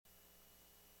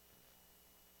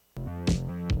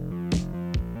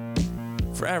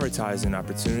For advertising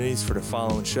opportunities for the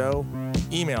following show,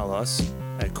 email us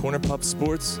at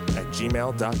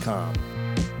cornerpubsports@gmail.com.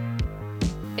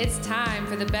 It's time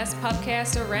for the best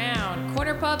pubcast around,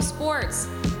 Corner Pub Sports.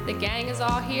 The gang is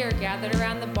all here, gathered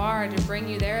around the bar to bring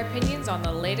you their opinions on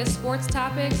the latest sports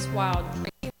topics while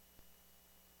drinking.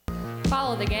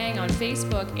 Follow the gang on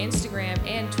Facebook, Instagram,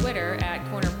 and Twitter at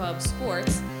Corner Pub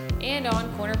Sports and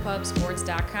on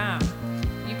cornerpubsports.com.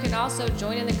 You can also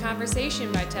join in the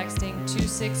conversation by texting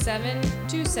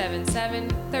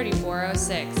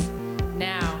 267-277-3406.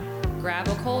 Now, grab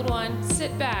a cold one,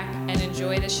 sit back, and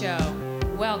enjoy the show.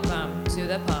 Welcome to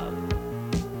the pub.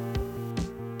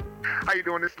 How you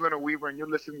doing? This is Leonard Weaver, and you're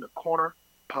listening to Corner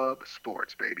Pub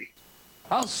Sports, baby.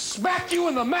 I'll smack you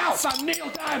in the mouth. I'm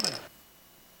Neil Diamond.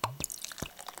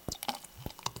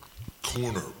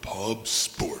 Corner Pub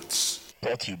Sports.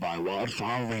 Brought to you by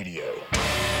Wildfire Radio.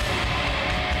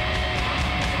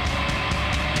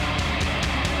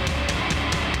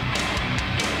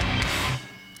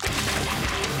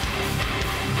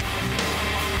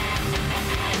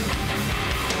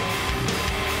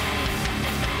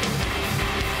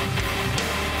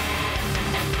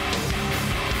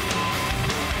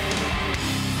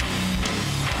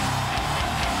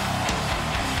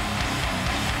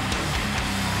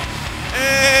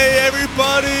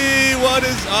 Everybody, what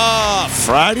is up?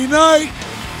 Friday night,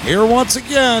 here once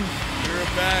again. We're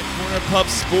back, Corner Pub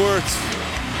Sports.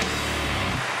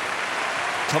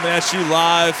 Coming at you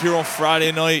live here on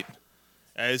Friday night,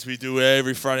 as we do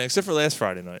every Friday, except for last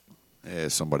Friday night. Yeah,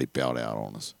 somebody bailed out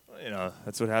on us. You know,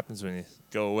 that's what happens when you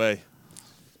go away.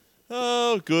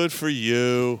 Oh, good for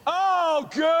you. Oh,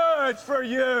 good for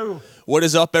you. What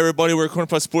is up, everybody? We're at Corner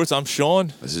Pub Sports. I'm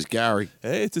Sean. This is Gary.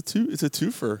 Hey, it's a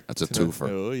twofer. That's a twofer.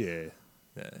 Oh yeah,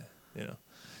 you know,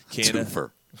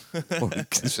 Twofer.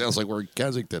 It sounds like we're in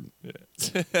Kensington. Yeah. It's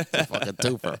a fucking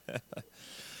twofer.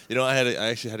 You know, I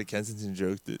actually had a Kensington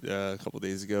joke that, a couple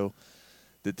days ago.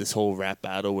 That this whole rap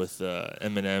battle with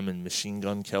Eminem and Machine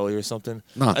Gun Kelly or something.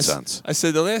 Nonsense. I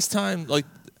said the last time, like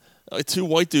two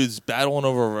white dudes battling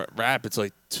over rap, it's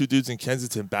like two dudes in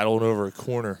Kensington battling over a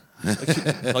corner.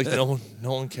 Like no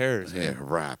one cares. Yeah,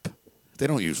 rap. They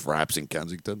don't use raps in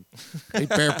Kensington. They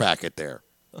bareback it there.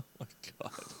 Oh my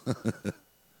god.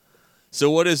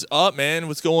 So what is up, man?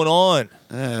 What's going on?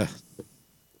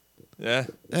 Yeah.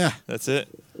 That's it.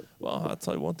 Well, I'll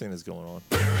tell you one thing that's going on.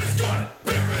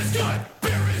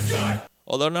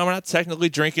 Although no, we're not technically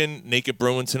drinking Naked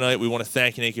Brewing tonight. We want to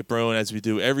thank Naked Brewing as we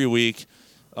do every week.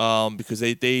 Because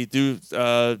they do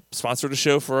sponsor the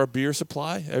show for our beer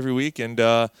supply every week. And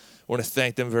I want to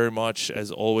thank them very much.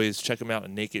 As always, check them out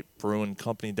at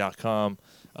nakedbrewingcompany.com.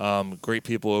 Great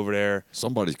people over there.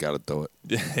 Somebody's got to do it.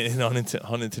 In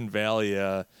Huntington Valley,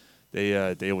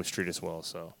 they always treat us well.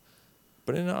 So,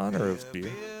 but in honor of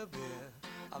beer.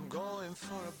 I'm going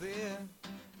for a beer.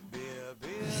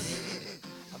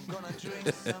 I'm gonna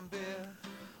drink some beer.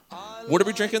 What are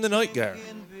we drinking tonight, Gary?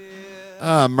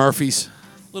 Murphy's.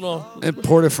 Little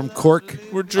imported from Cork.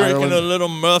 We're drinking Ireland. a little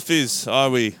Murphy's, are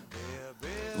we?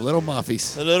 Little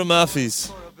Muffies. A little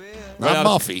Murphy's. Not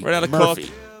Muffy. Right out of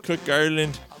Murphy. Cook,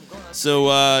 Ireland. So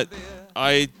I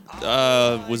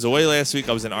was away last week.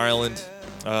 I was in Ireland.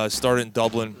 Started in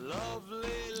Dublin,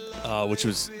 which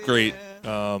was great.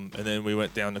 And then we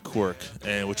went down to Cork,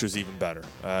 which was even better.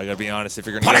 I gotta be honest. If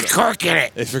you're gonna Put a Cork in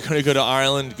it. If you're gonna go to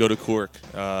Ireland, go to Cork.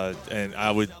 And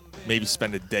I would maybe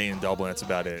spend a day in Dublin. That's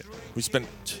about it. We spent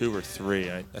 2 or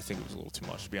 3. I think it was a little too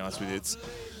much, to be honest with you.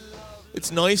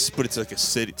 It's nice, but it's like a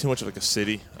city. Too much of like a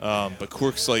city. But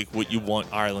Cork's like what you want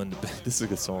Ireland to be. This is a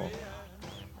good song.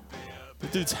 The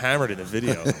dude's hammered in the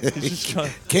video. He's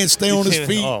just Can't stay on his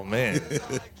feet. Oh man.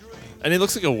 And he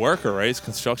looks like a worker, right? He's a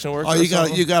construction worker. Oh, you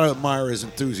got to admire his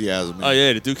enthusiasm. Oh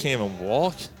yeah, the dude can't even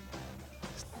walk.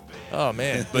 Oh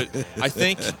man, but I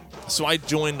think so. I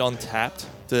joined Untappd,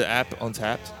 the app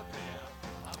Untappd,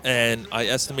 and I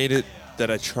estimated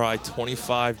that I tried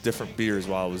 25 different beers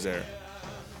while I was there.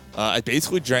 I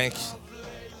basically drank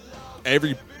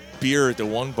every beer at the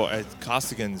one bar at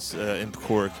Costigan's in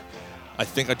Cork. I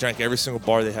think I drank every single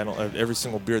beer they had on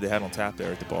tap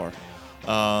there at the bar.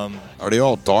 Are they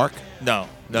all dark? No.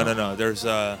 There's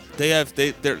the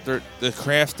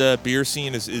craft beer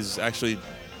scene is actually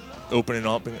opening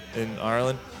up in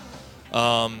Ireland.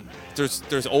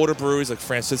 There's older breweries like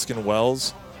Franciscan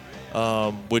Wells,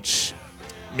 which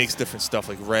makes different stuff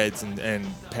like reds and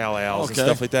pale ales and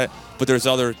stuff like that. But there's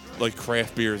other like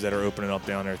craft beers that are opening up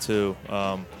down there too.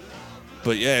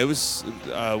 But yeah, it was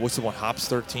what's the one? Hops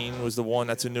 13 was the one.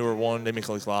 That's a newer one. They make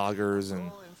like lagers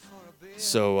and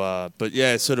so. But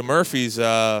yeah, so the Murphy's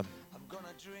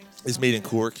is made in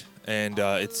Cork, and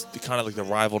it's kind of like the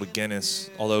rival to Guinness.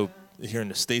 Although here in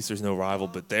the States there's no rival,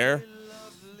 but there,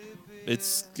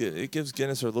 it gives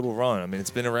Guinness a little run. I mean,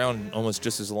 it's been around almost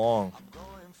just as long,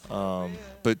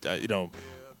 but you know,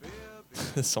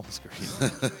 this song's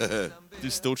great.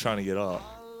 Dude's still trying to get up.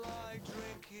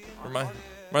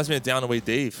 Reminds me of Down the Way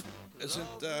Dave. Isn't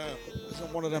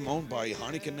one of them owned by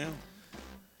Heineken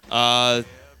now?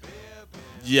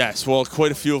 Yes. Well,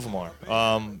 quite a few of them are.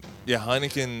 Yeah,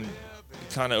 Heineken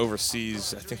kind of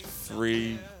oversees, I think,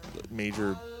 3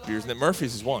 major beers, and then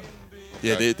Murphy's is one.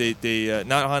 Yeah, Okay. they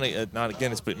not Heineken, not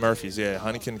Guinness, but Murphy's. Yeah,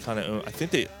 Heineken kind of own. I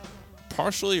think they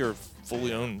partially or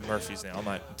fully own Murphy's now. I'm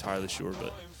not entirely sure,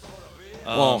 but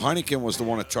Well, Heineken was the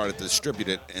one that tried to distribute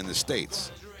it in the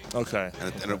States. okay.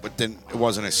 But then it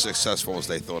wasn't as successful as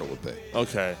they thought it would be.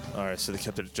 Okay. All right. So they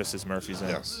kept it just as Murphy's. Then.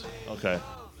 Yes. Okay.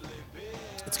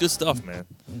 It's good stuff, man.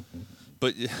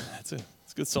 But yeah, it's a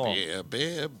good song.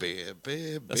 Beer.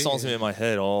 That song's been in my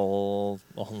head all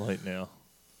night now.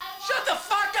 Shut the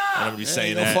fuck up! And I'm gonna be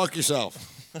saying Go that. fuck yourself.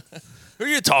 Who are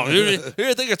you talking? Who do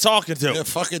you think you're talking to? You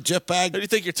fucking jetbag. Who do you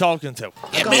think you're talking to?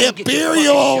 Give me a beer,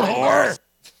 you old whore.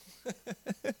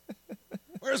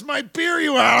 Where's my beer,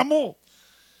 you animal?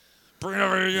 Bring it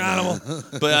over here, you animal.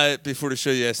 But before the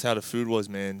show, you asked how the food was,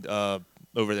 man.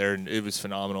 Over there, and it was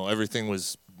phenomenal. Everything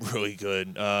was really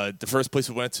good. The first place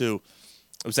we went to,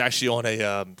 it was actually on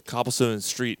a cobblestone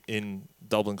street in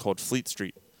Dublin called Fleet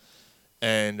Street,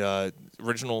 and the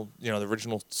original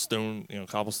stone,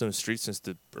 cobblestone street since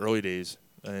the early days,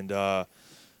 and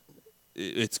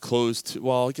it's closed.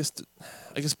 Well, I guess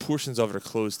portions of it are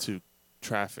closed to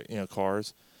traffic,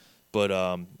 cars, but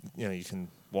you can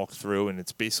walk through, and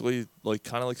it's basically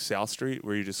kind of like South Street,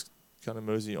 where you just kind of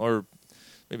mosey, or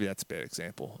maybe that's a bad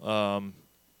example.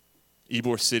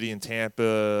 Ybor City in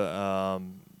Tampa,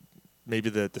 maybe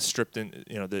the strip in,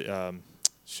 the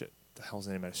hell's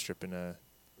the name of that strip in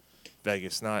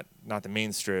Vegas? Not the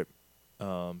main strip,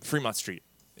 Fremont Street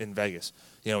in Vegas.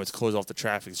 It's closed off the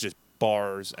traffic. It's just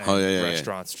bars and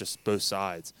restaurants, just both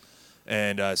sides.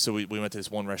 And so we went to this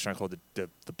one restaurant called the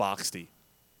Boxty,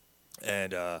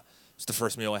 and it's the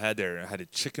first meal I had there. I had a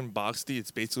chicken Boxty.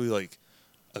 It's basically like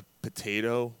a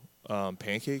potato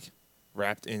pancake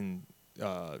wrapped in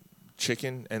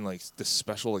chicken and like this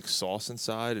special sauce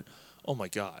inside. Oh my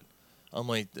god! I'm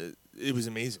like, it was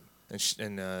amazing.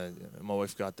 And my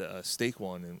wife got the steak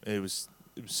one, and it was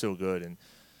so good.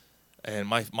 And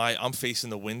my I'm facing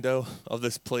the window of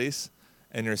this place,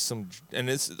 and there's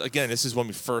this is when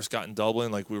we first got in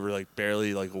Dublin. Like we were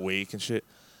barely awake and shit,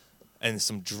 and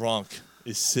some drunk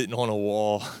is sitting on a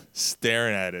wall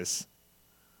staring at us,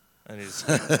 and he's.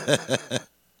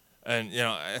 And,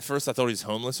 at first I thought he's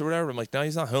homeless or whatever. I'm like, no,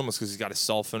 he's not homeless because he's got his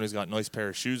cell phone. He's got a nice pair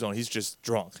of shoes on. He's just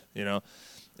drunk, And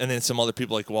then some other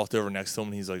people, walked over next to him,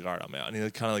 and he's like, all right, I'm out. And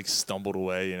he kind of, stumbled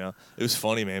away, It was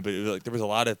funny, man. But it was, there was a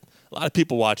lot of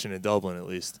people watching in Dublin, at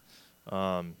least.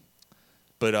 But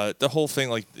the whole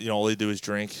thing, all they do is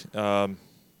drink. I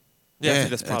think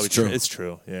that's probably true. It's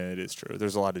true. Yeah, it is true.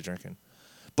 There's a lot of drinking.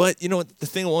 But, what the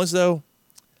thing was, though?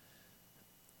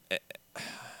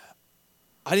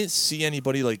 I didn't see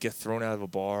anybody get thrown out of a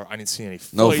bar. I didn't see any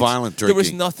fights. No violent There was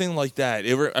drinking. nothing like that.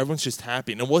 Everyone's just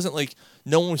happy, and it wasn't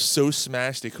no one was so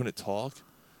smashed they couldn't talk.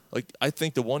 I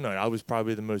think the one night I was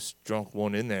probably the most drunk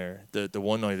one in there. The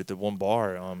one night at the one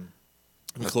bar,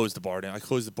 we closed the bar down. I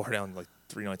closed the bar down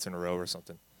 3 nights in a row or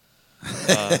something.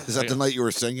 Is that the night you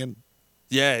were singing?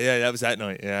 Yeah, that was that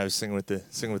night. Yeah, I was singing with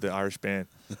the Irish band,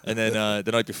 and then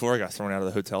the night before I got thrown out of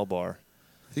the hotel bar.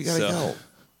 You gotta go.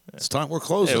 It's time. We're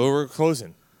closing. Yeah, we're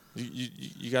closing.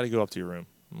 You got to go up to your room.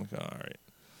 I'm like, all right.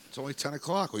 It's only 10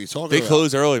 o'clock. What are you talking They about?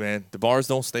 close early, man. The bars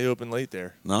don't stay open late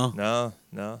there. No?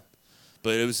 No.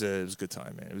 But it was a good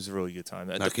time, man. It was a really good time.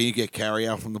 Now, can you get carry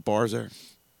out from the bars there?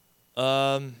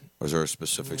 Or is there a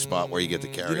specific spot where you get the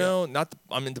carry out?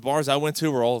 The bars I went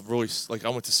to were all really I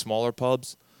went to smaller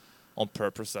pubs on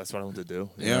purpose. That's what I wanted to do.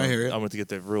 I hear you. I went to get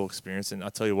the real experience, and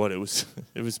I'll tell you what, it was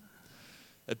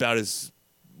about as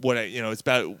it's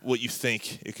about what you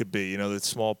think it could be. The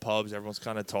small pubs, everyone's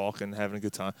kind of talking, having a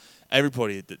good time.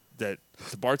 Everybody, that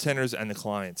the bartenders and the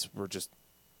clients were just,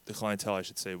 the clientele, I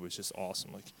should say, was just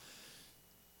awesome.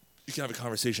 You can have a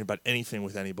conversation about anything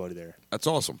with anybody there. That's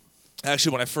awesome.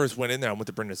 Actually, when I first went in there, I went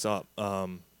to bring this up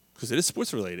because it is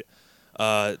sports related.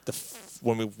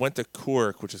 When we went to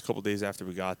Cork, which is a couple days after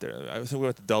we got there, I think we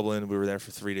went to Dublin. We were there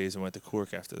for 3 days and went to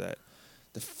Cork after that.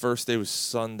 The first day was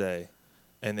Sunday.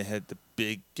 And they had the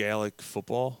big Gaelic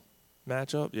football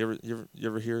matchup. You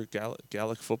ever hear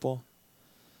Gaelic football?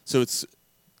 So Is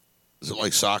it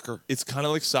like soccer? it's kind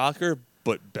of like soccer,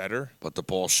 but better. But the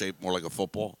ball's shaped more like a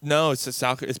football? No, it's a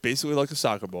soccer. It's basically like a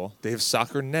soccer ball. They have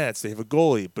soccer nets. They have a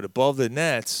goalie, but above the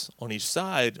nets on each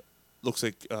side looks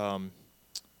like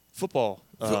football.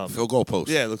 Field goal post.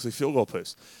 Yeah, it looks like field goal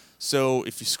post. So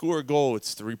if you score a goal,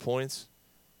 it's 3 points.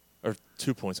 Or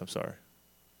 2 points, I'm sorry.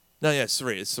 No, yeah, it's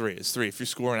three. It's three. If you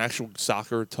score an actual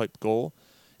soccer-type goal,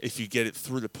 if you get it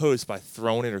through the post by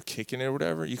throwing it or kicking it or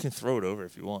whatever, you can throw it over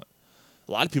if you want.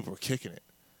 A lot of people were kicking it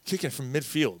from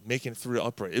midfield, making it through the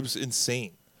upright. It was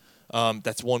insane.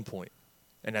 That's 1 point,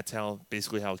 and that's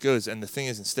basically how it goes. And the thing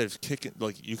is, instead of kicking,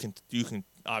 like you can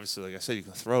obviously, like I said, you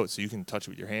can throw it, so you can touch it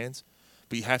with your hands,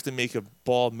 but you have to make a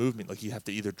ball movement. Like you have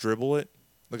to either dribble it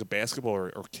like a basketball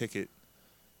or kick it,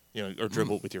 or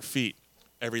dribble it with your feet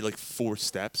every 4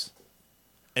 steps.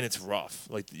 And it's rough.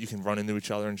 Like, you can run into each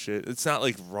other and shit. It's not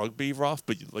like rugby rough,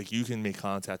 but you can make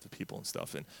contact with people and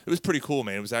stuff. And it was pretty cool,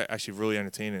 man. It was actually really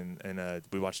entertaining. And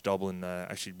we watched Dublin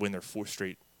actually win their 4th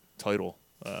straight title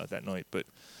that night. But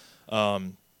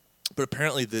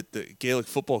apparently the Gaelic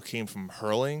football came from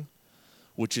hurling,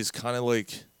 which is kind of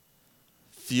like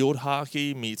field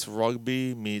hockey meets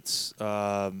rugby meets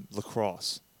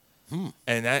lacrosse.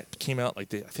 And that came out I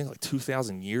think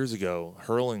 2,000 years ago.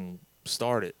 Hurling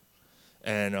started.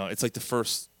 And it's like the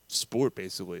first sport,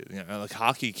 basically. Like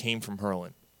hockey came from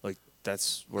hurling. Like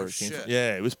that's where it came from.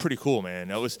 Yeah, it was pretty cool, man.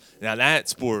 That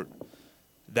sport,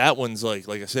 that one's like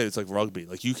I said, it's like rugby.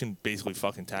 Like you can basically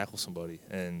fucking tackle somebody,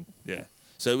 and yeah.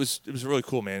 So it was really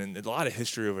cool, man, and a lot of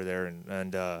history over there,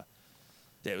 and yeah,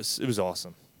 it was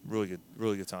awesome. Really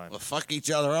good time. We'll fuck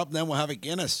each other up, and then we'll have a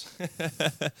Guinness.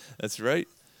 That's right.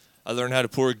 I learned how to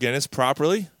pour a Guinness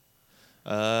properly.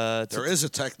 There is a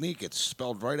technique. It's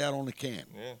spelled right out on the can.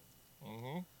 Yeah.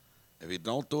 Mm-hmm. If you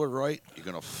don't do it right, you're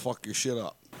going to fuck your shit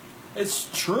up. It's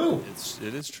true.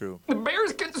 It is true. The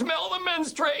bears can smell the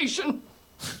menstruation.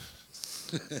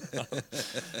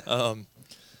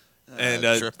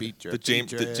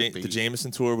 The Jameson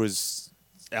tour was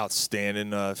outstanding.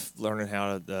 Learning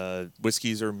how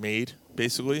whiskeys are made,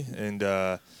 basically, and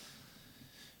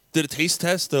did a taste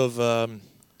test of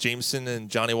Jameson and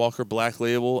Johnny Walker Black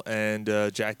Label and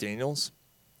Jack Daniels,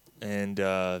 and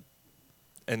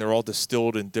they're all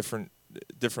distilled in different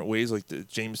ways. Like the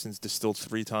Jameson's distilled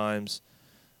 3 times,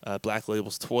 Black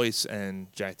Label's twice,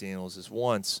 and Jack Daniels is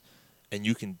once. And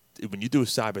you can, when you do a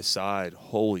side by side,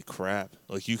 holy crap!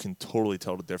 Like you can totally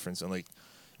tell the difference. And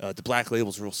the Black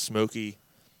Label's real smoky.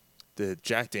 The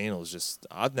Jack Daniels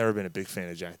I've never been a big fan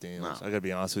of Jack Daniels. No. I gotta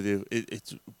be honest with you.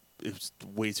 It's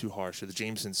way too harsh. So the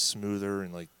Jameson's smoother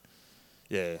and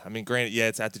yeah. I mean, granted, yeah,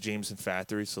 it's at the Jameson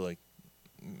factory, so I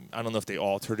don't know if they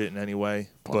altered it in any way.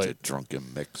 Bunch of drunken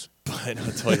mix. But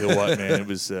I'll tell you what, man, it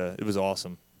was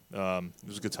awesome. It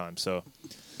was a good time. So,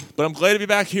 but I'm glad to be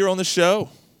back here on the show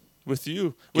with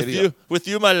you,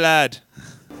 my lad.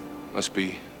 Must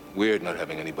be weird not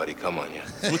having anybody come on you.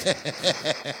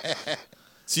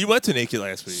 So you went to Naked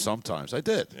last week. Sometimes I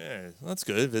did. Yeah, that's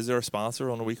good. Visit our sponsor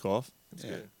on the week off. That's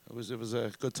good. It was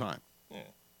a good time. Yeah.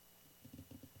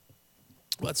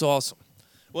 Well, that's awesome.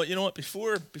 Well, you know what?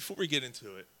 Before we get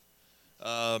into it,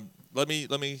 let me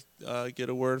get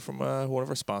a word from one of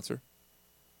our sponsors.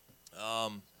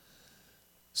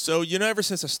 So ever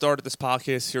since I started this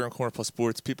podcast here on Corner Plus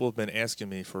Sports, people have been asking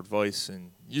me for advice,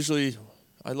 and usually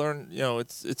I learn.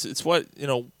 It's what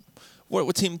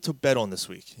team to bet on this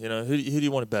week. Who do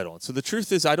you want to bet on? So the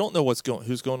truth is, I don't know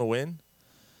who's going to win,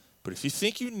 but if you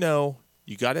think you know,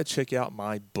 you got to check out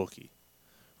MyBookie.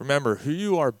 Remember, who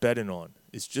you are betting on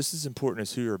is just as important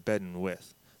as who you're betting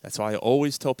with. That's why I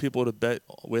always tell people to bet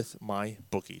with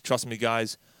MyBookie. Trust me,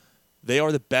 guys, they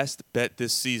are the best bet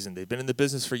this season. They've been in the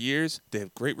business for years. They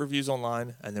have great reviews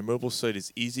online, and their mobile site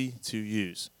is easy to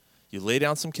use. You lay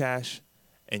down some cash,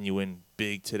 and you win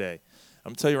big today.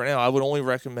 I'm telling you right now, I would only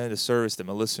recommend a service that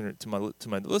my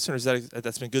listeners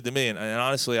that's been good to me. And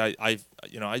honestly, I've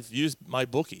used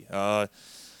MyBookie. I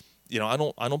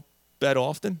don't bet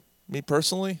often, me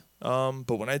personally.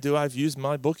 But when I do, I've used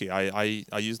MyBookie. I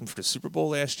used them for the Super Bowl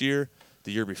last year,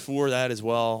 the year before that as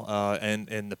well. And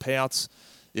the payouts,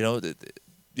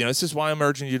 this is why I'm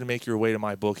urging you to make your way to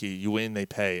MyBookie. You win, they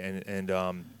pay, and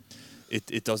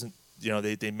it doesn't.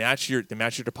 They match your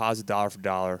deposit dollar for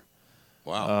dollar.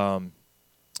 Wow.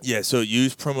 Yeah, so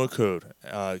use promo code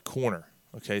Corner,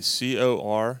 okay,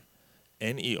 CORNER,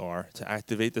 to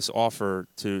activate this offer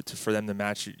for them to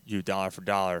match you dollar for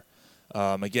dollar.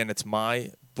 Again, it's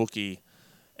MyBookie,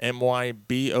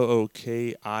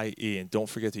 MyBookie, and don't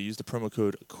forget to use the promo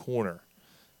code Corner,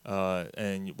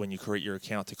 and when you create your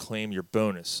account to claim your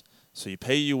bonus. So you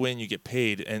pay, you win, you get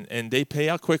paid, and they pay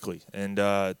out quickly, and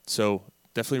so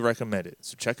definitely recommend it.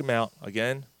 So check them out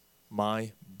again,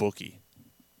 MyBookie.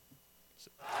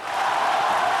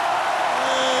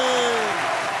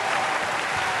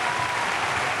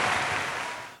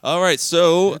 All right,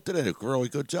 so You did a really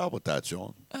good job with that,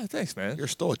 Sean. Thanks, man. You're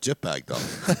still a jitbag, though.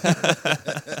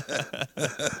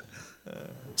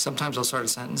 Sometimes I'll start a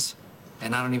sentence,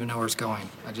 and I don't even know where it's going.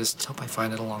 I just hope I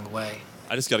find it along the way.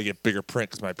 I just got to get bigger print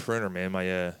because my printer, man,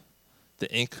 the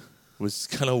ink was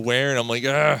kind of wearing. I'm like,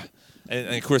 ah.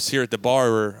 And of course, here at the bar,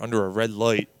 we're under a red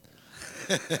light.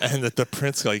 And the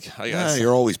print's like,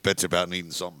 you're always bitch about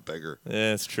needing something bigger.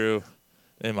 Yeah, it's true.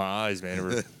 And my eyes,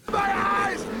 man. My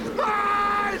eyes! My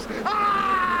eyes!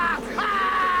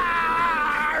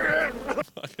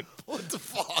 What the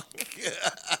fuck?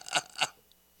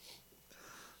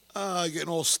 Getting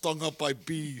all stung up by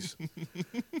bees.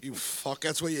 You fuck,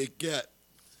 that's what you get.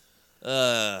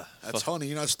 That's honey.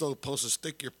 You're not still supposed to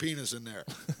stick your penis in there.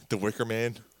 The Wicker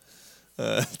Man.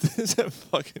 Is that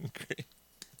fucking great?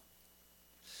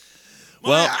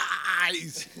 My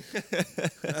eyes.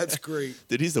 That's great.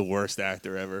 Dude, he's the worst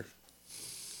actor ever.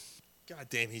 God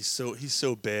damn, he's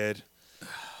so bad.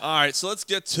 All right, so let's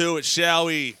get to it, shall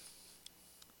we?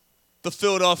 The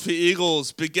Philadelphia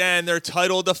Eagles began their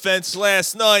title defense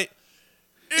last night.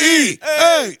 E-A-G-L-E-S.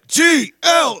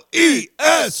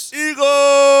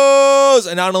 Eagles!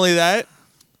 And not only that,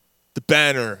 the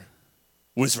banner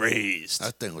was raised.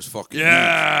 That thing was fucking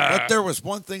Yeah. huge. But there was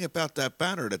one thing about that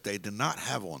banner that they did not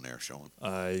have on there, Sean.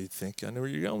 I think I know where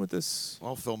you're going with this.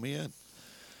 Well, fill me in.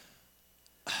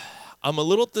 I'm a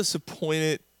little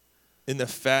disappointed in the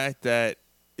fact that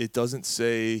it doesn't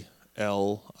say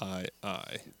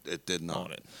L-I-I. It did not.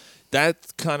 On it.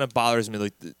 That kind of bothers me.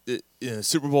 Like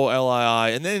Super Bowl L-I-I,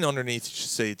 and then underneath it should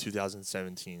say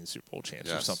 2017 Super Bowl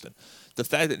champs or something. The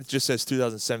fact that it just says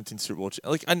 2017 Super Bowl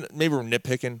champs, maybe we're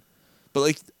nitpicking, but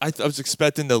like I was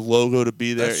expecting the logo to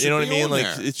be there. You know what I mean?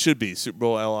 Like it should be Super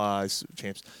Bowl L-I-I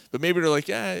champs. But maybe they're like,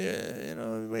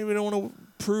 maybe we don't want to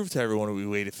prove to everyone that we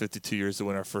waited 52 years to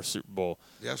win our first Super Bowl.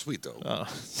 Yes, we do.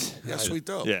 Yes, we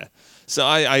do. Yeah. So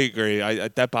I agree.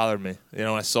 That bothered me. You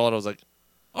know, when I saw it, I was like,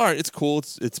 all right, it's cool.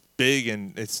 It's big,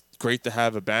 and it's great to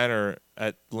have a banner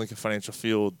at Lincoln Financial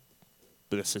Field,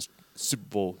 but it says Super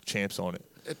Bowl champs on it.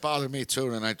 It bothered me,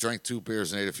 too, and I drank 2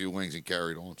 beers and ate a few wings and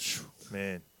carried on.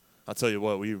 Man, I'll tell you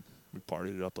what, we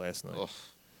partied it up last night. Ugh.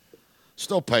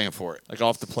 Still paying for it. I got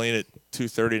off the plane at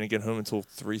 2:30 and didn't get home until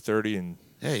 3:30. And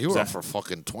yeah, you were up for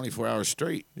fucking 24 hours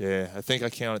straight. Yeah, I think I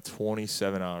counted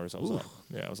 27 hours. I was up.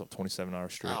 Yeah, I was up 27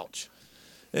 hours straight. Ouch.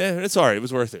 Yeah, it's all right. It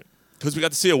was worth it because we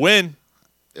got to see a win.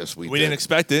 Yes, we did. We didn't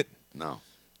expect it. No.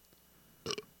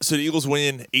 So the Eagles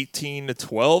win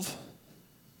 18-12.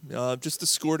 Just the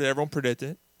score that everyone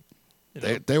predicted.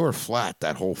 They were flat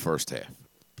that whole first half.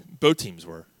 Both teams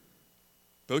were.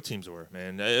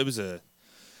 Man. It was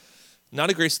not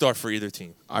a great start for either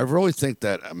team. I really think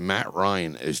that Matt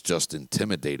Ryan is just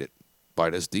intimidated by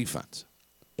this defense.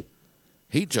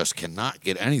 He just cannot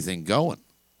get anything going.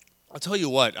 I'll tell you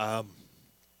what.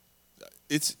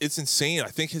 It's insane. I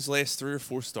think his last 3 or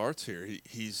 4 starts here,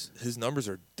 his numbers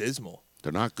are dismal.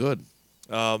 They're not good.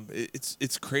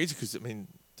 It's crazy because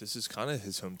this is kind of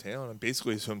his hometown and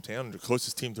basically his hometown, the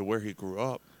closest team to where he grew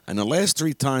up. And the last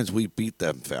 3 times we beat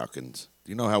them Falcons,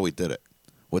 do you know how we did it?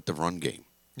 With the run game.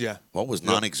 Yeah. What was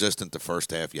non-existent the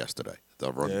first half yesterday?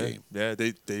 The run game. Yeah,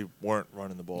 they weren't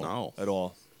running the ball at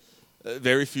all.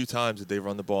 Very few times did they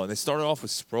run the ball, and they started off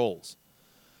with Sproles,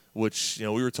 which we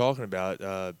were talking about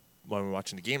when we were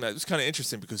watching the game. It was kind of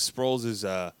interesting because Sproles is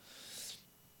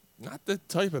not the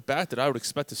type of bat that I would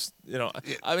expect to.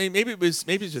 I mean, maybe it's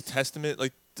a testament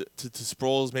to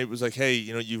Sproles. Maybe it was like, hey,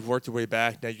 you've worked your way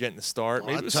back. Now you're getting the start.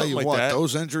 Maybe I'll it was tell you something what, like that.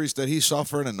 those injuries that he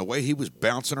suffered and the way he was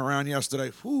bouncing around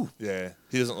yesterday, whew. Yeah,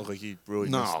 he doesn't look like he really.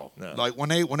 No. No. Like when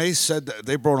they said that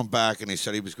they brought him back and he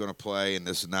said he was going to play and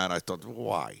this and that, I thought,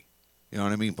 why? You know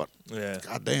what I mean? But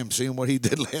goddamn, seeing what he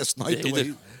did last night,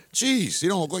 jeez, he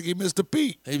don't look like he missed a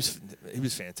beat. He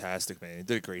was fantastic, man. He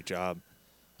did a great job.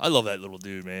 I love that little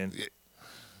dude, man. Yeah.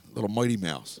 Little Mighty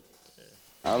Mouse.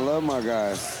 I love my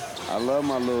guys. I love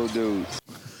my little dudes.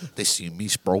 They see me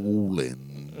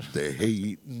sprawling. They're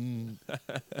hating.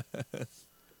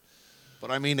 But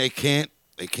I mean, they can't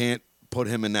put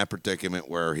him in that predicament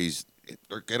where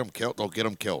they'll get him killed. They'll get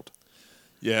him killed.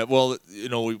 Yeah, well,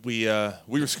 we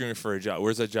were screaming for Ajayi.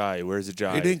 Where's Ajayi? Where's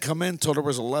Ajayi? He didn't come in until there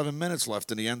was 11 minutes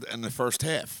left in the first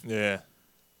half. Yeah.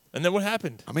 And then what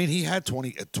happened? I mean, he had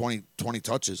 20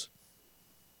 touches.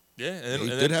 Yeah, he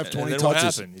did have 20 touches. What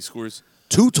happened? He scores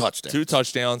 2 touchdowns. 2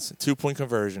 touchdowns, 2-point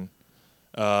conversion.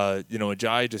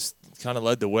 Ajayi just kind of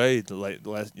led the way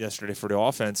yesterday for the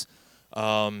offense.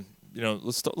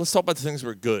 Let's talk about the things that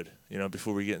were good,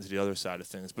 before we get into the other side of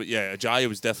things. But yeah, Ajayi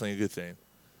was definitely a good thing.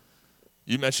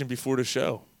 You mentioned before the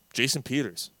show, Jason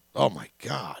Peters. Oh my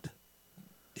God.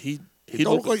 He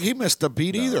don't look like he missed a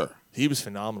beat either. He was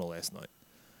phenomenal last night.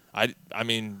 I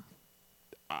mean,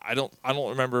 I don't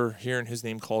remember hearing his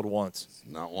name called once.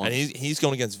 Not once. And he's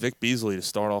going against Vic Beasley to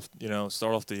start off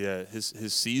the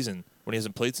his season when he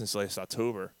hasn't played since last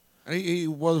October. And he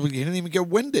didn't even get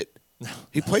winded.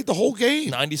 He played the whole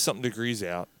game. 90-something degrees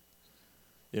out.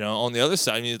 On the other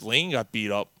side, I mean, Lane got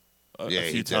beat up a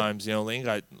few times. Lane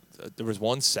there was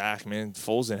one sack, man.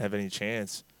 Foles didn't have any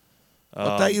chance.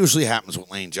 But that usually happens with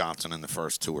Lane Johnson in the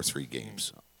first 2 or 3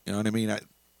 games. You know what I mean?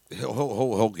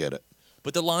 He'll get it.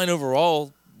 But the line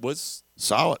overall was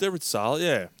solid. They were solid,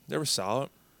 yeah. They were solid.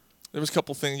 There was a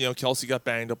couple things. Kelsey got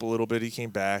banged up a little bit. He came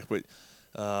back, but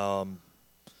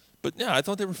yeah, I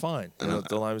thought they were fine.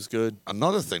 The line was good.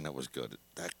 Another thing that was good,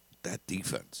 that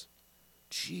defense.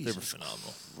 Jesus, they were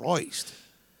phenomenal. Christ.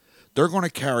 They're going to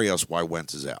carry us while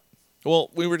Wentz is out. Well,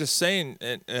 we were just saying,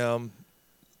 and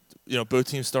both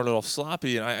teams started off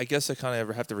sloppy, and I guess I kind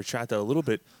of have to retract that a little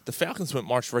bit. The Falcons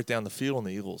marched right down the field on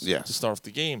the Eagles to start off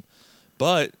the game,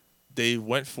 but they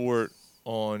went for it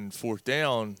on 4th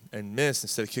down and missed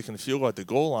instead of kicking the field goal at the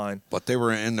goal line. But they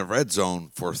were in the red zone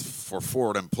for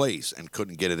forward in place and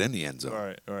couldn't get it in the end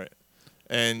zone. All right.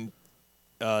 And,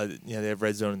 they have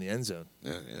red zone in the end zone.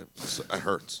 Yeah. So that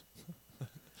hurts.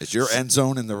 Is your end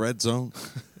zone in the red zone?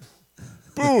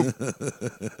 Boom.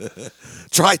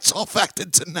 Try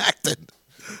sulfactin tenactin.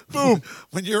 Boom.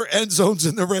 When your end zone's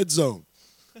in the red zone.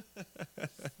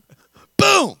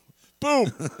 Boom.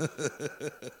 Boom.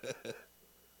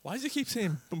 Why does he keep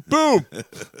saying boom? Boom.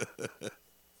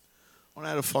 When I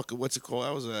had a fucking, what's it called?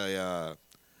 That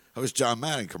was John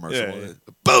Madden commercial. Yeah.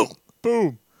 Boom.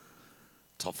 Boom.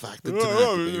 Sulfactin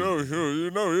tenactin.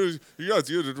 You got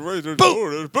to get the right there.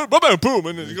 Boom.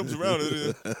 And then he comes around.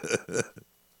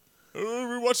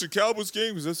 We watched the Cowboys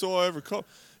game because that's all I ever caught.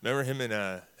 Remember him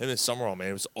and Summerall, man.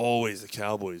 It was always the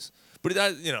Cowboys. But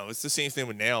that it's the same thing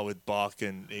with now with Bach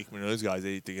and Aikman and those guys.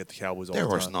 They get the Cowboys all the time.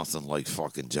 There was nothing like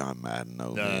fucking John Madden,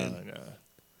 though, man. No.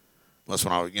 Unless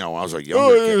when I was a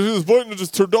younger kid. He was pointing to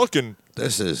just turducken.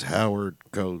 This is Howard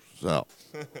Goes Up.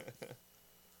 A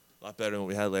lot better than what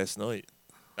we had last night.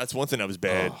 That's one thing that was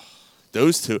bad.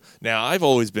 Those two. Now I've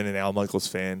always been an Al Michaels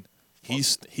fan.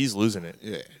 He's losing it.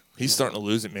 Yeah. He's starting to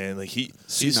lose it, man. Like he's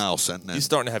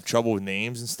starting to have trouble with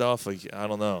names and stuff. Like I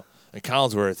don't know. And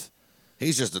Collinsworth,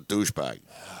 he's just a douchebag,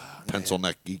 pencil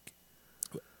neck geek.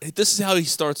 This is how he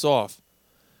starts off.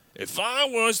 If I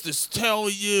was to tell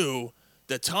you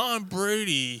that Tom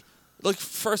Brady,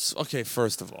 first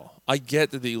of all, I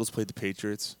get that the Eagles played the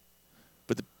Patriots,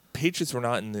 but the Patriots were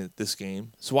not in this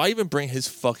game. So why even bring his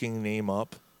fucking name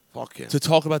up? Fuck him. To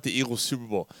talk about the Eagles Super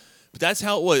Bowl. But that's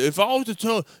how it was. If I was to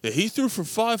tell that he threw for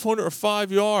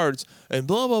 505 yards and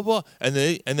blah, blah, blah, and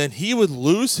then he would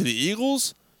lose to the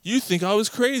Eagles, you think I was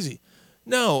crazy.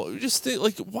 No, just think,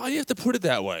 why do you have to put it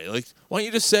that way? Why don't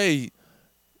you just say,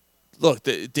 look,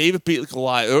 David beat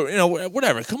Goliath, or,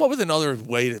 whatever. Come up with another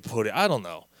way to put it. I don't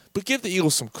know. But give the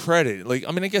Eagles some credit.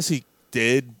 I guess he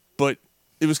did, but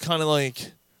it was kind of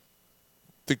like,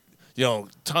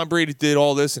 Tom Brady did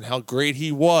all this and how great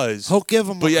he was. He'll give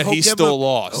him, but yet he still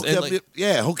lost.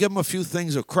 He'll give him a few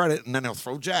things of credit, and then he'll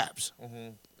throw jabs. Mm-hmm.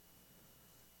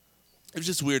 It was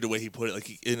just weird the way he put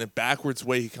it. In a backwards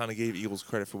way, he kind of gave Eagles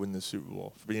credit for winning the Super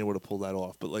Bowl, for being able to pull that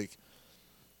off. But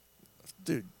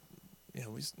dude,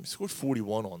 we scored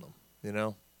 41 on them.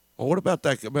 Well, what about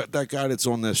that guy that's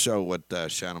on this show with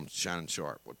Shannon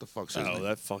Sharp? What the fuck's his name? Oh,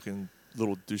 that fucking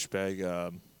little douchebag.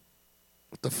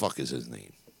 What the fuck is his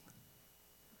name?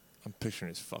 I'm picturing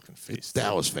his fucking face. It's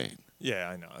Dallas fan. Yeah,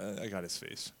 I know. I got his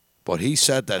face. But he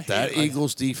said that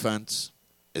Eagles defense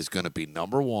is going to be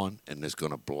number one and is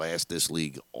going to blast this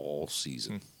league all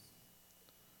season.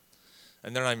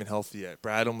 And they're not even healthy yet.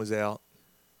 Bradham was out.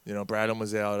 Bradham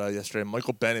was out yesterday.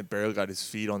 Michael Bennett barely got his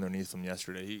feet underneath him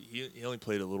yesterday. He only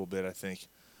played a little bit, I think.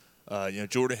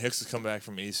 Jordan Hicks has come back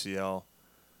from ACL.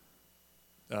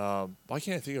 Why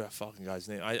can't I think of that fucking guy's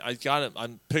name? I got him.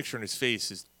 I'm picturing his face.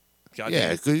 It's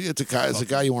a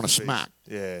guy you want to smack.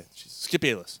 Yeah. Skip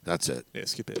Bayless. That's it. Yeah,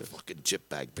 Skip Bayless. Fucking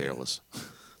Jipbag Bayless.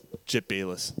 Jip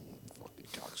Bayless. Fucking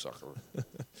cocksucker.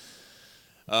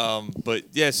 But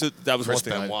yeah, so that was Chris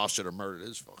one thing. Benoit should have murdered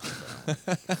his fucking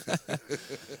family.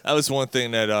 That was one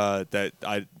thing that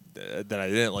I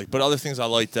didn't like. But other things I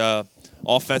liked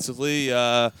offensively.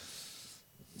 Ajayi,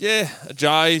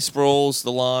 Sproles,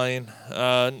 the line.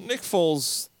 Nick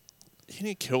Foles, he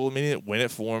didn't kill him. He didn't win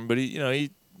it for him, but he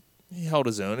held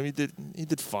his own. He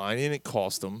did fine. He didn't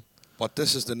cost him. But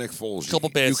this is the Nick Foles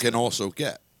you can also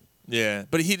get. Yeah,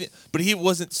 but he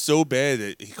wasn't so bad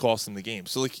that he cost him the game.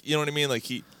 So you know what I mean?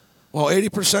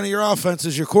 80% of your offense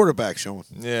is your quarterback, Sean.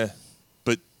 Yeah,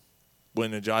 but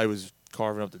when Ajayi was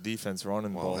carving up the defense,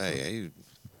 running the ball. Hey,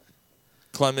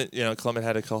 Clement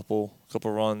had a couple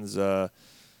runs.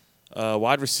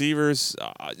 Wide receivers,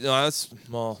 that's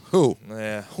who?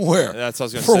 Yeah, where? That's what I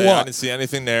was going to For say. what? I didn't see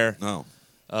anything there. No.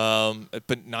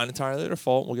 But not entirely their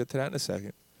fault. We'll get to that in a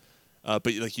second. But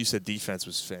like you said, defense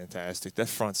was fantastic. That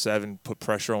front seven put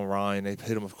pressure on Ryan. They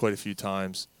hit him quite a few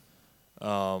times.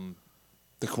 The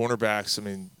cornerbacks. I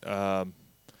mean,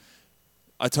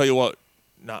 I tell you what,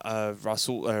 not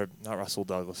Russell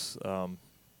Douglas.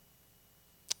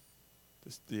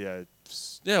 It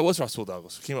was Russell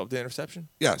Douglas. Came up with the interception.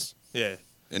 Yes. Yeah.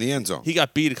 In the end zone. He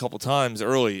got beat a couple times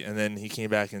early, and then he came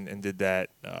back and did that.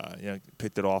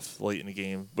 Picked it off late in the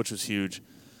game, which was huge.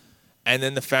 And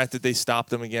then the fact that they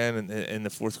stopped him again in the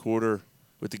fourth quarter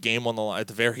with the game on the line at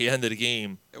the very end of the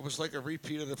game. It was like a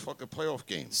repeat of the fucking playoff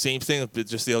game. Same thing, but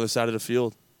just the other side of the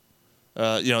field.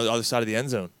 The other side of the end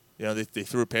zone. They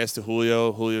threw a pass to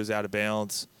Julio. Julio's out of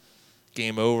bounds.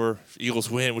 Game over.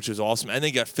 Eagles win, which is awesome. And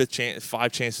they got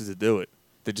 5 chances to do it.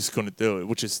 They just couldn't do it,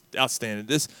 which is outstanding.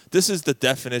 This is the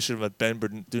definition of a bend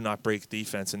but do not break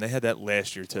defense, and they had that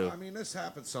last year too. Well, I mean, this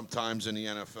happens sometimes in the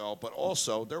NFL, but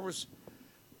also there was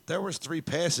 3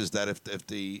 passes that if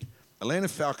the Atlanta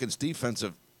Falcons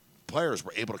defensive players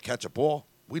were able to catch a ball,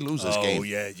 we lose this game. Oh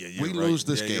yeah, we lose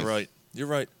this game. You're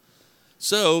right.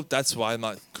 So that's why I'm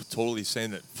not totally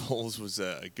saying that Foles was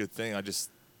a good thing. I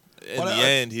just in the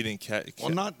end he didn't catch.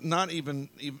 Well, not even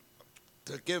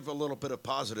to give a little bit of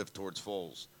positive towards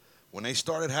Foles. When they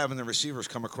started having the receivers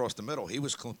come across the middle, he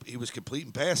was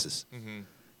completing passes.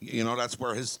 Mm-hmm. That's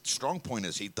where his strong point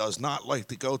is. He does not like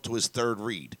to go to his third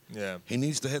read. Yeah, he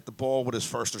needs to hit the ball with his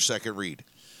first or second read.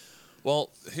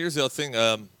 Well, here's the other thing.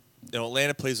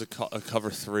 Atlanta plays a cover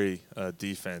 3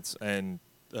 defense, and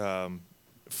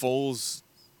Foles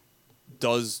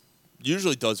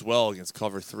usually does well against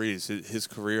cover 3s. His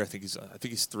career, I think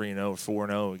he's 3-0 or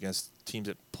 4-0 against teams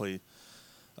that play,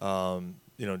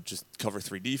 just cover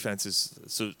 3 defenses.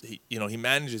 So he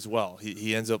manages well.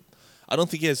 He ends up. I don't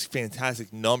think he has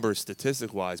fantastic numbers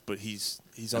statistic wise, but he's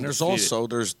and there's also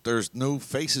there's new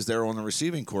faces there on the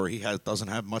receiving core he doesn't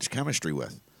have much chemistry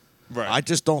with. Right. I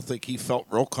just don't think he felt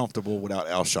real comfortable without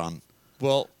Alshon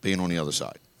being on the other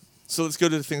side. So let's go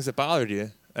to the things that bothered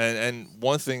you. And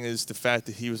one thing is the fact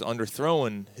that he was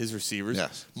underthrowing his receivers.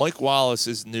 Yes. Mike Wallace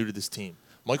is new to this team.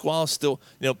 Mike Wallace still,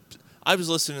 I was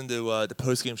listening to the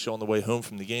postgame show on the way home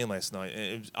from the game last night,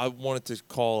 and I wanted to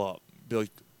call up, be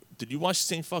like, did you watch the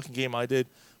same fucking game I did?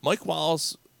 Mike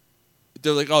Wallace,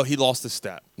 they're like, oh, he lost his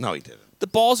step. No, he didn't. The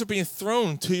balls are being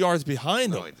thrown 2 yards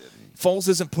behind him. No, he didn't. Foles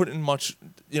isn't putting much,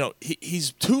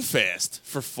 he's too fast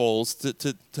for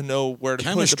Foles to know where to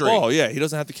put the ball. Yeah, he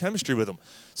doesn't have the chemistry with him.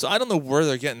 So I don't know where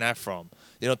they're getting that from.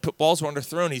 Balls were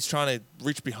underthrown. He's trying to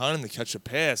reach behind him to catch a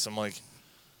pass. I'm like,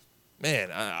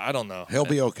 man, I don't know. He'll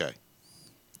be okay.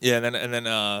 Yeah, and then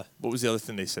what was the other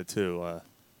thing they said too?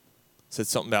 Said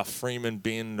something about Freeman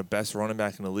being the best running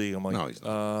back in the league. I'm like, no, he's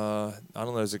not. I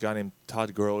don't know. There's a guy named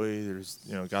Todd Gurley. There's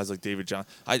guys like David John.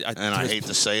 I hate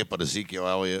to say it, but Ezekiel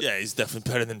Elliott. Yeah, he's definitely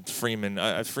better than Freeman.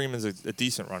 Freeman's a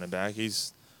decent running back.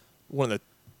 He's one of the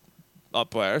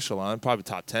upper echelon, probably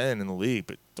top 10 in the league.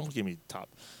 But don't give me top.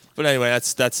 But anyway,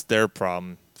 that's their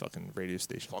problem. Fucking radio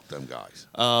station. Fuck them guys.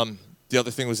 The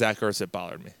other thing was Zach Ertz that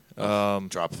bothered me.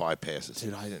 Dropped 5 passes.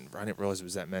 Dude, I didn't realize it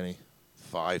was that many.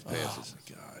 5 passes.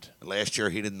 Oh my God. Last year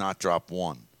he did not drop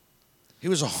 1. He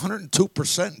was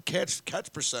 102%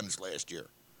 catch percentage last year.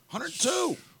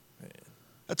 102. Man.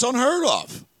 That's unheard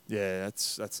of. Yeah,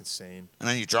 that's insane. And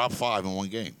then you drop 5 in one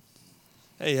game.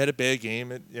 Hey, he had a bad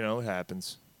game. It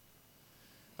happens.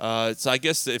 So I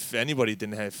guess if anybody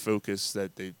didn't have focus,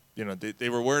 that they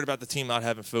were worried about the team not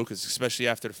having focus, especially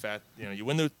after the fact you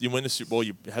win the Super Bowl,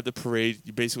 you have the parade,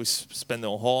 you basically spend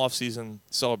the whole offseason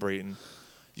celebrating.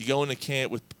 You go into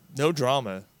camp with no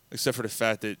drama, except for the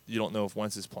fact that you don't know if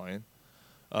Wentz is playing.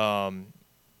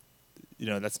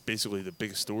 That's basically the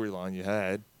biggest storyline you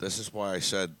had. This is why I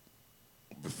said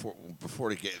before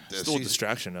to get this. Still a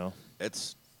distraction, though.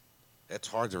 It's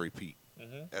hard to repeat.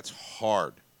 Mm-hmm. It's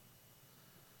hard.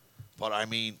 But, I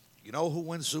mean, who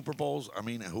wins Super Bowls? I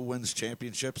mean, who wins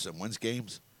championships and wins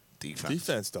games? Defense.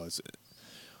 Defense does it.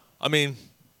 I mean,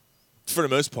 for the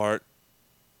most part,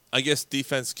 I guess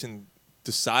defense can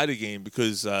decide a game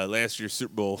because last year's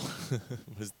Super Bowl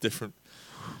was different.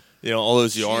 All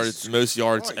those yards, most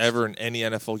yards ever in any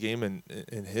NFL game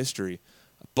in history.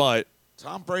 But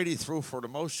Tom Brady threw for the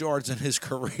most yards in his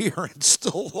career and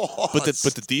still lost.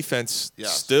 But the defense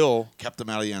still kept them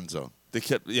out of the end zone. They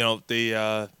kept,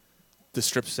 the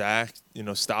strip sack,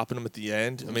 stopping them at the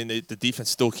end. I mean, the defense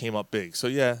still came up big. So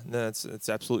yeah, no, it's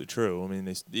absolutely true. I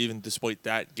mean, even despite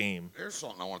that game. There's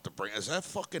something I want to bring. Is that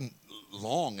fucking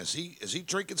Long? Is he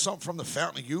drinking something from the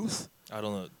Fountain of Youth? I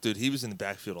don't know, dude. He was in the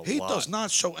backfield a lot. He does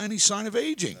not show any sign of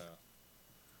aging.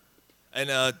 And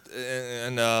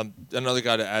another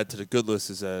guy to add to the good list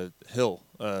is Hill,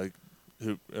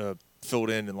 who filled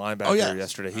in linebacker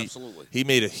yesterday. Absolutely. He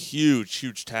made a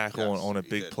huge tackle on a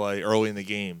big play early in the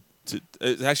game.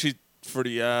 It's actually for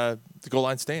the goal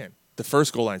line stand, the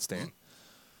first goal line stand,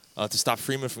 to stop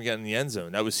Freeman from getting in the end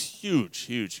zone. That was huge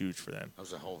for them. That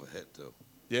was a hell of a hit too.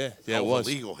 Yeah, it was a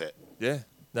legal hit. Yeah,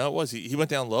 no, it was. He went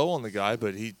down low on the guy,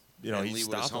 but he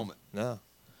stopped him. Helmet.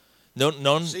 No,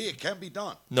 none. See, it can be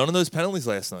done. None of those penalties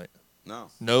last night.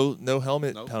 No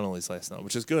helmet penalties last night,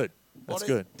 which is good. That's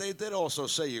good. They did also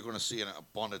say you're going to see an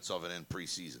abundance of it in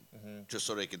preseason, just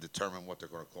so they can determine what they're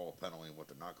going to call a penalty and what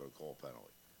they're not going to call a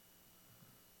penalty.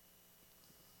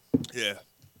 Yeah.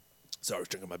 Sorry, I was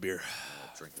drinking my beer.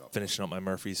 Finishing up my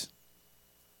Murphy's.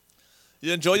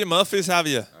 You enjoy your Murphy's, have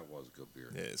you? That was a good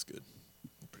beer. Yeah, it's good.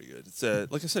 Pretty good. It's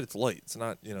like I said, it's light. It's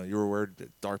not, you were worried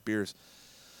dark beers.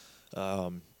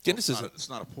 Guinness isn't. It's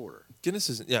not a porter. Guinness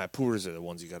isn't. Yeah, porters are the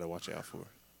ones you got to watch out for.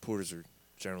 Porters are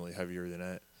generally heavier than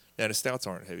that. Yeah, the stouts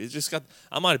aren't heavy. It's just got.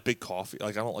 I'm not a big coffee.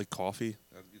 Like I don't like coffee.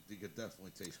 You could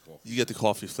definitely taste coffee. You get the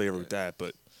coffee flavor with that,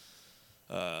 but.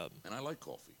 And I like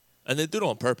coffee. And they do it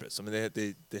on purpose. I mean,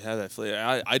 they have that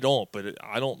flavor. I don't, but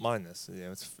I don't mind this.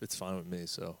 Yeah, it's fine with me.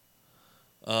 So.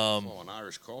 An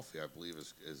Irish coffee, I believe,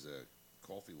 is a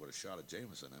coffee with a shot of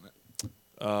Jameson in it.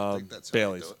 I think that's how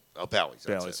Bailey's. they do it. Oh, Bailey's.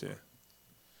 Bailey's, yeah.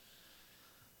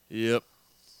 Yep.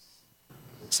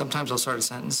 Sometimes I'll start a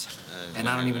sentence, and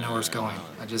I don't even know where it's going.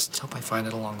 I just hope I find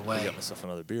it along the way. I got myself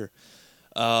another beer.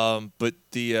 But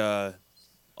the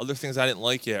other things I didn't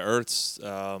like, Ertz,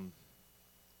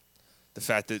 the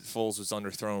fact that Foles was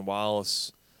underthrowing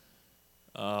Wallace.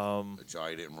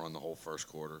 Ajayi didn't run the whole first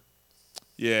quarter.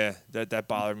 Yeah, that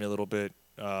bothered me a little bit.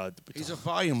 He's a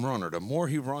volume runner. The more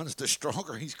he runs, the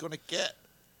stronger he's going to get.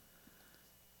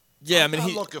 Yeah, I'm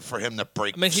not looking for him to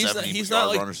break. He's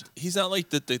not runners. He's not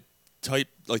like the type,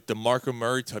 like the Marco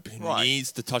Murray type who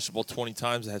needs to touch the ball 20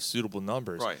 times to have suitable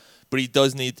numbers. Right. But he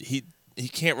does need he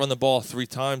can't run the ball 3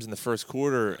 times in the first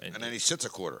quarter, and then he sits a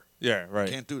quarter. Yeah, right.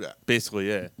 Can't do that. Basically,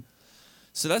 yeah.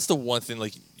 So that's the one thing.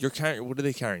 Like you're carrying. What are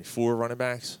they carrying? 4 running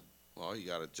backs. Well, you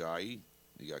got Ajayi,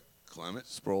 you got Clement,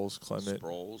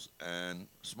 Sproles, and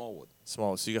Smallwood.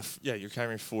 So you got you're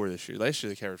carrying 4 this year. Last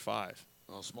year they carried 5.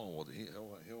 Well, Smallwood,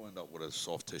 he'll end up with a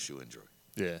soft tissue injury.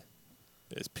 Yeah,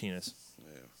 his penis.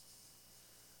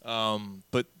 Yeah.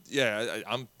 But yeah,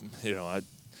 I'm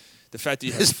the fact that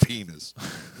you his penis.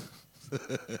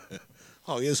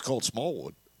 Oh, he is called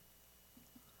Smallwood.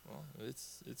 Well,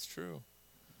 it's true.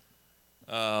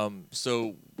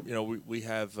 So we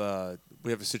have a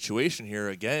situation here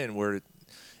again where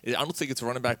I don't think it's a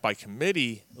running back by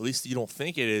committee. At least you don't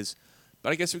think it is.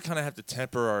 But I guess we kind of have to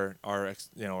temper our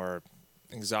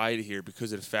anxiety here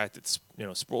because of the fact that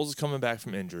Sproles is coming back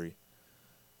from injury.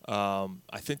 I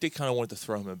think they kind of wanted to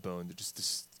throw him a bone to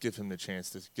just give him the chance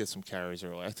to get some carries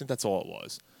early. I think that's all it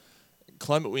was.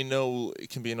 Clement, we know it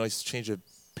can be a nice change of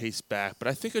pace back, but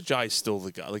I think Ajayi is still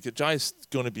the guy. Like Ajayi's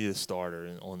going to be the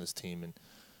starter on this team, and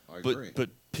I agree.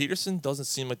 But Peterson doesn't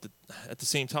seem like at the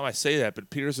same time I say that, but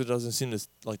Peterson doesn't seem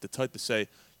like the type to say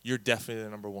you're definitely the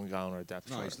number 1 guy on our depth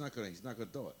chart. No, he's not gonna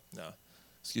do it. No.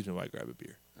 Excuse me while I grab a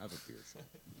beer. Have a beer, Sean.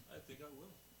 I think I will.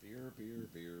 Beer.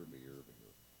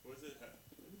 What is it?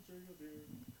 Let me drink a beer.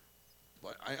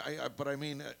 But I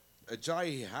mean,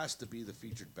 Ajayi has to be the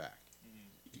featured back.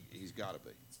 He's got to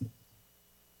be.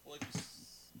 Well,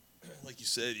 like you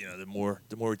said, the more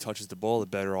he touches the ball, the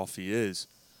better off he is.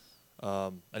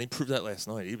 And he proved that last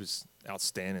night. He was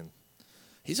outstanding.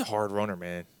 He's a hard runner,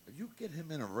 man. If you get him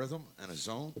in a rhythm and a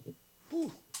zone,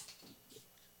 whew.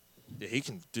 Yeah, he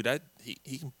can do that. He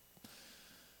can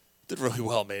did really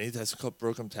well, man. He has a couple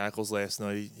broken tackles last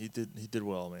night. He did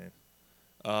well,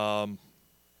 man.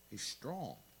 He's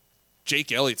strong.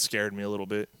 Jake Elliott scared me a little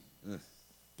bit. Ugh.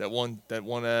 That one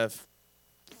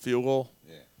field goal.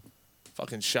 Yeah.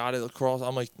 Fucking shot it across.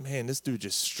 I'm like, man, this dude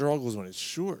just struggles when it's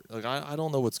short. Like I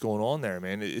don't know what's going on there,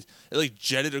 man. It like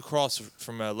jetted across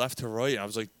from left to right. I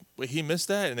was like, wait, he missed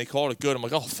that, and they called it good. I'm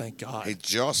like, oh, thank God. He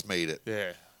just made it.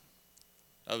 Yeah.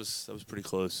 That was pretty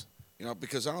close.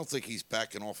 Because I don't think he's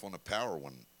backing off on the power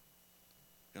when.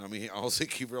 I mean, I don't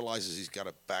think he realizes he's got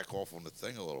to back off on the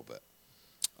thing a little bit.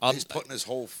 He's putting his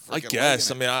whole freaking I guess.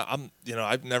 I mean, I'm.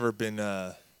 I've never been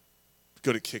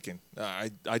good at kicking.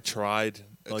 I tried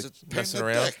it's messing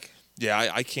around.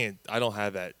 Yeah, I can't. I don't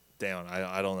have that down.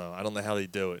 I don't know. I don't know how they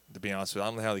do it, to be honest with you. I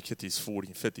don't know how they get these 40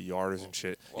 and 50 yarders and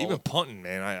shit. Well, Even punting,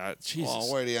 man. Jesus. Well,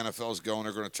 the way the NFL's going,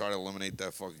 they're going to try to eliminate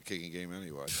that fucking kicking game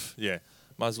anyway. Yeah.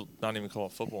 Might as well not even call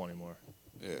it football anymore.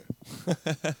 Yeah.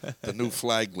 The new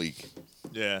flag league.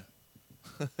 Yeah.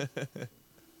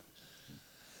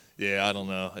 Yeah, I don't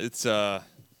know. It's but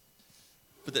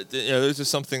there's just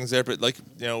some things there. But like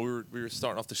we were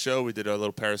starting off the show. We did a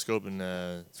little Periscope and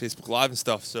Facebook Live and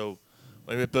stuff. So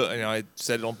I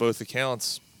said it on both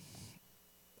accounts.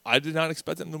 I did not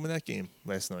expect them to win that game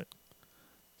last night.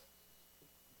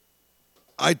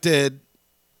 I did,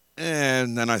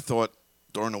 and then I thought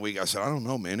during the week, I said, I don't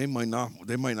know, man. They might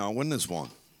not win this one.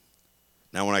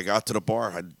 Now, when I got to the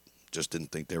bar, I just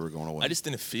didn't think they were going to win. I just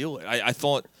didn't feel it. I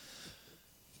thought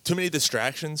too many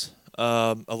distractions.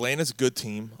 Atlanta's a good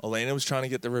team. Atlanta was trying to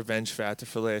get the revenge factor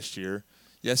for last year.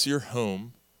 Yes, you're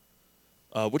home.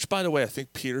 Which, by the way, I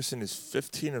think Peterson is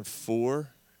 15-4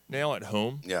 now at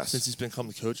home. Yes. Since he's become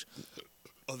the coach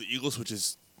of the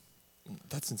Eagles,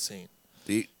 that's insane.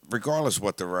 Regardless of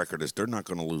what the record is, they're not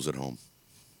going to lose at home.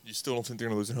 You still don't think they're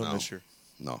going to lose at home this year?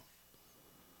 No.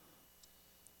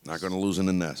 Not going to lose in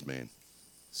the nest, man.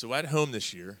 So at home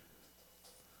this year,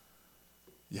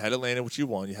 you had Atlanta, which you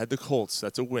won. You had the Colts.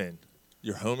 That's a win.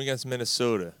 You're home against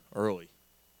Minnesota early.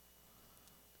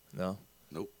 No?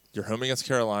 Nope. You're home against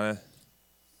Carolina.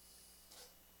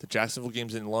 The Jacksonville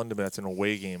game's in London, but that's an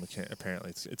away game,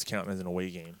 apparently. It's counting as an away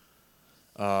game.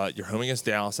 You're home against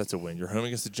Dallas. That's a win. You're home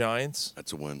against the Giants.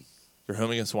 That's a win. You're home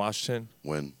against Washington.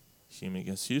 Win. Home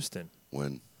against Houston.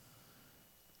 Win.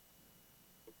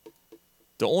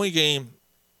 The only game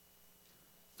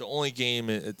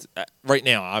it's right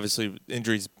now, obviously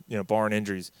injuries, barring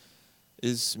injuries,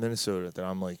 is Minnesota. That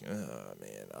I'm like, man,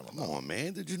 I don't know. Come on,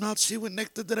 man. Did you not see what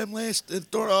Nick did to them last?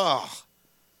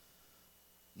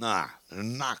 Nah, they're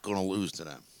not going to lose to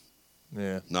them.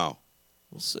 Yeah. No.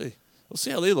 We'll see. We'll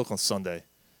see how they look on Sunday.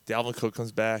 Dalvin Cook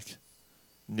comes back.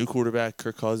 New quarterback,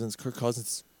 Kirk Cousins. Kirk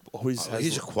Cousins always has...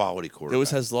 He's a quality quarterback. He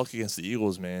always has luck against the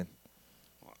Eagles, man.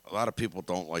 A lot of people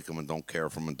don't like him and don't care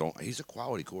for him and don't... He's a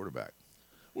quality quarterback.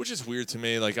 Which is weird to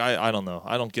me. Like, I don't know.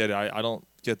 I don't get it. I don't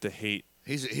get the hate.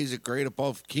 He's a grade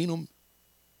above Keenum.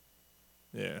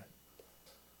 Yeah.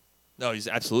 No, he's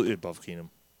absolutely above Keenum.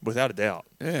 Without a doubt.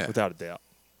 Yeah. Without a doubt.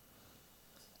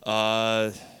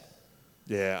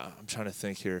 Yeah, I'm trying to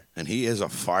think here. And he is a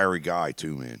fiery guy,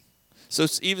 too, man. So,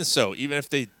 even if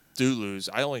they do lose,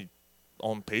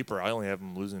 on paper, I only have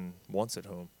them losing once at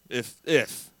home. If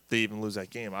they even lose that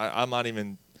game. I'm not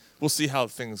even – we'll see how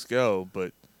things go,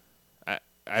 but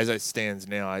as it stands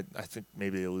now, I think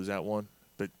maybe they lose that one.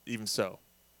 But even so,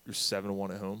 you're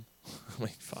 7-1 at home. I'm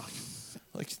like, fuck.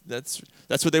 Like, that's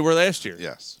what they were last year.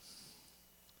 Yes.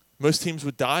 Most teams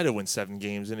would die to win 7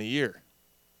 games in a year.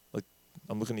 Like,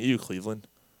 I'm looking at you, Cleveland.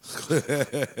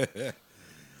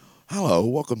 Hello,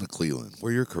 welcome to Cleveland,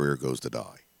 where your career goes to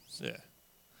die. Yeah.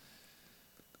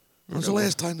 When was the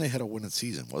last time they had a winning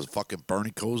season? Was fucking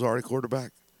Bernie Kosar the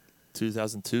quarterback?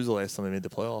 2002 is the last time they made the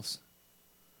playoffs.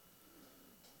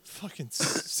 Fucking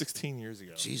 16 years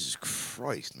ago. Jesus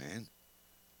Christ, man.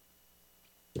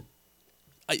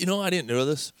 I didn't know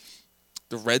this.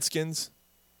 The Redskins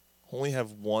only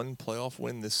have one playoff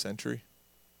win this century.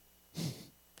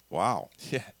 Wow.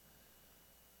 Yeah.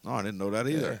 No, I didn't know that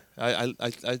either. Yeah.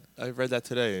 I read that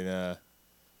today, and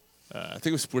I think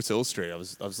it was Sports Illustrated. I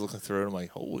was looking through it, and I'm like,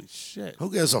 holy shit. Who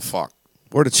gives a fuck?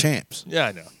 We're the champs. Yeah,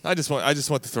 I know. I just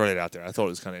want to throw it out there. I thought it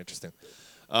was kind of interesting.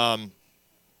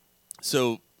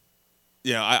 So,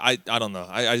 yeah, I don't know.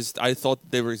 I thought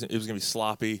it was gonna be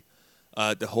sloppy.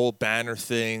 The whole banner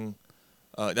thing.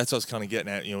 That's what I was kind of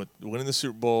getting at. Winning the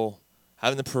Super Bowl,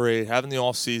 having the parade, having the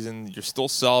off season. You're still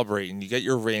celebrating. You get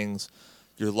your rings.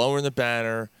 You're lowering the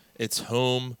banner. It's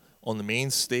home on the main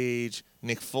stage.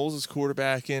 Nick Foles is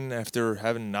quarterbacking after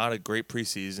having not a great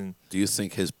preseason. Do you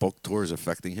think his book tour is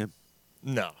affecting him?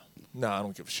 No, I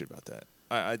don't give a shit about that.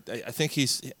 I think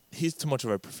he's too much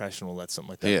of a professional to let something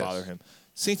like that bother him.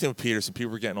 Same thing with Peterson.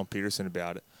 People were getting on Peterson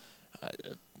about it.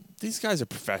 These guys are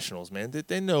professionals, man.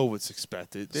 They know what's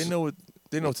expected. They know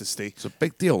what's at stake. It's a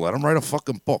big deal. Let him write a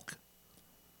fucking book.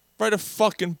 Write a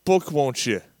fucking book, won't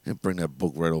you? Yeah, bring that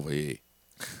book right over here.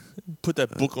 Put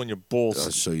that book on your balls.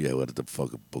 I'll show you what the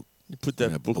fucking book. You put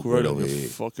that book right on your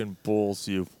fucking balls,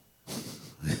 you. I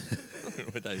don't know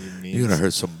what that even means. You're going to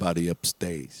hurt somebody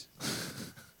upstairs.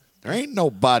 There ain't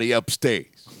nobody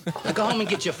upstairs. Now go home and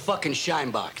get your fucking shine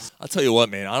box. I'll tell you what,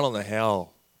 man. I don't know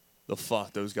how the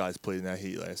fuck those guys played in that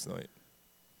heat last night.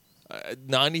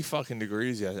 90 fucking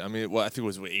degrees, yeah. I mean, I think it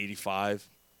was 85.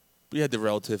 We had the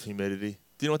relative humidity.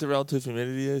 Do you know what the relative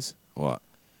humidity is? What?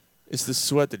 It's the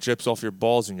sweat that drips off your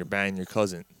balls when you're banging your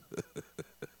cousin.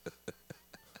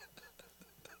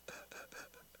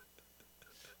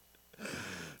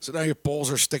 So now your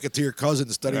balls are sticking to your cousin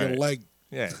instead of your Right. leg.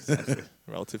 Yeah, exactly.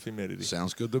 Relative humidity.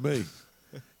 Sounds good to me.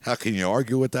 How can you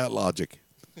argue with that logic?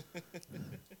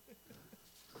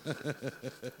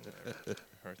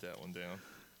 Hurt that one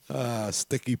down.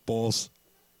 Sticky balls.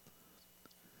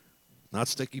 Not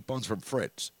sticky buns from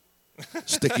Fritz.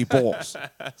 Sticky balls.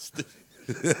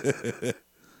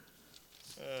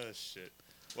 Oh shit.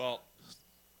 Well,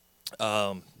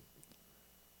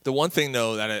 the one thing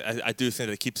though that I do think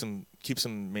that keeps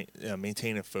him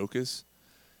maintaining focus,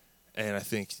 and I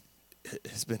think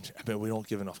has been. I mean, we don't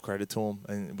give enough credit to him,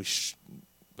 and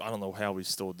I don't know how we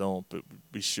still don't, but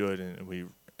we should, and we.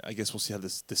 I guess we'll see how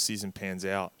this season pans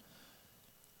out.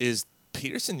 Is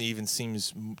Peterson even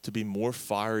seems to be more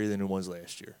fiery than it was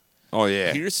last year? Oh,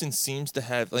 yeah. Peterson seems to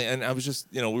have, and I was just,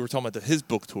 we were talking about his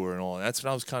book tour and all, and that's what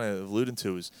I was kind of alluding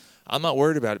to. Is I'm not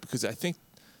worried about it because I think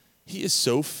he is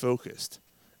so focused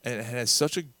and has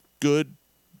such a good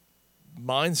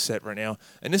mindset right now.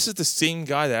 And this is the same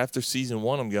guy that after season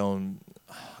 1, I'm going,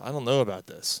 I don't know about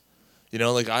this. I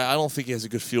don't think he has a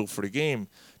good feel for the game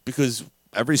because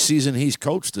every season he's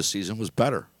coached this season was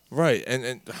better. Right,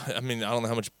 and I mean, I don't know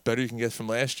how much better you can get from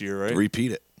last year, right?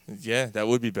 Repeat it. Yeah, that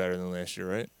would be better than last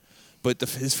year, right? But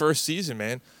his first season,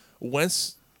 man,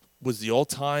 Wentz was the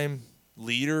all-time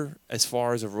leader as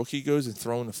far as a rookie goes in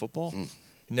throwing the football.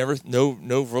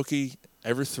 No rookie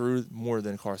ever threw more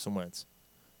than Carson Wentz.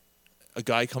 A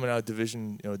guy coming out of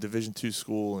Division II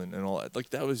school and all that. Like,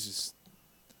 that was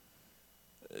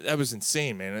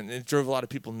insane, man. And it drove a lot of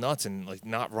people nuts and, like,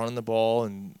 not running the ball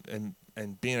and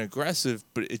being aggressive,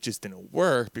 but it just didn't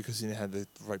work because he didn't have the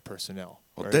right personnel.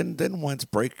 Well, right? didn't Wentz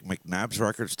break McNabb's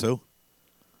records, too?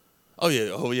 Oh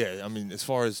yeah. I mean, as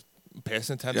far as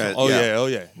passing attempts, Yeah, oh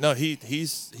yeah. No,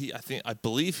 I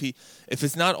believe if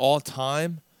it's not all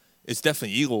time, it's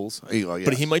definitely Eagles. Eagle, yes.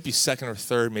 But he might be second or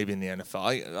third, maybe in the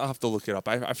NFL. I'll have to look it up.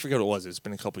 I forget what it was. It's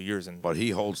been a couple of years, But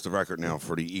he holds the record now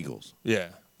for the Eagles. Yeah.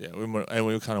 We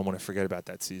kind of want to forget about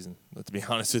that season. To be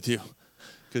honest with you,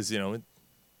 because it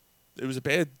was a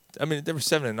bad. I mean, they were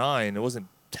 7-9. It wasn't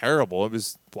terrible. It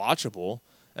was watchable.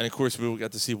 And of course, we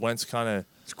got to see Wentz kind of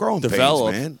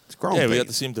develop. Pains, man. It's growing we got pains.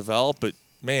 to see him develop. But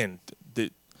man, the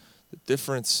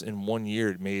difference in 1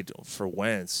 year it made for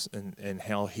Wentz and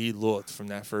how he looked from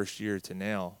that first year to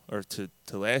now or to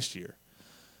last year,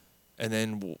 and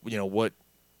then what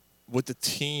the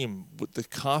team, with the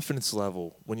confidence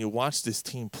level when you watch this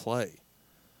team play.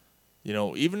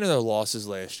 Even in their losses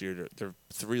last year, they're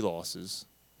 3 losses.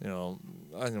 I don't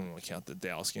want to count the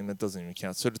Dallas game. That doesn't even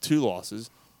count. So the 2 losses.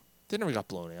 They never got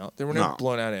blown out. They were never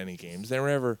blown out of any games. They were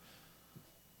never.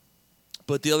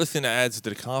 But the other thing that adds to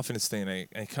the confidence thing,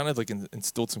 and kind of like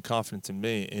instilled some confidence in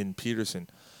me, in Peterson,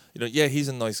 he's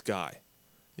a nice guy.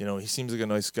 He seems like a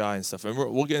nice guy and stuff. And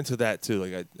we'll get into that too.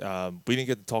 Like, we didn't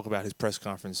get to talk about his press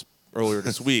conference earlier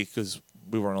this week because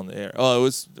we weren't on the air. Oh, it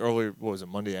was earlier. What was it,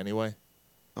 Monday anyway?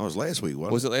 That was last week,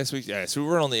 wasn't it? Was it last week? Yeah, so we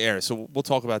weren't on the air. So we'll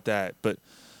talk about that. But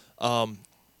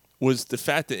was the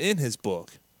fact that in his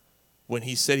book, when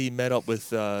he said he met up with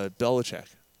Belichick,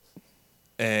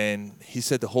 and he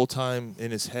said the whole time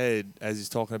in his head as he's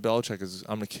talking to Belichick is,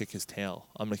 I'm going to kick his tail.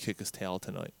 I'm going to kick his tail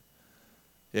tonight.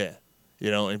 Yeah.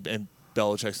 And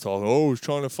Belichick's talking, I was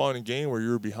trying to find a game where you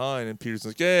were behind. And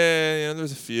Peterson's like, yeah,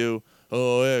 there's a few.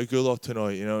 Oh, yeah, good luck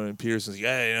tonight. And Peterson's like,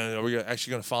 yeah, are we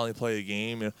actually going to finally play a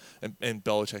game? And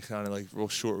Belichick kind of like real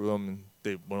short with him, and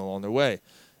they went along their way.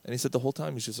 And he said the whole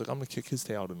time, he's just like, I'm going to kick his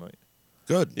tail tonight.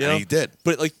 Good. And he did.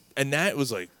 But and that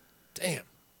was like, damn,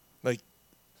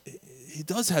 he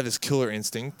does have this killer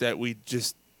instinct that we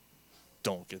just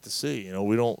don't get to see.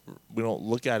 We don't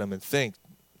look at him and think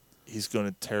he's going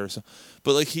to tear us.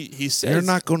 But he says, you're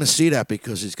not going to see that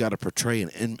because he's got to portray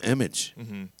an image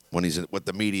Mm-hmm. when he's with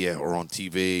the media or on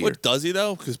TV. What does he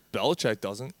though? Because Belichick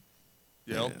doesn't.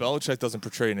 Belichick doesn't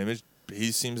portray an image.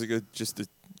 He seems like just a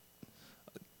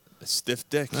stiff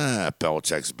dick.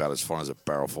 Belichick's about as fun as a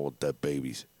barrel full of dead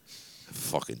babies.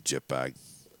 Fucking jitbag.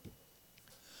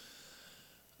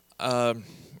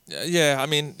 Yeah, I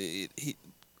mean,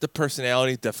 the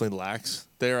personality definitely lacks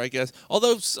there, I guess.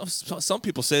 Although some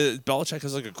people say that Belichick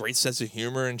has like a great sense of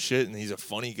humor and shit, and he's a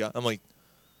funny guy. I'm like,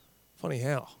 funny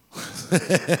how?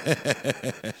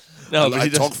 No, I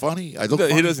talk funny. I look he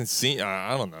funny. doesn't seem.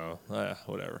 I don't know.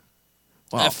 Whatever.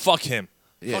 Wow. Fuck him.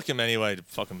 Yeah. Fuck him anyway. To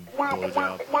fucking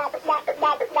blowjob.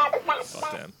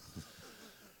 Fuck them.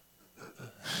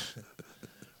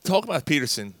 Talk about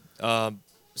Peterson.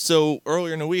 So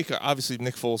earlier in the week, obviously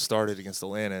Nick Foles started against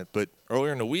Atlanta, but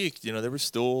earlier in the week, there was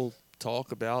still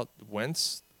talk about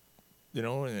Wentz,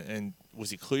 and was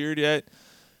he cleared yet?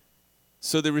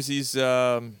 So there was these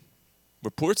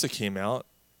reports that came out.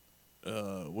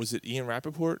 Was it Ian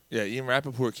Rappaport? Yeah, Ian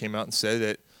Rappaport came out and said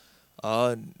that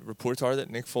reports are that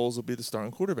Nick Foles will be the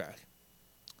starting quarterback.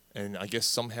 And I guess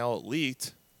somehow it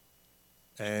leaked,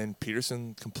 and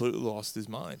Peterson completely lost his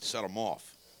mind. Set him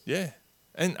off. Yeah,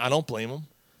 and I don't blame him.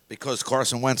 Because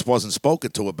Carson Wentz wasn't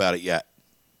spoken to about it yet.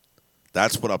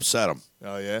 That's what upset him.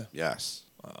 Oh, yeah? Yes.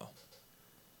 Wow.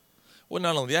 Well,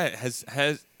 not only that,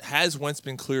 has Wentz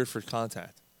been cleared for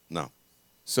contact? No.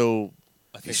 So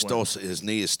I think his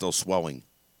knee is still swelling.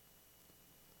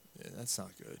 Yeah, that's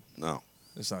not good. No,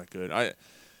 that's not good. I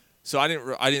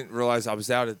didn't realize I was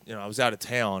out of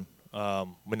town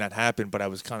when that happened, but I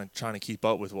was kind of trying to keep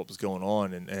up with what was going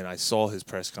on, and I saw his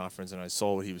press conference and I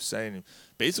saw what he was saying. And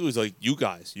basically, it was like, you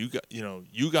guys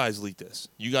leaked this.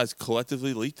 You guys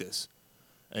collectively leaked this,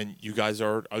 and you guys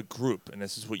are a group, and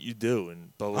this is what you do.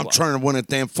 And blah, blah, I'm blah. trying to win a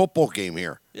damn football game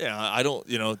here. Yeah, I don't.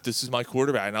 This is my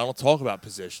quarterback, and I don't talk about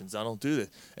positions. I don't do this.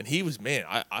 And he was, man,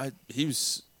 I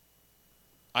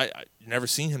never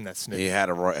seen him that snippy. He had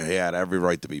every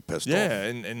right to be pissed off. Yeah,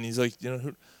 and he's like,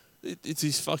 it's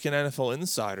these fucking NFL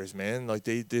insiders, man. Like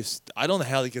I don't know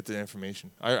how they get the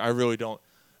information. I really don't.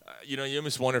 You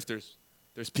almost wonder if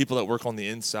there's people that work on the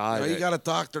inside. You got a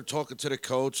doctor talking to the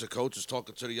coach is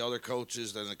talking to the other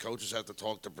coaches, then the coaches have to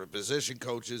talk to position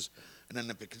coaches, and then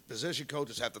the position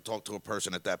coaches have to talk to a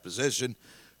person at that position.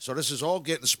 So this is all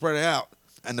getting spread out,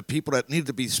 and the people that need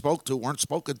to be spoke to weren't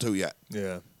spoken to yet.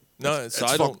 Yeah. No, it's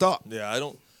fucked up. Yeah, I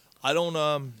don't.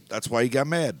 That's why he got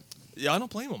mad. Yeah, I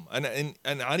don't blame him, and I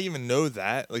didn't even know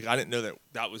that. Like, I didn't know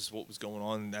that was what was going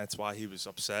on. And that's why he was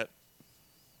upset.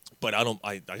 But I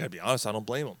gotta be honest. I don't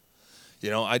blame him.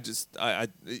 I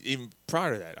even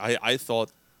prior to that, I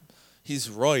thought he's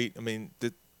right. I mean,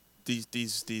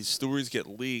 these stories get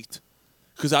leaked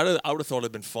because I would have thought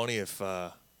it'd been funny if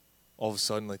all of a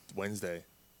sudden, like Wednesday,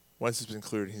 Wentz has been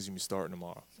cleared and he's gonna be starting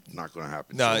tomorrow. Not going to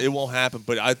happen. No, it won't happen.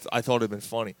 But I thought it'd been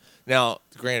funny. Now,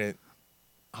 granted,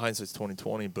 hindsight's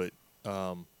 2020, but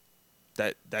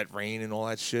that rain and all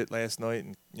that shit last night,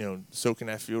 and soaking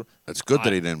that field. It's good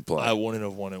that he didn't play. I wouldn't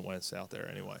have wanted Wentz out there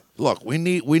anyway. Look, we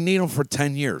need him for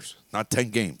 10 years, not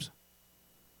 10 games.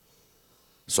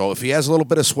 So if he has a little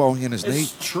bit of swelling in his knee,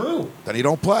 true. Then he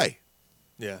don't play.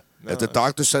 Yeah. If the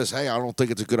doctor says, "Hey, I don't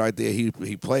think it's a good idea,"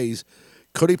 he plays.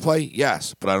 Could he play?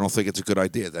 Yes, but I don't think it's a good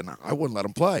idea. Then I wouldn't let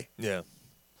him play. Yeah.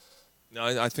 No,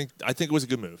 I think it was a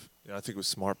good move. I think it was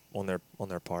smart on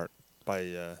their part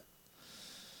by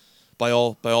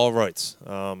all rights.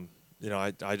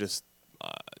 I just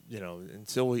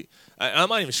until I'm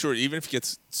not even sure. Even if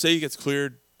he gets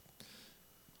cleared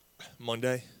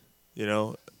Monday,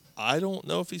 I don't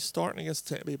know if he's starting against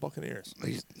the Tampa Bay Buccaneers.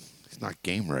 He's not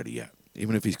game ready yet.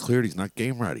 Even if he's cleared, he's not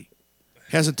game ready.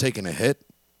 He hasn't taken a hit.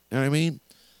 You know what I mean?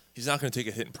 He's not going to take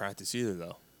a hit in practice either,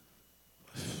 though.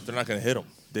 They're not going to hit him.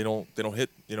 They don't hit.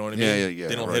 You know what I mean? Yeah.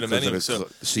 They don't hit him anyway. So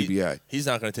CBI. He's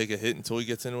not going to take a hit until he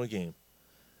gets into a game.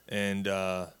 And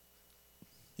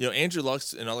Andrew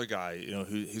Luck's another guy.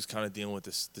 Who's kind of dealing with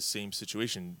the same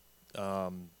situation.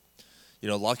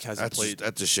 Luck hasn't played.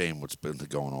 That's a shame. What's been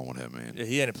going on with him, man? Yeah,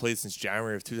 he hadn't played since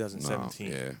January of 2017.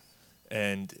 No, yeah.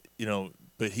 And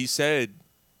but he said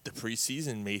the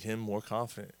preseason made him more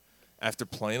confident after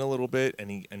playing a little bit, and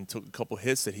he took a couple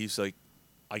hits that he's like,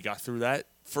 I got through that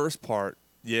first part.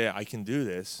 Yeah, I can do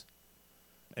this.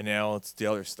 And now it's the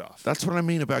other stuff. That's what I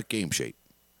mean about game shape.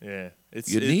 Yeah, it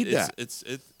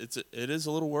is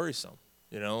a little worrisome.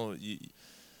 You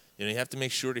have to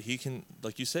make sure that he can,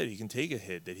 like you said, he can take a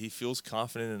hit, that he feels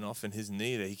confident enough in his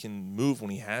knee that he can move when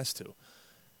he has to.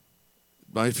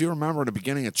 But if you remember at the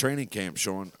beginning of training camp,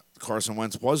 showing Carson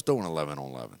Wentz was doing 11 on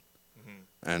 11,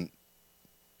 and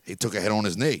he took a hit on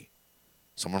his knee.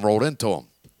 Someone rolled into him,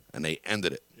 and they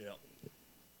ended it. Yeah.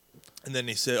 And then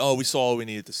they said, "Oh, we saw all we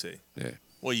needed to see." Yeah.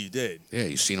 Well, you did. Yeah,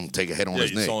 you seen him take a hit on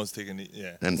his knee. Yeah, you saw him taking it.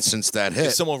 Yeah. And since that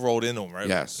hit, someone rolled into him, right?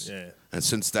 Yes. Yeah. And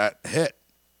since that hit,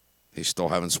 he's still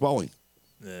having swelling.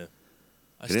 Yeah.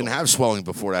 He didn't have swelling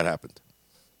before that happened.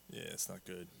 Yeah, it's not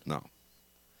good. No.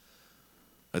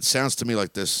 It sounds to me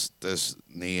like this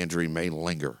knee injury may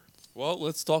linger. Well,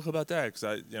 let's talk about that because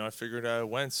I figured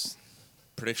Wentz.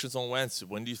 Predictions on Wentz.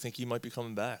 When do you think he might be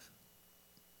coming back?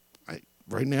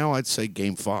 Right now, I'd say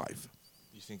Game 5.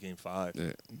 You think Game 5?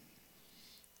 Yeah.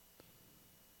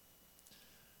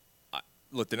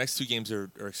 Look, the next two games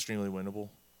are extremely winnable.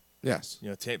 Yes.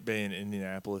 Tampa Bay and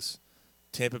Indianapolis.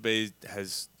 Tampa Bay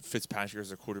has Fitzpatrick as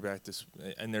their quarterback,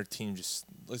 and their team just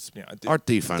let's be honest. Our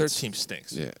defense. Their team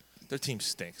stinks. Yeah. Their team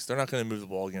stinks. They're not going to move the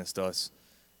ball against us,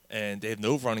 and they have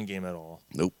no running game at all.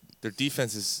 Nope. Their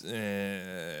defense is.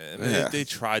 They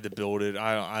tried to build it.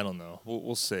 I don't know.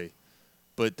 We'll see.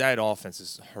 But that offense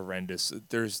is horrendous.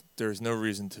 There's no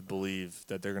reason to believe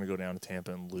that they're going to go down to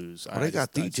Tampa and lose. Well, they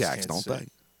got D-Jacks, don't they?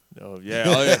 Oh yeah.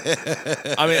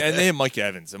 I mean, and they have Mike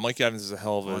Evans, and Mike Evans is a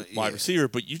hell of a wide receiver.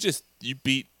 But you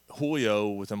beat Julio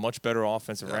with a much better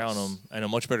offense around him and a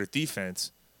much better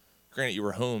defense. Granted, you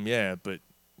were home, but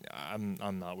I'm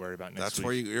not worried about next week. That's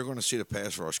where you're going to see the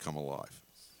pass rush come alive.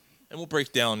 And we'll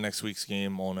break down next week's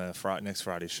game on next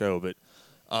Friday's show. But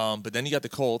then you got the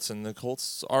Colts, and the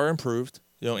Colts are improved.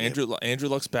 You know, Andrew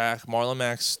Luck's back. Marlon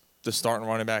Mack's the starting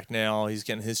running back now. He's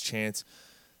getting his chance.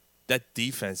 That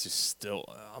defense is still.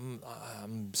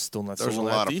 I'm still not. There's sold a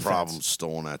on lot that of defense. problems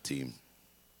still on that team.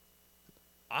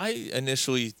 I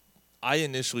initially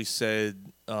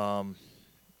said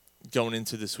going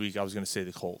into this week I was going to say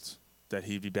the Colts, that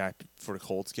he'd be back for the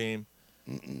Colts game.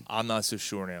 I'm not so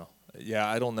sure now. Yeah,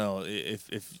 I don't know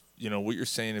if you know what you're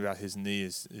saying about his knee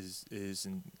is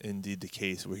indeed the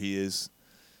case, where he is,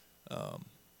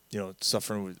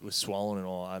 suffering with swelling and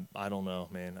all. I don't know,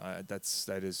 man.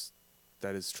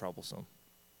 That is troublesome.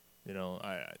 You know,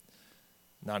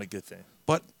 not a good thing.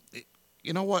 But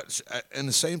you know what? In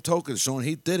the same token, Sean,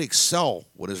 he did excel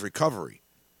with his recovery.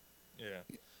 Yeah,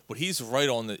 but he's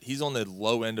on the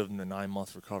low end of the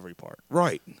 9-month recovery part.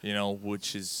 Right. You know,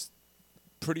 which is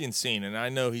pretty insane. And I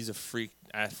know he's a freak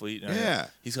athlete. Yeah.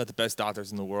 He's got the best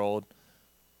doctors in the world.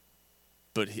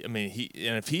 But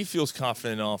if he feels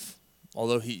confident enough,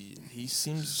 although he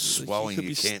seems swelling, like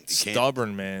he could be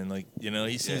stubborn, man. Like, you know,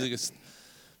 he seems like a.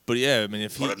 But yeah, I mean,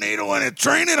 if he put a needle in it,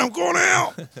 train it, I'm going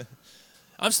out.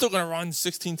 I'm still gonna run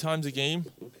 16 times a game.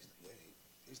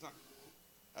 He's not.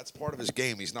 That's part of his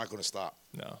game. He's not going to stop.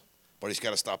 No. But he's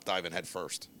got to stop diving head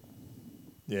first.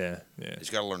 Yeah. He's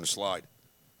got to learn to slide.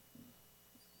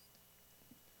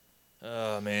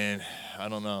 Oh man, I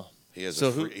don't know. He's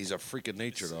a freak of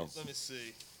nature, though. Let me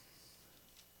see.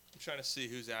 I'm trying to see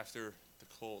who's after the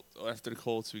Colts. After the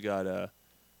Colts, we got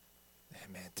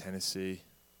Tennessee.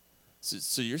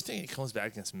 So you're thinking he comes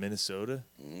back against Minnesota?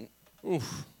 Mm-hmm.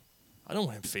 Oof. I don't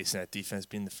want him facing that defense,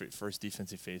 being the first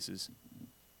defense he faces.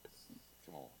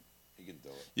 Come on. He can do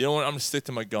it. You know what? I'm going to stick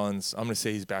to my guns. I'm going to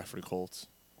say he's back for the Colts.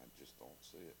 I just don't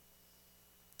see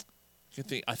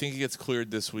it. I think he gets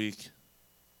cleared this week.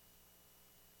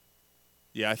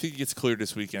 Yeah, I think he gets cleared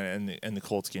this week, and the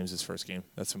Colts game's his first game.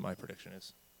 That's what my prediction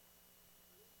is.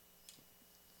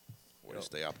 Way to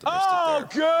stay optimistic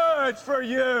there. Good for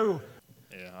you.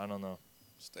 Yeah, I don't know.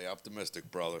 Stay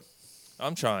optimistic, brother.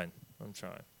 I'm trying.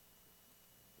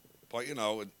 But, you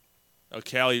know.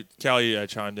 Callie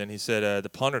chimed in. He said the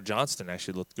punter Johnston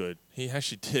actually looked good. He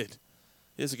actually did.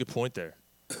 He has a good point there.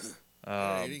 He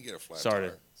didn't get a flat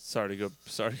Sorry to go.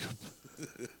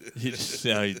 He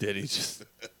did.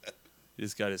 He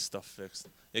just got his stuff fixed.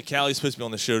 Yeah, Callie's supposed to be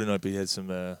on the show tonight, but he had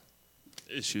some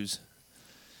issues.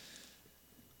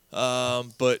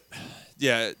 But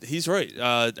yeah, he's right.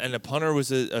 And the punter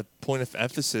was a point of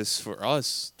emphasis for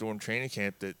us during training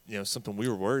camp. That something we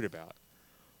were worried about.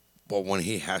 But when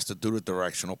he has to do the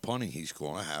directional punting, he's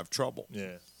going to have trouble.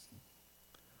 Yeah.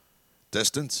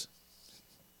 Distance.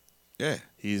 Yeah.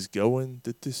 He's going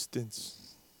the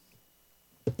distance.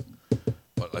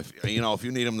 But if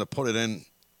you need him to put it in,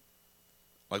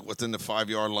 like within the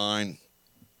 5-yard line,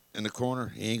 in the corner,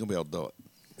 he ain't gonna be able to do it.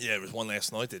 Yeah, there was one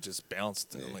last night that just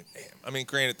bounced. Yeah. I'm like, damn. I mean,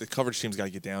 granted, the coverage team's got to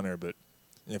get down there, but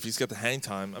if he's got the hang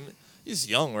time, I mean, he's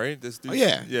young, right? This dude.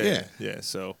 Yeah.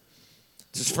 So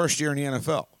it's his first year in the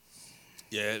NFL.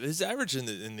 Yeah, his average in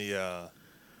the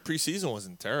preseason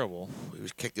wasn't terrible. He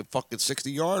was kicking fucking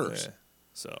 60-yarders. Yeah.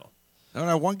 So. No,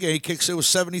 that one game he kicked, it was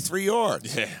 73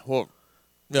 yards. Yeah. Well,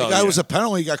 the guy was a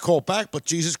penalty. He got called back, but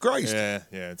Jesus Christ. Yeah.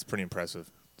 It's pretty impressive.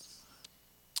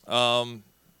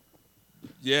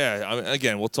 Yeah. I mean,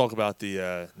 again, we'll talk about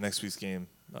the next week's game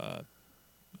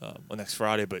next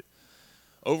Friday, but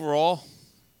overall,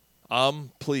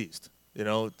 I'm pleased.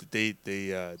 The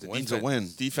win's a win.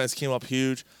 Defense came up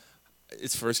huge.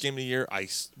 It's first game of the year.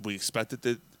 We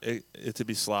expected it to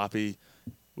be sloppy.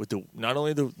 With not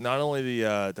only the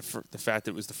fact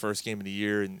that it was the first game of the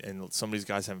year and some of these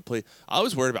guys haven't played. I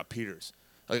was worried about Peters.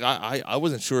 Like I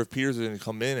wasn't sure if Peters was going to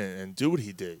come in and do what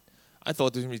he did. I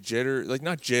thought there was going to be jitters, like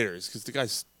not jitters, because the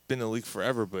guy's been in the league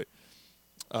forever, but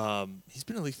he's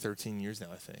been in the league 13 years now,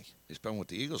 I think. He's been with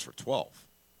the Eagles for 12.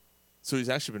 So he's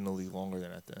actually been in the league longer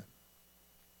than that then.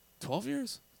 12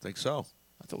 years? I think so.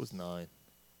 I thought it was 9.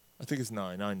 I think it's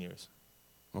 9 years.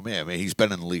 Well, man, he's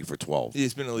been in the league for 12.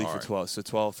 He's been in the league for 12, so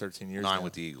 12, 13 years 9 now.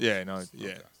 with the Eagles. Yeah, 9,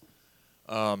 yeah.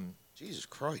 Okay. Jesus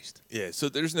Christ. Yeah, so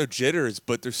there's no jitters,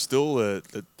 but there's still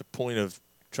the point of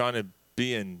trying to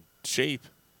be in shape,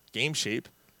 game shape,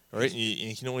 right? And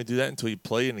you can only do that until you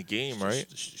play in a game, right?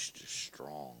 Just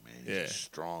strong, man. Yeah. He's a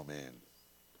strong man.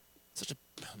 Such a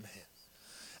man.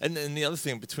 And then the other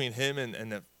thing between him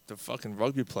and the fucking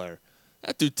rugby player,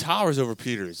 that dude towers over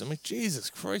Peters. I mean, Jesus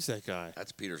Christ, that guy.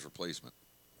 That's Peters' replacement.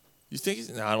 You think he's?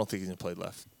 No, I don't think he's gonna play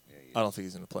left. Yeah, I don't think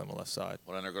he's gonna play on the left side.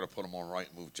 Well, then they're going to put him on right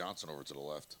and move Johnson over to the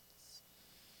left.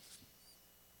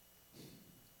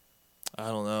 I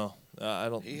don't know. I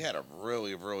don't. He had a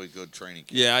really, really good training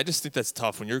camp. Yeah, I just think that's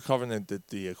tough when you're covering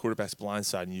the quarterback's blind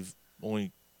side and you've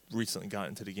only recently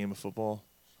gotten into the game of football.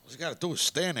 All you got to do is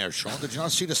stand there, Sean. Did you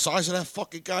not see the size of that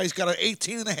fucking guy? He's got an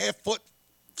 18-and-a-half-foot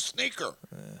sneaker.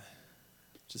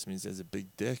 Just means he has a big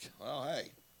dick. Well,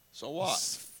 hey, so what?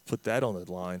 Just put that on the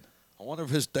line. I wonder if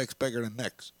his dick's bigger than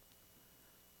Nick's.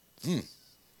 We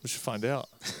should find out.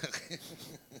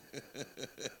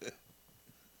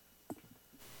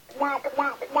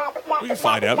 We can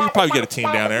find out. We can probably get a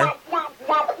team down there.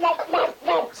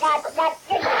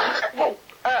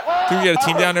 Can we get a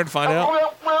team down there to find out?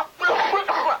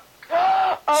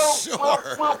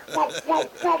 Sure. Got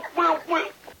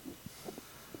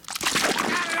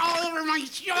it all over my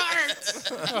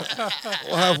shirt.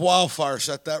 We'll have Wildfire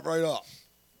set that right up.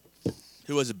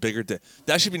 Who has a bigger dick?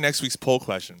 That should be next week's poll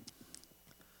question.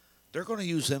 They're going to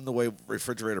use him the way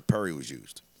Refrigerator Perry was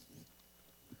used.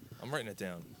 I'm writing it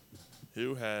down.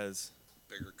 Who has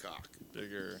Bigger cock.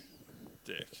 bigger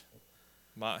dick?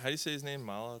 How do you say his name?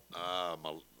 Mala?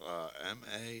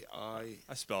 M-A-I.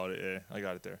 I spelled it. Yeah, I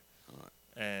got it there. All right.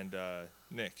 And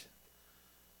Nick.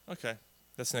 Okay,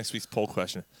 that's next week's poll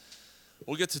question.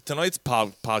 We'll get to tonight's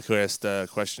podcast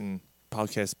question.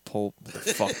 Podcast poll.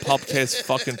 Podcast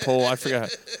fucking poll. I forgot.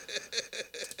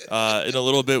 In a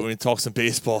little bit when we talk some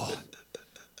baseball.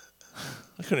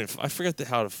 I forgot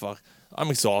how to fuck. I'm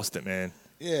exhausted, man.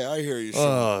 Yeah, I hear you.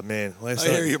 Oh man, last I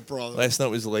night, hear you, brother. Last night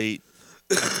was late.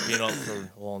 After being up for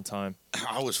a long time.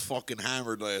 I was fucking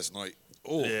hammered last night.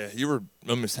 Oh yeah, you were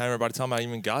almost hammered by the time I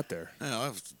even got there. Yeah, I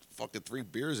have fucking 3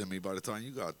 beers in me by the time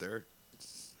you got there.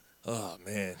 Oh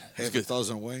man, Half a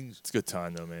dozen wings. It's a good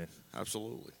time though, man.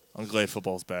 Absolutely. I'm glad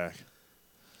football's back.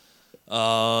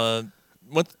 Want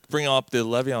to bring up the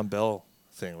Le'Veon Bell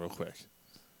thing real quick.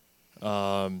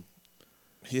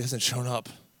 He hasn't shown up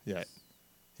yet.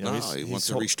 You know, he wants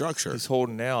to restructure. He's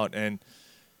holding out, and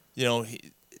you know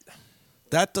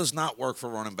that does not work for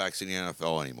running backs in the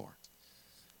NFL anymore.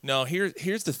 No,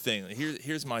 here's the thing.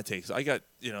 Here's my take. So I got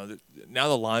now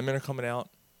the linemen are coming out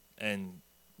and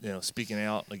speaking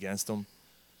out against him.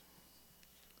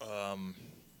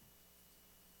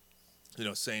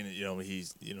 Saying that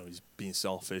he's being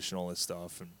selfish and all this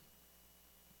stuff, and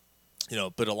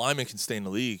but a lineman can stay in the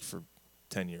league for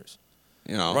 10 years.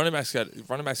 Running backs got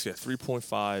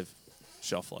 3.5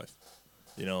 shelf life.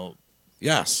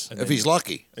 Yes, if he's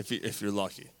lucky. If you're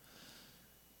lucky.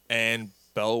 And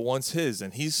Bell wants his,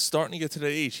 and he's starting to get to that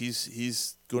age.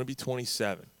 He's going to be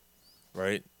 27,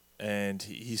 right? And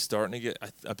he's starting to get.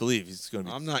 I believe he's going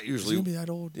to be. I'm not usually. He's going to be that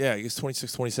old. Yeah, he's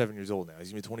 26, 27 years old now.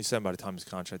 He's going to be 27 by the time his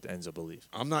contract ends, I believe.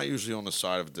 I'm not usually on the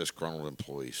side of a disgruntled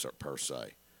employee per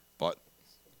se, but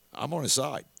I'm on his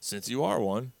side. Since you are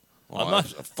one. Well, I'm not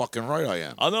fucking right. I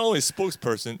am. I'm not only a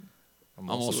spokesperson. I'm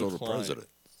also the president.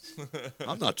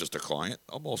 I'm not just a client.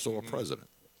 I'm also a president.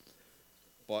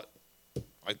 But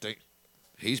I think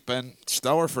he's been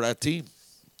stellar for that team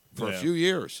for a few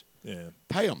years. Yeah.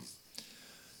 Pay him.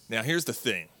 Now, here's the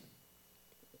thing.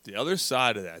 The other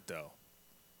side of that, though,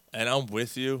 and I'm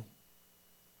with you,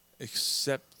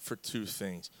 except for 2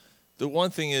 things. The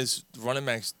one thing is running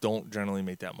backs don't generally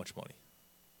make that much money.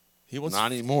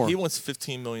 Not anymore. He wants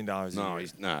 $15 million a year.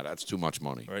 No, that's too much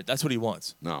money. Right? That's what he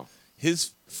wants. No.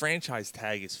 His franchise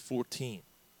tag is 14.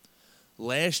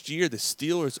 Last year, the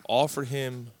Steelers offered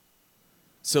him.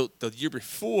 So the year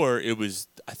before, it was,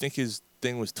 I think his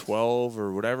thing was 12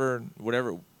 or whatever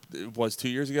it was 2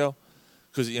 years ago,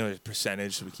 because the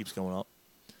percentage, so it keeps going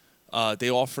up. They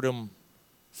offered him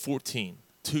 14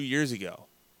 2 years ago.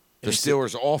 The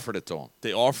Steelers offered it to him.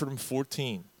 They offered him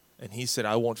 14, and he said,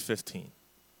 "I want 15."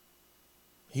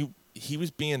 He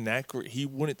was being that great. He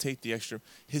wouldn't take the extra.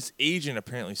 His agent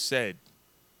apparently said,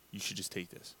 "You should just take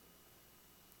this,"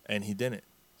 and he didn't.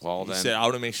 Well, he said, "I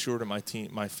want to make sure that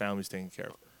my family's taken care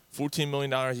of." $14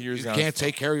 million a year. You can't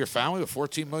take care of your family with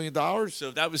 $14 million?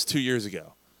 So that was 2 years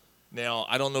ago. Now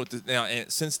I don't know what and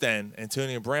since then,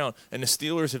 Antonio Brown and the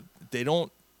Steelers they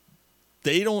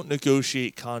don't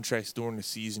negotiate contracts during the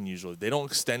season usually. They don't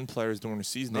extend players during the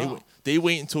season. No. They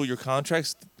wait until your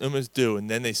contract's almost due and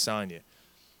then they sign you.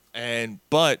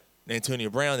 But Antonio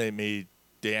Brown,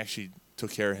 they actually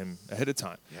took care of him ahead of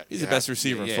time. He's the best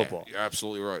receiver in football. You're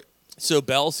absolutely right. So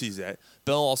Bell sees that.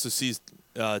 Bell also sees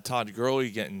Todd Gurley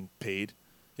getting paid,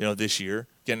 this year,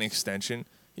 getting an extension.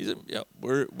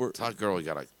 We're Todd Gurley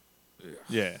got a.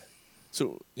 Yeah.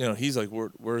 So, he's like,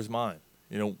 where's mine?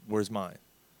 Where's mine?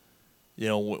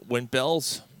 When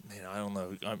Bell's, I don't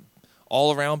know.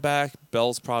 All around back,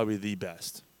 Bell's probably the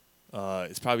best.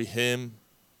 It's probably him,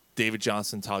 David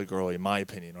Johnson, Todd Gurley, in my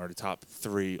opinion, are the top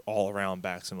 3 all around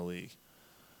backs in the league.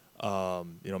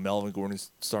 Melvin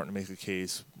Gordon's starting to make a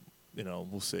case.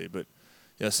 We'll see. But,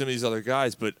 some of these other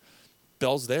guys, but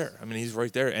Bell's there. I mean, he's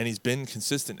right there, and he's been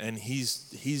consistent, and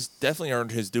he's definitely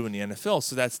earned his due in the NFL.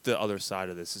 So that's the other side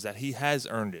of this, is that he has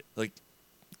earned it,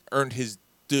 earned his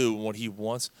due and what he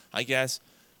wants, I guess.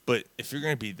 But if you're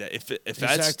going to be that, if He's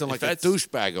that's acting like a that's,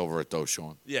 douchebag over it, though,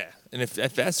 Sean. Yeah, and if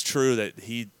that's true that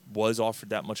he was offered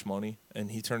that much money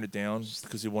and he turned it down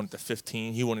because he wanted the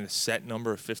 15, he wanted a set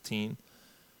number of 15,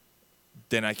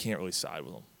 then I can't really side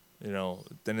with him.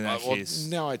 Then in that case,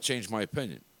 now I changed my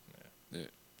opinion. Yeah.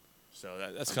 So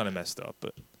that's kind of messed up.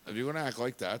 But if you're gonna act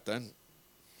like that, then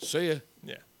see ya.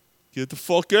 Yeah, get the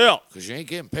fuck out. Because you ain't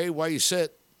getting paid while you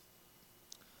sit.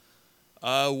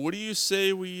 What do you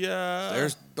say we?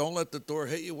 Don't let the door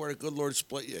hit you where the good Lord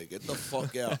split you. Get the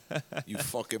fuck out, you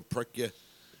fucking prick you.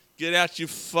 Get out, you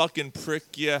fucking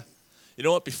prick you. You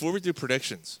know what? Before we do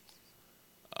predictions,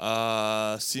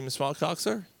 Seaman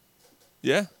Smallcoxer?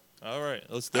 Yeah. All right,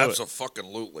 let's do it.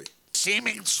 Absolutely.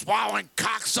 Seeming swallowing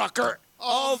cocksucker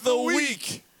of the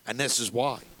week. And this is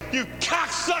why. You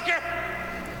cocksucker!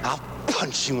 I'll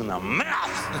punch you in the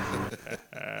mouth.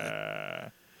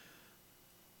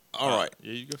 All right.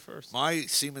 Yeah, you go first. My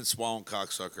semen swallowing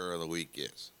cocksucker of the week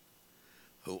is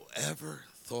whoever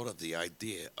thought of the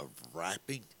idea of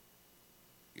wrapping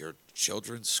your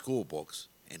children's school books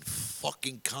in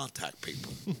fucking contact paper.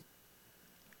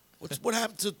 What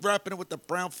happened to wrapping it with the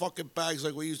brown fucking bags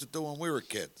like we used to do when we were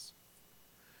kids?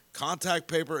 Contact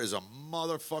paper is a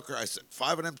motherfucker. I said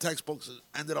 5 of them textbooks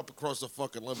ended up across the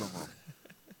fucking living room.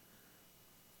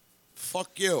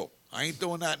 Fuck you. I ain't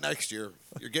doing that next year.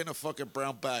 You're getting a fucking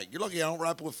brown bag. You're lucky I don't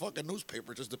wrap it with fucking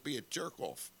newspaper just to be a jerk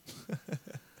off.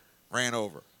 Ran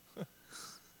over.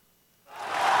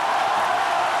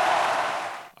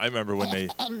 I remember when they.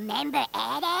 Remember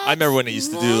I remember when they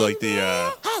used to do like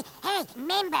the.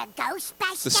 Remember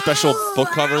Ghostbusters? The special book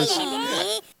covers.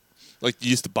 Like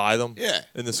you used to buy them. Yeah.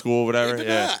 In the school, or whatever. Even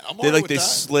Yeah. that. I'm They all right with they that.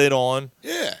 slid on.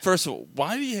 Yeah. First of all,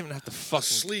 why do you even have to fucking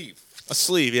sleeve? A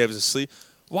sleeve. Yeah, it was a sleeve.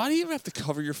 Why do you even have to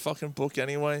cover your fucking book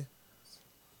anyway?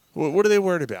 What are they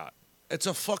worried about? It's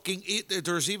a fucking.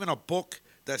 There's even a book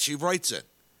that she writes in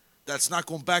that's not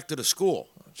going back to the school.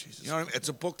 Oh, Jesus. You know what I mean? It's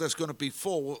a book that's going to be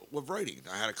full with writing.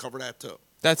 I had to cover that too.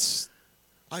 That's.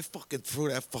 I fucking threw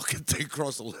that fucking thing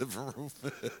across the living room.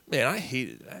 Man, I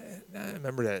hated it. I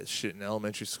remember that shit in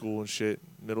elementary school and shit,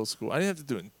 middle school. I didn't have to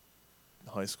do it in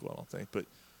high school, I don't think. But,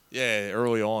 yeah,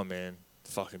 early on, man,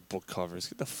 fucking book covers.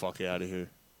 Get the fuck out of here.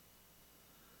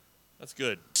 That's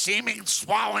good. Seeming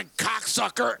swallowing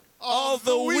cocksucker of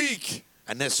the week.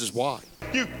 And this is why.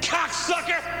 You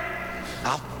cocksucker!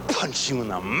 I'll punch you in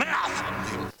the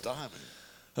mouth. Neil Diamond.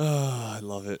 Oh, I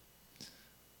love it.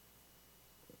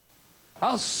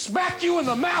 I'll smack you in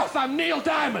the mouth. I'm Neil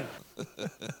Diamond.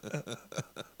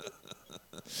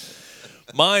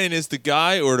 Mine is the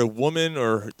guy or the woman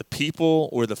or the people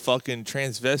or the fucking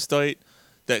transvestite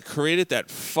that created that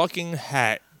fucking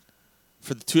hat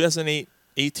for the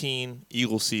 2018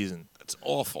 Eagles season. It's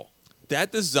awful.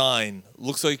 That design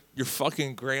looks like your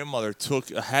fucking grandmother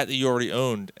took a hat that you already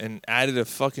owned and added a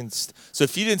fucking... So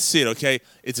if you didn't see it, okay,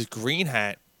 it's a green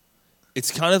hat. It's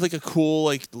kind of like a cool,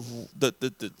 like,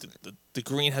 the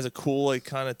green has a cool, like,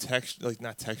 kind of texture, like,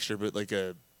 not texture, but like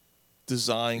a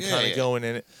design kind of going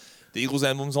in it. The Eagles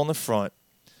emblem's on the front.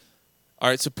 All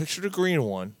right, so picture the green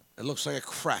one. It looks like a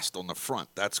crest on the front.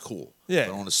 That's cool. Yeah.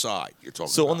 But on the side, you're talking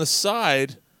So about. on the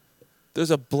side,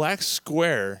 there's a black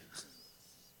square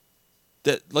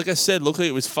that, like I said, looked like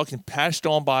it was fucking patched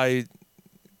on by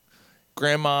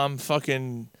Grandma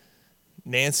fucking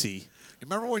Nancy. You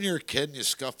remember when you were a kid and you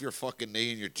scuff your fucking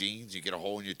knee in your jeans, you get a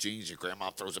hole in your jeans, your grandma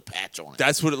throws a patch on it.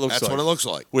 That's what it looks like. That's what it looks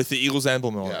like. With the Eagles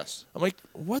emblem on Yes. it. I'm like,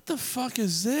 what the fuck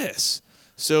is this?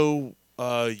 So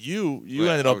you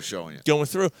Yeah, ended I up was showing you. going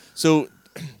through. So,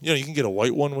 you can get a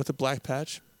white one with a black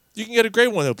patch. You can get a gray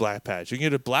one with a black patch. You can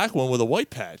get a black one with a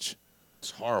white patch. It's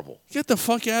horrible. Get the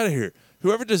fuck out of here.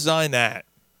 Whoever designed that,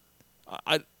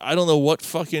 I don't know what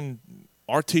fucking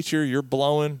art teacher you're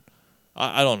blowing.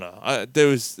 I don't know.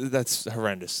 That's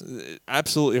horrendous.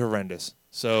 Absolutely horrendous.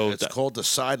 So It's called the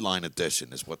sideline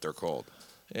edition is what they're called.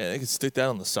 Yeah, they can stick that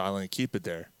on the sideline and keep it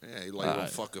there. Yeah, you light it on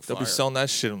fucking They'll fire. be selling that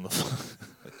shit on the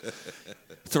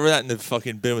Throw that in the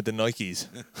fucking bin with the Nikes.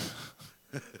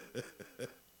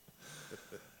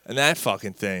 And that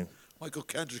fucking thing. Michael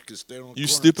Kendrick is standing on the You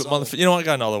corner stupid and selling. motherfucker. You know what? I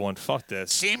got another one. Fuck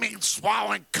this. Seeming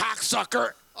swallowing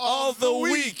cocksucker Of the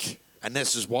week. And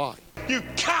this is why. You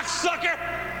cocksucker!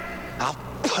 I'll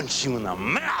punch you in the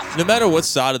mouth. No matter what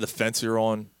side of the fence you're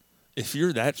on, if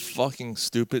you're that fucking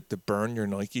stupid to burn your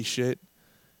Nike shit,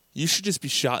 you should just be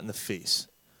shot in the face.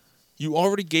 You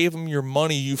already gave him your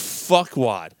money, you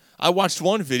fuckwad. I watched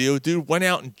one video, dude went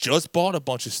out and just bought a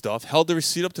bunch of stuff, held the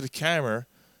receipt up to the camera,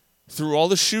 threw all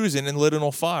the shoes in and lit it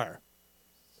on fire.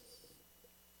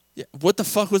 Yeah, what the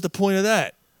fuck was the point of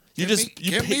that? You Give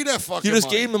just me that fucking You just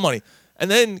money. gave him the money.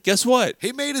 And then guess what?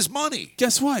 He made his money.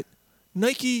 Guess what?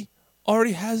 Nike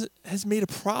already has made a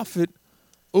profit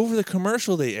over the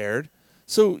commercial they aired.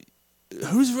 So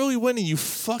who's really winning, you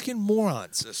fucking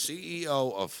morons? The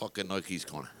CEO of fucking Nike's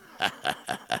going,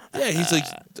 Yeah, he's like,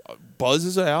 Buzz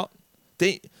is out.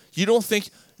 You don't think,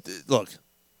 look,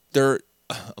 they're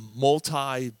a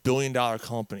multi-billion-dollar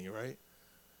company, right?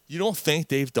 You don't think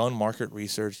they've done market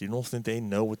research? You don't think they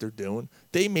know what they're doing?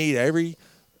 They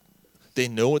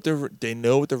know what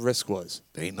the risk was.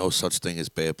 there ain't no such thing as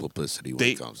bad publicity when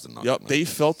it comes to Nike. Yep, they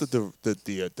felt that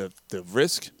the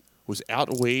risk was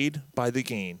outweighed by the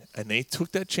gain, and they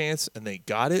took that chance and they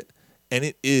got it, and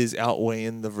it is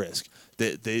outweighing the risk.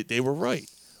 They were right,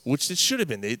 which it should have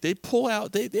been. They pull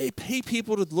out, they pay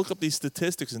people to look up these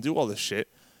statistics and do all this shit.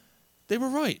 They were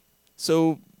right.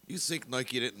 So You think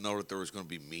Nike didn't know that there was going to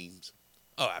be memes?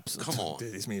 oh, absolutely. Come on.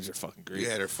 Dude, these memes are fucking great. Yeah,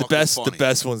 they're the fucking best. funny. The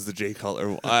best one's the Jay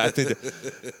Cutler. I think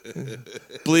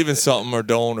that believe in something or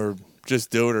don't, or just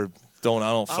do it or don't. I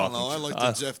don't I fucking. don't know. I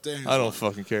like the Jeff Daniels I don't one.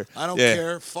 fucking care. I don't Yeah.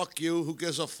 care. Fuck you. Who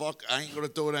gives a fuck? I ain't going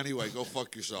to do it anyway. Go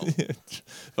fuck yourself.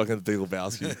 Fucking the Big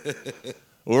Lebowski.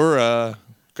 Or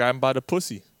grab him by the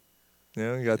pussy. You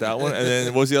know, you got that one. And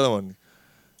then what's the other one?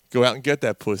 Go out and get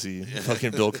that pussy.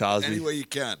 Fucking Bill Cosby. Any way you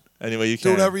can. Any way you Do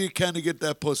can. whatever you can to get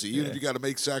that pussy, even if you got to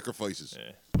make sacrifices.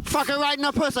 Fuck her right in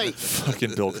the pussy.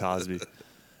 Fucking Bill Cosby.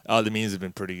 Oh, the memes have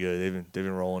been pretty good. They've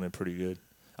been rolling in pretty good.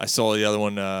 I saw the other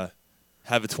one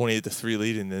have a 28-3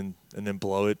 lead and then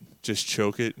blow it, just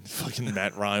choke it. Fucking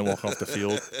Matt Ryan walk off the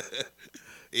field.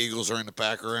 Eagles are in the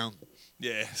background.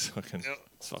 Yeah, it's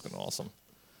fucking awesome.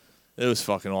 It was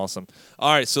fucking awesome.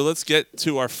 All right, so let's get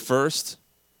to our first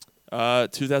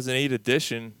 2008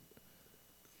 edition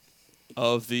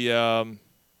of the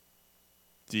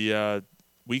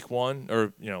week one,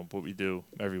 or what we do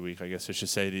every week, I guess I should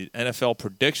say, the NFL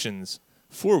predictions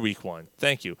for week one.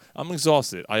 Thank you. I'm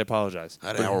exhausted. I apologize.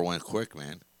 That hour went quick,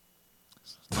 man.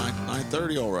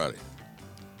 9:30 already.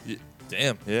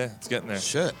 Damn, yeah, it's getting there.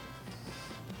 Shit.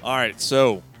 All right,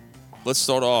 so let's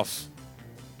start off.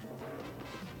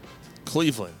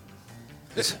 Cleveland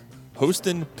is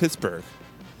hosting Pittsburgh.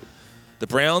 The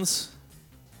Browns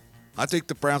I think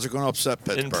the Browns are going to upset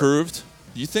Pittsburgh. improved.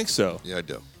 You think so? Yeah, I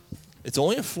do. It's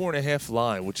only a 4.5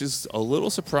 line, which is a little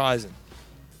surprising.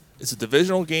 It's a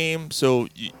divisional game, so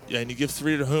you give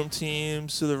 3 to the home team,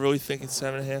 so they're really thinking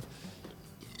 7.5.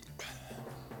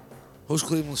 Who's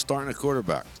Cleveland starting at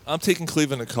quarterback? I'm taking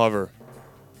Cleveland to cover.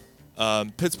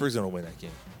 Pittsburgh's going to win that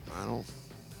game. I don't.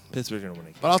 Pittsburgh's going to win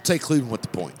that game. But I'll take Cleveland with the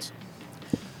points.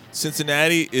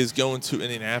 Cincinnati is going to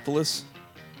Indianapolis.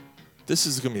 This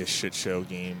is going to be a shit show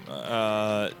game.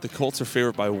 The Colts are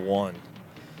favored by 1.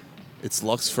 It's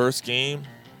Luck's first game.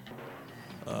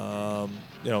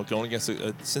 Going against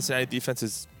a Cincinnati defense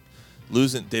is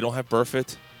losing. They don't have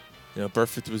Burfict.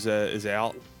 Burfict is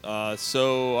out.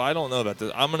 So I don't know about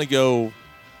this. I'm gonna go.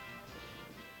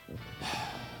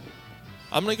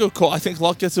 Colt. I think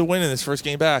Luck gets a win in his first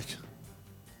game back.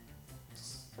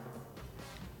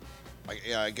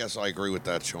 I guess I agree with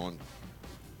that, Sean.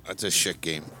 That's a shit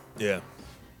game. Yeah.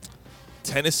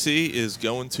 Tennessee is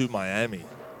going to Miami.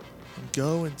 I'm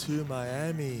going to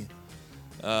Miami.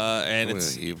 And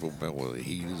it's evil man with the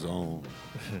heat is on.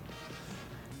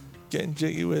 Getting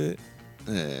jiggy with it.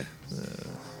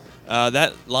 Yeah.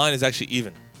 That line is actually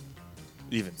even.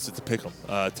 So it's a pick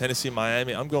 'em. Tennessee,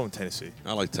 Miami. I'm going Tennessee.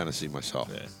 I like Tennessee myself.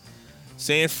 Yeah.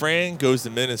 San Fran goes to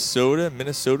Minnesota.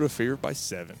 Minnesota favored by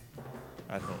 7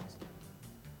 at home.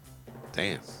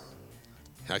 Damn.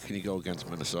 How can you go against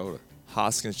Minnesota?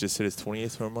 Hoskins just hit his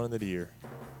 28th home run of the year.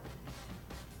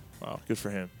 Wow, good for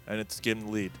him. And it's giving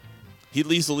the lead. He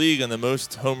leads the league on the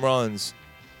most home runs,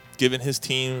 giving his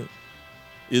team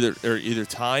either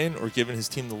tying or giving his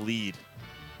team the lead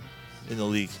in the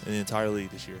league, in the entire league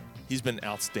this year. He's been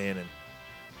outstanding.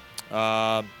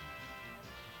 I'm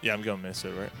going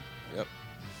Minnesota, right? Yep.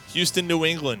 Houston, New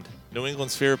England. New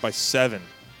England's favored by 7.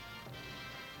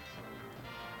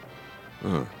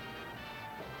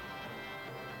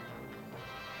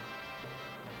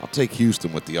 I'll take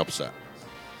Houston with the upset.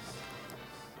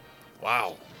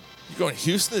 Wow. You're going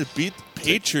Houston to beat the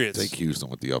Patriots. Take Houston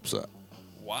with the upset.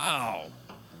 Wow.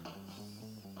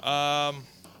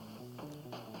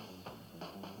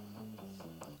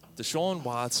 Deshaun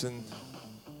Watson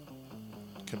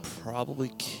can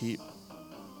probably keep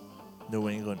New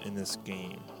England in this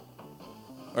game.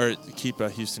 Or keep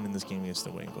Houston in this game against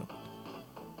New England.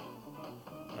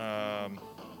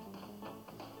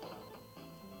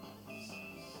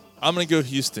 I'm going to go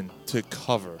Houston to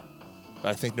cover. But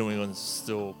I think New England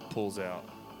still pulls out.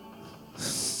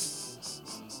 That's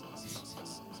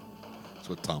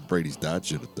what Tom Brady's dad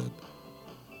should have done.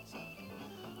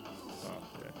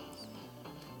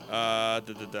 I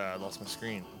lost my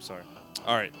screen. I'm sorry.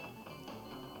 All right.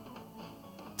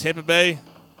 Tampa Bay,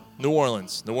 New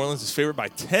Orleans. New Orleans is favored by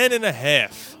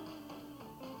 10.5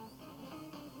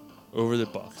 over the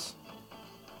Bucs.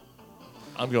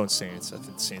 I'm going Saints. I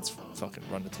think the Saints fucking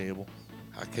run the table.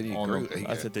 How can you agree?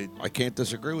 I can't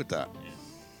disagree with that.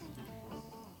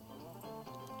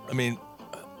 I mean,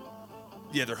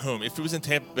 yeah, they're home. If it was in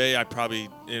Tampa Bay, if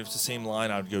it's the same line,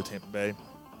 I would go Tampa Bay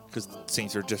because the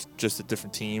Saints are just a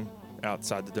different team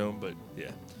outside the dome. But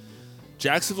yeah,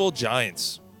 Jacksonville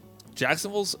Giants.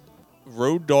 Jacksonville's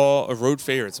road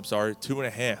favorites.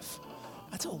 2.5.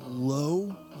 That's a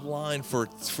low line for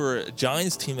a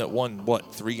Giants team that won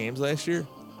 3 games last year.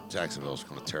 Jacksonville's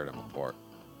going to tear them apart.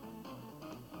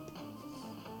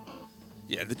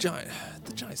 Yeah, the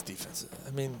Giants defense.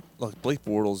 I mean, look, Blake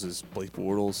Bortles is Blake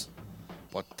Bortles.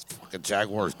 But the fucking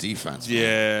Jaguars defense.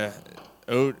 Yeah.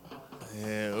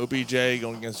 OBJ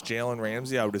going against Jalen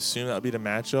Ramsey. I would assume that would be the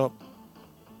matchup.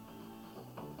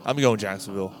 I'm going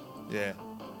Jacksonville. Yeah.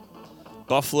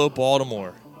 Buffalo,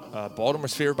 Baltimore.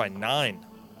 Baltimore's favored by 9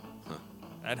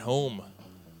 at home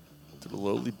to the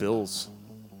lowly Bills.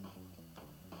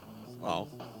 Well,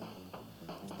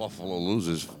 if Buffalo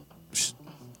loses,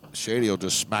 Shady will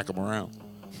just smack him around.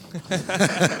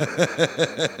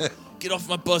 Get off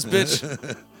my bus, bitch.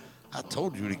 I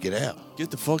told you to get out. Get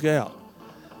the fuck out.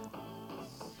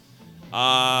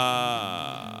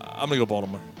 I'm going to go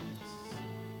Baltimore.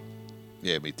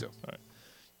 Yeah, me too. All right.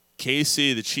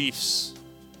 KC, the Chiefs,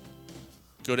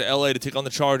 go to L.A. to take on the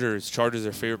Chargers. Chargers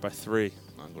are favored by 3.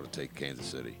 I'm going to take Kansas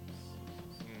City.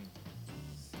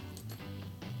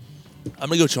 I'm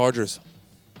going to go Chargers.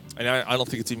 And I don't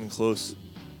think it's even close.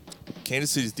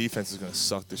 Kansas City's defense is going to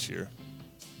suck this year.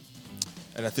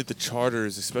 And I think the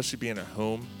Chargers, especially being at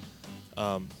home,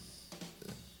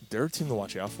 they're a team to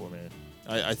watch out for, man.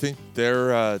 I think their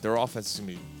offense is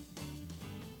going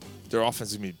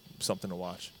to be something to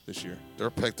watch this year.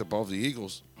 They're picked above the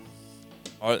Eagles.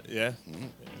 Yeah. Mm-hmm.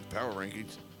 Power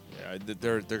rankings. Yeah,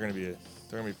 they're going to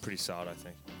be pretty solid, I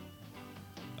think.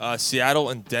 Seattle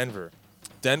and Denver.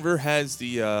 Denver has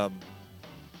the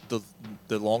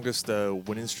longest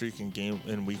winning streak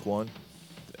in week 1.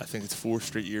 I think it's 4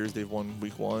 straight years they've won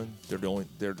week 1.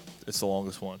 It's the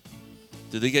longest one.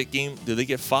 Did they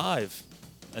get 5?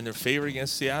 And they're favored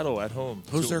against Seattle at home.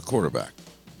 Who's their quarterback?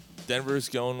 Denver's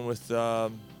going with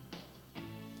Keenum.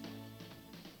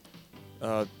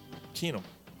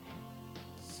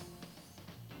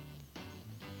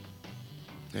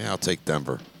 Yeah, I'll take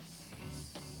Denver.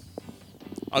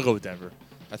 I'll go with Denver.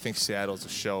 I think Seattle's a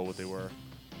shell of what they were.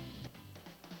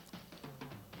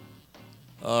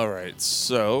 All right,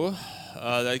 so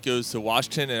that goes to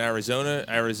Washington and Arizona.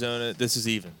 Arizona, this is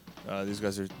even. These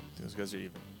guys are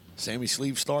even. Sammy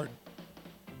Sleeve start?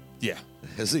 Yeah.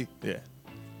 Is he? Yeah.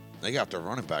 They got their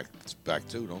running back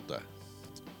too, don't they?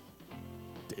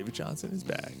 David Johnson is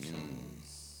back.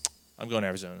 I'm going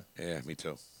Arizona. Yeah, me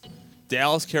too.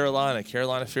 Dallas, Carolina.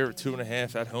 Carolina favorite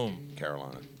 2.5 at home.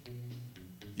 Carolina.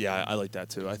 Yeah, I like that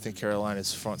too. I think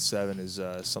Carolina's front 7 is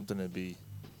something to be,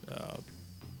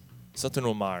 something to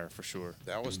admire for sure.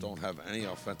 Dallas don't have any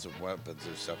offensive weapons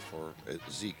except for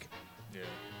Zeke. Yeah.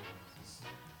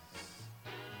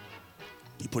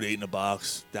 He put 8 in the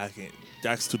box.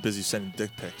 Dak's too busy sending dick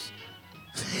pics.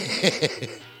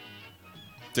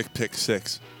 Dick Pick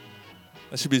 6.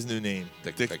 That should be his new name.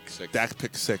 Dick Pick 6. Dak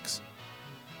Pick 6.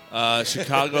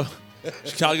 Chicago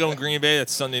and Green Bay.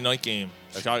 That's Sunday night game.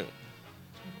 Chicago.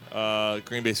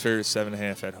 Green Bay's favorite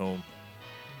 7.5 at home.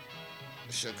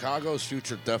 Chicago's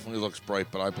future definitely looks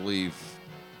bright, but I believe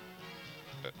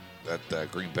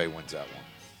that Green Bay wins that one.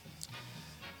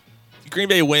 Green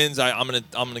Bay wins. I'm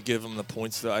gonna give them the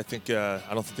points though. I think I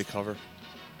don't think they cover.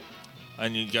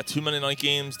 And you got 2 Monday night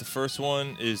games. The first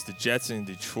one is the Jets in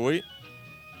Detroit.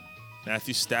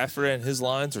 Matthew Stafford and his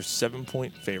lines are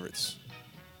 7-point favorites.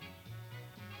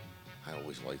 I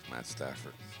always liked Matt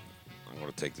Stafford. I'm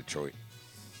going to take Detroit.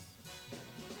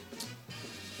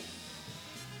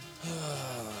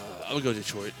 I would go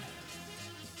Detroit.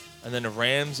 And then the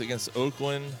Rams against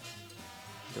Oakland.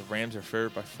 The Rams are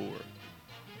favored by 4.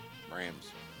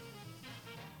 Rams.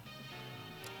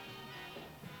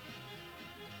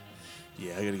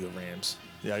 Yeah, I got to go Rams.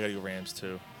 Yeah, I got to go Rams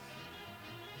too.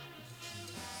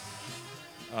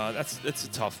 That's a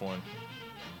tough one.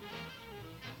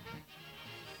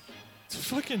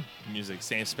 Fucking music,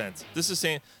 Sam Spence. This is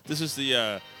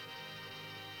the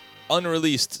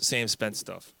unreleased Sam Spence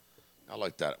stuff. I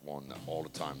like that one all the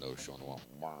time, though, Sean.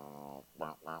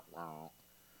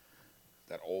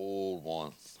 That old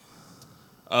one.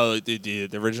 Oh, the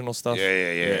original stuff?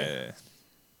 Yeah.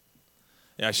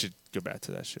 Yeah, I should go back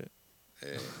to that shit.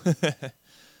 Yeah.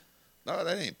 No,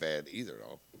 that ain't bad either,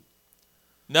 though.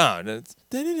 No,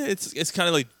 it's kind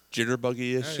of like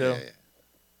jitterbuggy-ish show.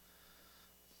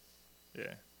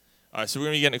 Yeah. All right, so we're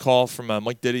going to be getting a call from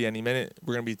Mike Diddy any minute.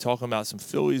 We're going to be talking about some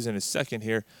Phillies in a second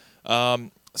here.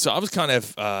 So I was kind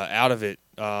of out of it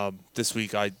this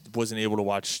week. I wasn't able to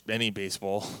watch any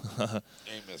baseball.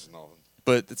 Ain't missing nothing.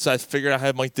 But so I figured I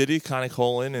had Mike Diddy kind of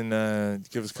call in and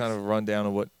give us kind of a rundown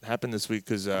of what happened this week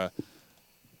because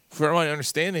from what I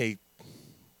understand, they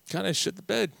kind of shit the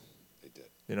bed. They did.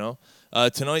 You know?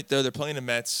 Tonight, they're playing the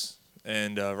Mets,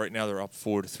 and right now they're up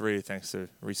 4-3 thanks to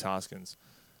Rhys Hoskins.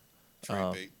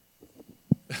 Trade bait.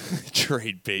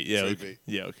 Trade bait, yeah. Trade bait.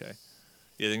 Yeah, okay.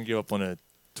 Yeah, they can give up on a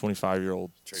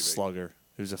 25-year-old slugger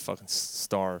who's a fucking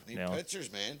star Need now.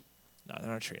 pitchers, man. No,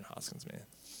 they're not trading Hoskins, man.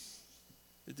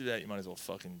 If they do that, you might as well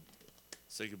fucking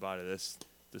say goodbye to this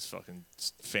fucking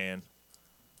fan.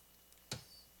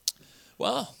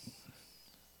 Well,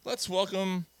 let's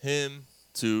welcome him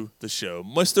to the show.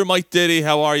 Mr. Mike Diddy,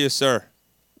 how are you, sir?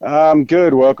 I'm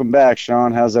good. Welcome back,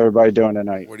 Sean. How's everybody doing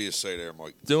tonight? What do you say there,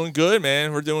 Mike? Doing good,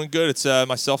 man. We're doing good. It's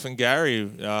myself and Gary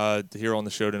here on the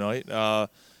show tonight.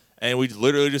 And we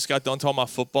literally just got done talking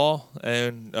about football.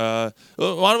 And why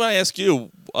don't I ask you,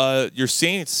 your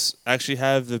Saints actually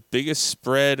have the biggest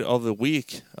spread of the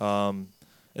week in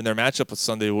their matchup with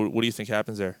Sunday. What do you think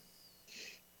happens there?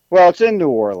 Well, it's in New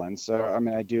Orleans, so I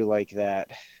mean, I do like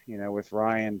that. You know, with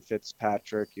Ryan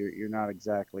Fitzpatrick, you're not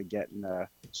exactly getting a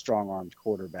strong-armed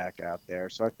quarterback out there.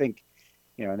 So I think,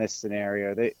 you know, in this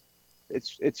scenario,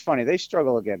 it's funny. They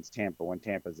struggle against Tampa when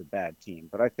Tampa's a bad team,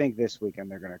 but I think this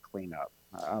weekend they're going to clean up.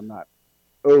 I'm not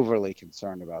overly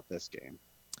concerned about this game.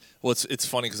 Well, it's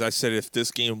funny because I said if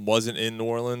this game wasn't in New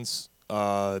Orleans,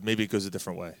 maybe it goes a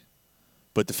different way.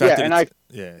 But the fact I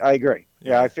agree.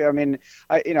 Yeah, I mean,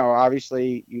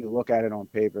 obviously you look at it on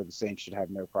paper, the Saints should have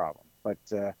no problem. But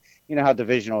you know how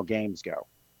divisional games go.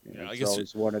 You know, I it's guess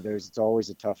always one of those. It's always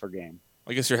a tougher game.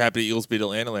 I guess you're happy the Eagles beat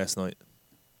Atlanta last night.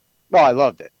 Well, I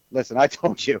loved it. Listen, I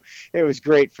told you it was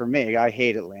great for me. I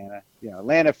hate Atlanta. You know,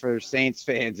 Atlanta for Saints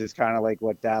fans is kind of like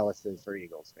what Dallas is for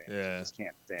Eagles fans. Yeah, I just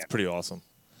can't stand. It's pretty awesome.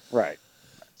 Right.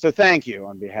 So thank you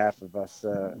on behalf of us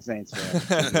Saints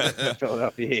fans,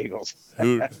 Philadelphia Eagles.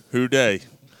 Who day?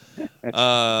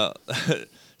 So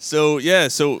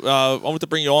I want to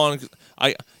bring you on.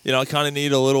 I kind of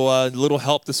need a little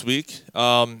help this week.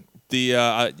 I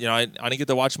didn't get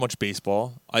to watch much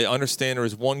baseball. I understand there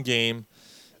was one game.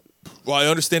 Well, I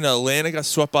understand that Atlanta got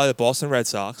swept by the Boston Red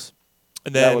Sox,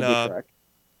 and then that would be correct.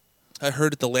 I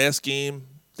heard at the last game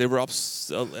they were up.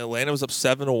 Atlanta was up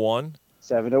 7-1.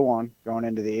 7-1 going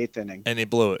into the 8th inning, and they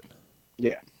blew it.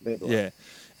 Yeah, they blew yeah. it.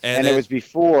 And it was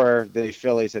before the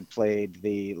Phillies had played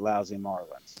the lousy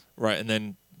Marlins. Right, and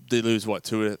then they lose what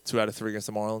 2 out of 3 against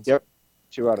the Marlins. Yep,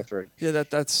 2 out of 3. Yeah,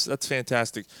 that's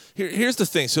fantastic. Here's the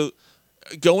thing. So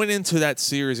going into that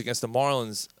series against the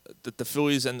Marlins, the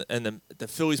Phillies and the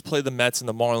Phillies play the Mets and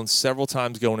the Marlins several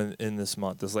times going in this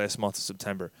last month of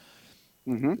September.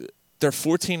 Mm-hmm. They're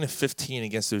 14-15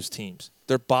 against those teams.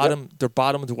 They're bottom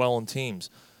dwelling teams.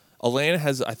 Atlanta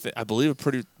has, I believe,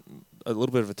 a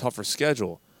little bit of a tougher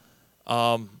schedule.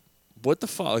 What the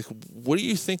fuck? Like, what do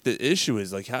you think the issue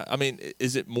is? Like,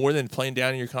 is it more than playing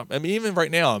down in your comp? I mean, even right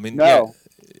now, no.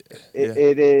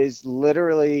 It is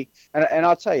literally, and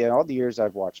I'll tell you, in all the years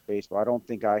I've watched baseball, I don't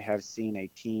think I have seen a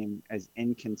team as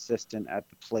inconsistent at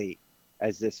the plate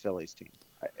as this Phillies team.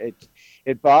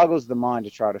 It boggles the mind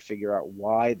to try to figure out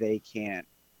why they can't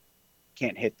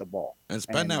hit the ball. And it's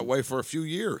been that way for a few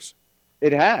years.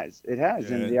 It has. Yeah,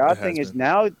 and the odd thing is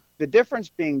now the difference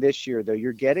being this year, though,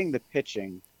 you're getting the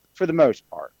pitching for the most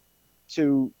part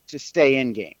to stay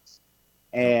in games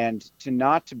and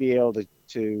to be able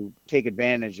to take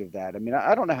advantage of that. I mean,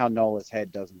 I don't know how Nola's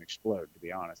head doesn't explode, to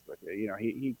be honest with you. You know,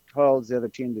 he calls the other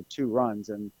team to 2 runs,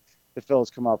 and the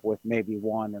Phils come up with maybe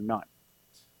 1 or none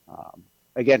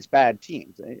against bad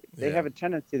teams. They have a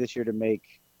tendency this year to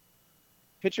make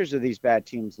pitchers of these bad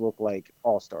teams look like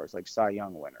all-stars, like Cy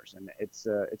Young winners, and it's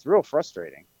real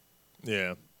frustrating.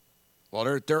 Yeah.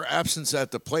 Well, their absence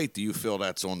at the plate, do you feel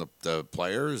that's on the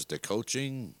players, the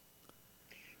coaching?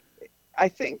 I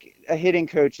think a hitting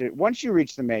coach, once you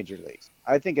reach the major leagues,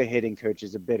 I think a hitting coach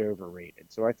is a bit overrated.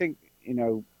 So I think,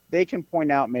 they can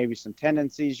point out maybe some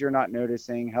tendencies you're not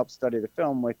noticing, help study the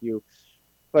film with you,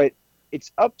 but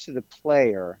it's up to the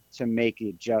player to make the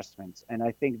adjustments. And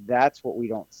I think that's what we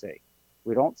don't see.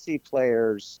 We don't see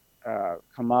players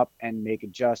come up and make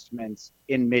adjustments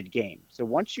in mid-game. So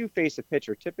once you face a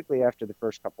pitcher, typically after the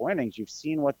first couple innings, you've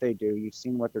seen what they do, you've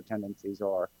seen what their tendencies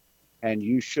are, and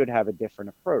you should have a different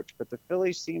approach. But the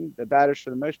Phillies the batters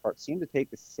for the most part, seem to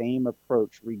take the same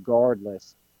approach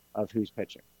regardless of who's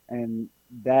pitching. And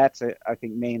that's, I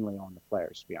think, mainly on the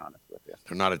players, to be honest with you.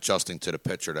 They're not adjusting to the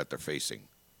pitcher that they're facing.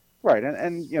 Right,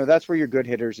 and that's where your good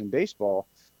hitters in baseball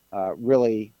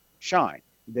really shine.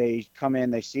 They come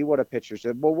in, they see what a pitcher's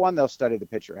doing. Well, one, they'll study the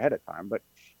pitcher ahead of time, but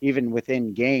even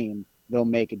within game, they'll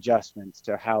make adjustments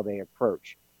to how they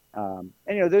approach. And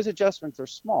those adjustments are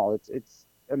small. It's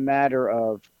a matter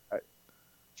of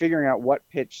figuring out what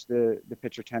pitch the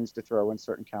pitcher tends to throw in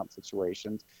certain count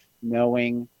situations,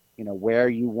 knowing where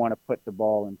you want to put the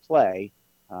ball in play,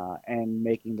 and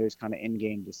making those kind of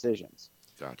in-game decisions.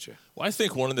 Gotcha. Well, I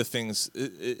think one of the things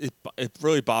it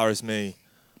really bothers me,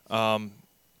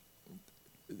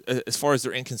 as far as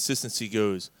their inconsistency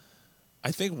goes,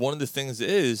 I think one of the things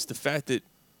is the fact that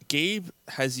Gabe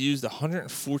has used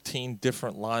 114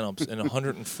 different lineups in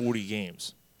 140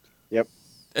 games. Yep.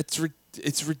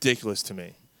 It's ridiculous to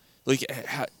me. Like,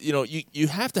 you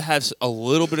have to have a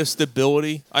little bit of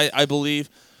stability, I believe.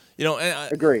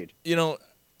 Agreed.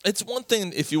 It's one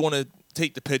thing if you want to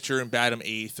take the pitcher and bat him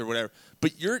eighth or whatever,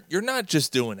 but you're not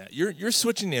just doing that. You're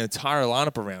switching the entire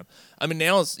lineup around. I mean,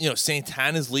 now it's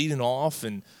Santana's leading off,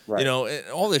 and right. And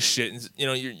all this shit. And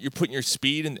you're putting your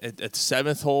speed in at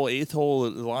seventh hole, eighth hole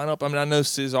of the lineup. I mean, I know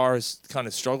Cesar is kind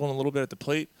of struggling a little bit at the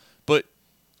plate, but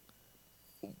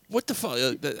what the fuck?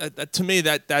 To me,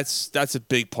 that's a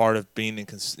big part of being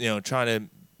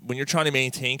when you're trying to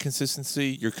maintain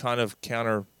consistency, you're kind of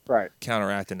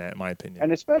counteracting that, in my opinion.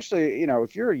 And especially,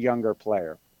 if you're a younger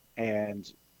player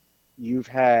and you've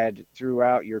had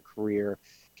throughout your career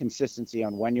consistency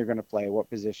on when you're going to play, what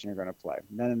position you're going to play.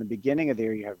 And then in the beginning of the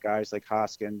year, you have guys like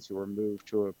Hoskins who were moved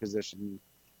to a position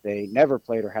they never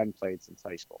played or hadn't played since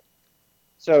high school.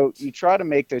 So you try to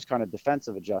make those kind of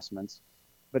defensive adjustments,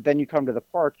 but then you come to the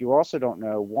park, you also don't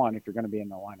know, one, if you're going to be in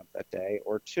the lineup that day,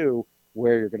 or two,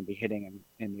 where you're going to be hitting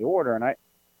in the order. And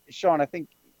Sean, I think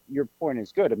your point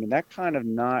is good. I mean, that kind of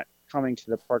not coming to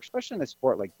the park, especially in a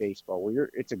sport like baseball, where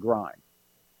it's a grind,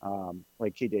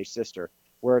 like TJ's sister,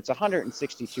 where it's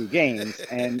 162 games,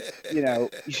 and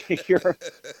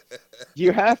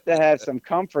you have to have some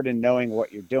comfort in knowing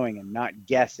what you're doing and not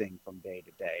guessing from day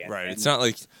to day. Right. It's not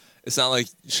like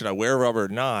should I wear rubber or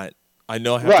not? I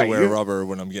know I have to wear rubber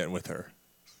when I'm getting with her.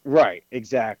 Right.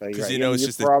 Exactly. Because it's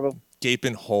just a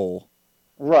gaping hole.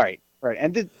 Right. Right.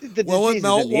 And the will disease it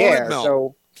melt? is in the Won't air. it melt?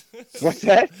 So what's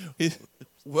that?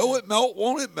 Will it melt?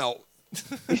 Won't it melt?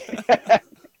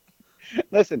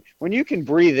 Listen, when you can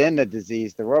breathe in the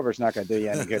disease, the rubber's not going to do you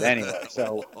any good anyway.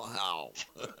 So, wow.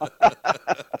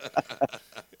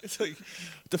 It's like,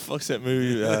 what the fuck's that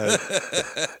movie?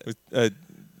 With,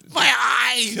 my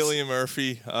eyes. Cillian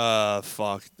Murphy.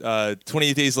 Fuck.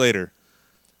 28 Days Later.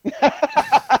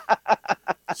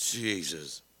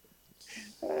 Jesus.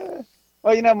 Well,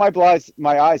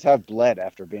 my eyes have bled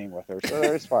after being with her, so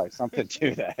there's probably something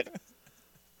to that.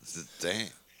 Damn.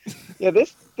 Yeah,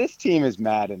 this team is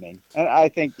maddening, and I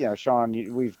think Sean,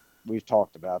 we've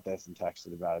talked about this and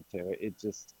texted about it too. It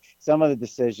just some of the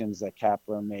decisions that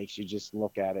Kapler makes, you just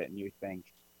look at it and you think,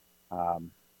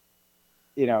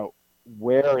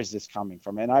 where is this coming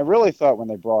from? And I really thought when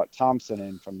they brought Thompson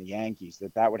in from the Yankees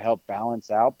that would help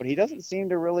balance out, but he doesn't seem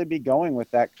to really be going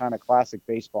with that kind of classic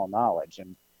baseball knowledge,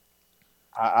 and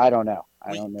I don't know.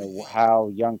 I don't know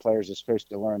how young players are supposed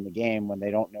to learn the game when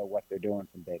they don't know what they're doing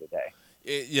from day to day.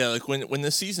 Yeah, like when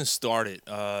the season started,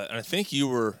 and I think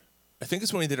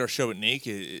it's when we did our show at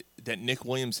Naked that Nick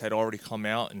Williams had already come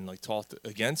out and talked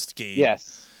against Gabe.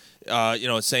 Yes.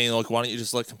 Saying why don't you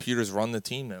just let computers run the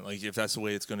team then, if that's the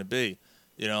way it's going to be,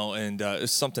 and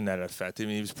it's something that effect. I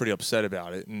mean, he was pretty upset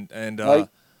about it, and are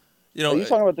you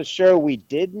talking about the show we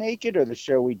did Naked or the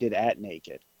show we did at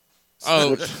Naked?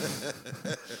 Oh,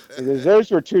 because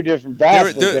those were two different.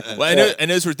 Different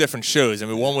and those were different shows. I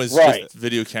mean, one was just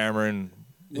video camera and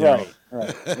right,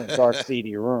 in a dark,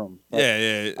 seedy room. But,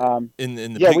 in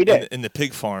the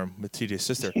pig farm with TJ's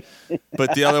sister.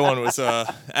 But the other one was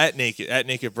at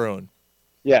Naked Brown.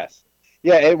 Yes,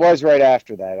 yeah, it was right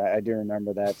after that. I do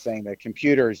remember that, saying the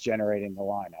computer is generating the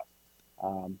lineup.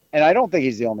 And I don't think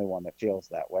he's the only one that feels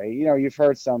that way. You know, you've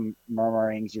heard some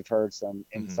murmurings, you've heard some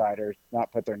insiders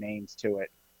not put their names to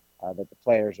it, that the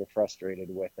players are frustrated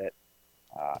with it.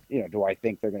 You know, do I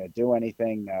think they're going to do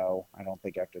anything? No, I don't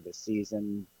think after this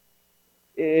season.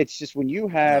 It's just when you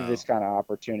have this kind of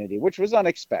opportunity, which was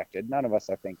unexpected. None of us,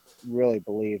 I think, really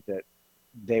believed that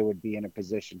they would be in a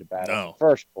position to battle in the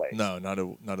first place. No, not at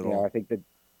You know, all. I think that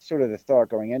sort of the thought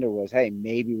going into it was, hey,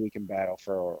 maybe we can battle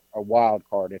for a wild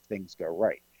card if things go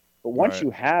right. But once Right.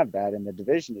 you have that and the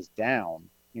division is down,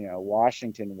 you know,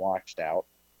 Washington washed out,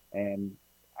 and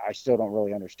I still don't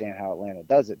really understand how Atlanta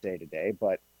does it day to day,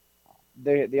 but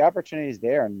the opportunity is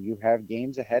there, and you have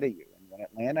games ahead of you. And when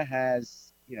Atlanta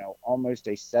has, you know, almost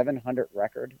a 700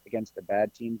 record against the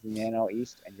bad teams in the NL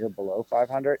East, and you're below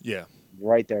 500, Yeah.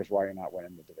 right there's why you're not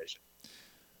winning the division.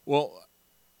 Well,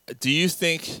 do you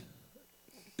think,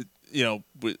 you know,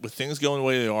 with things going the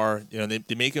way they are, you know,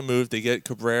 they make a move, they get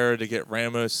Cabrera, they get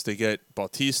Ramos, they get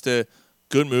Bautista,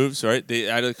 good moves, right? They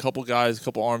added a couple guys, a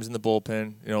couple arms in the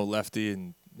bullpen, you know, lefty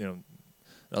and, you know,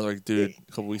 another dude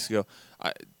a couple weeks ago.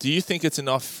 Do you think it's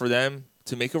enough for them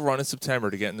to make a run in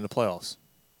September to get into the playoffs?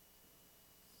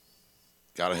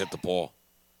 Got to hit the ball.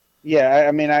 Yeah,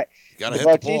 I mean, Gotta the hit the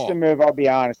Bautista ball. move, I'll be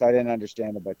honest, I didn't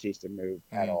understand the Bautista move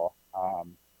at all.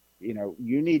 You know,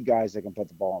 you need guys that can put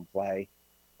the ball in play,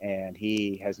 and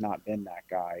he has not been that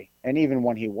guy. And even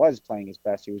when he was playing his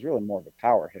best, he was really more of a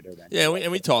power hitter than. Yeah,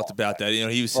 and we talked about that. You know,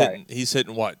 he was Right. he's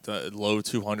hitting what, the low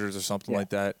 200s or something like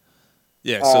that.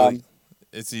 Yeah, so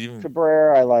it's even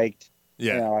Cabrera, I liked.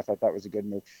 Yeah. You know, I thought that was a good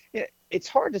move. Yeah, it's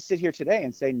hard to sit here today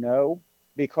and say no,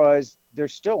 because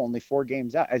there's still only 4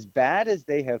 games out. As bad as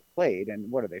they have played,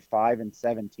 and what are they,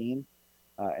 5-17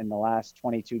 in the last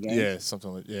 22 games? Yeah,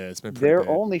 something like it's been pretty They're bad.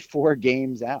 only 4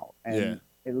 games out, and Yeah.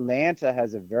 Atlanta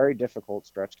has a very difficult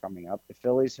stretch coming up. The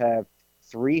Phillies have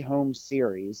 3 home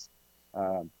series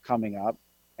coming up,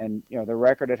 and you know the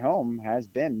record at home has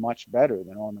been much better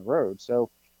than on the road, so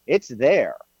it's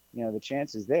there. You know, the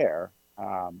chance is there.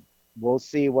 We'll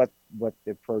see what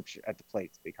the approach at the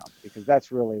plates becomes, because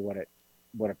that's really what it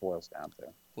boils down to.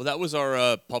 Well, that was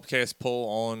our Pubcast poll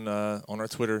on our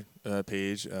Twitter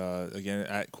page. Again,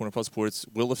 at Corner Pub Sports.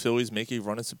 Will the Phillies make a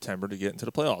run in September to get into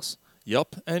the playoffs?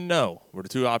 Yup and no were the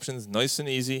 2 options. Nice and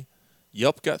easy.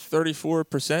 Yup got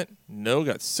 34%. No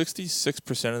got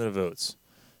 66% of the votes.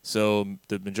 So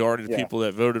the majority of the people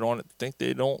that voted on it think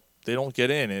they don't get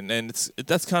in, and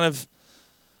that's kind of.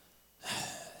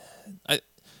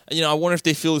 I wonder if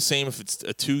they feel the same if it's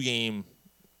a 2-game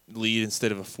lead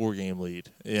instead of a 4-game lead.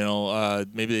 You know,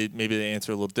 maybe they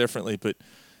answer a little differently, but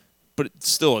it's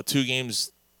still 2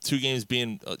 games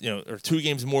being or 2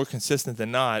 games more consistent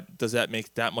than not. Does that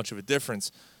make that much of a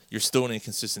difference? You're still an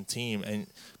inconsistent team,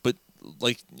 but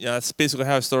that's basically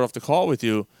how I started off the call with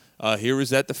you. Here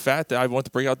is that the fact that I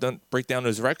want to break down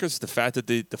those records. The fact that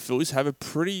the Phillies have a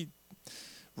pretty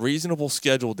reasonable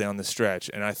schedule down the stretch,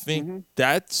 and I think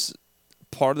that's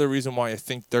part of the reason why I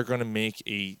think they're going to make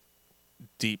a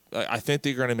I think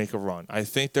they're going to make a run. I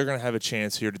think they're going to have a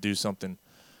chance here to do something.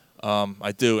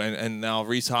 I do, and now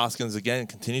Rhys Hoskins again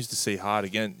continues to stay hot.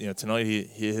 Again, you know, tonight he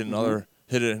hit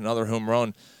another home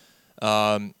run.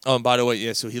 And by the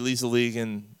way, so he leads the league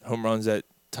in home runs that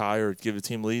tie or give a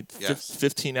team lead. Yes.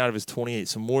 15 out of his 28,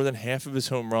 so more than half of his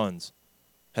home runs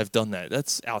have done that.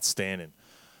 That's outstanding.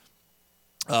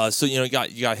 So you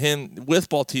got him with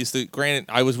Bautista. Granted,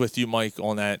 I was with you, Mike,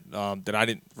 on that. That I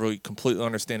didn't really completely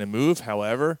understand the move.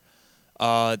 However,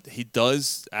 he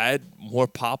does add more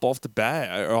pop off the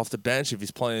bat or off the bench if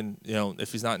he's playing. You know,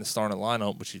 if he's not in the starting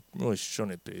lineup, which he really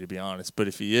shouldn't be, to be honest. But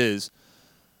if he is,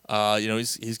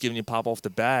 he's giving you pop off the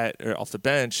bat or off the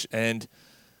bench, and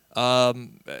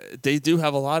they do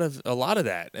have a lot of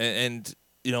that. And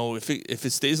you know, if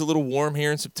it stays a little warm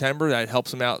here in September, that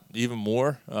helps them out even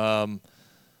more.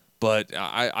 But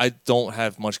I don't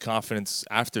have much confidence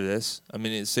after this. I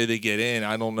mean, say they get in,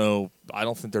 I don't know. I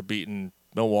don't think they're beating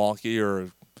Milwaukee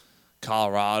or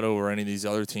Colorado or any of these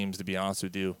other teams, to be honest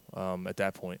with you, at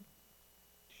that point.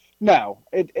 No,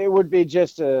 it would be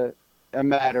just a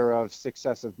matter of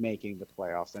success of making the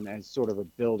playoffs and as sort of a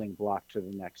building block to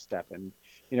the next step. And,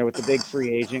 you know, with the big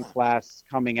free agent class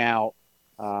coming out,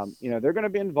 they're going to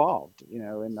be involved. You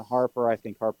know, in the Harper, I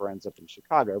think Harper ends up in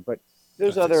Chicago, but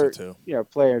there's other,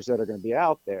 players that are going to be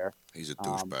out there. He's a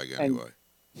douchebag anyway.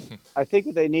 I think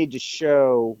what they need to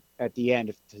show at the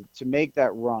end to make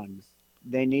that run,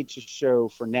 they need to show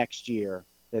for next year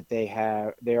that they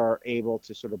are able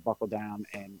to sort of buckle down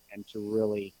and to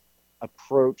really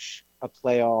approach a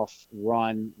playoff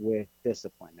run with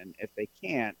discipline. And if they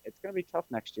can't, it's going to be tough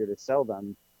next year to sell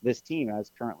them this team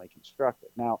as currently constructed.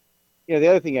 Now, the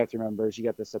other thing you have to remember is you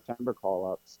got the September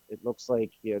call-ups. It looks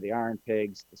like the Iron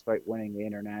Pigs, despite winning the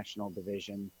international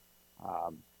division,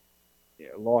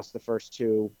 lost the first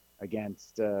two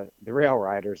against the Rail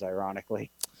Riders, ironically.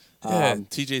 Yeah,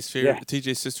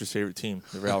 TJ's sister's favorite team,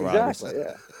 the Rail Riders. Exactly.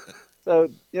 Yeah. So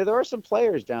there are some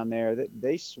players down there that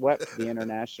they swept the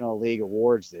International League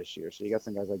awards this year. So you got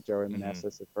some guys like Joey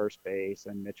Meneses at first base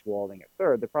and Mitch Walding at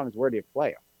third. The problem is, where do you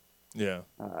play them?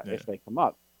 If they come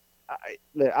up.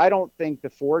 I don't think the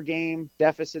 4-game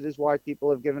deficit is why people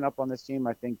have given up on this team.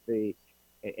 I think the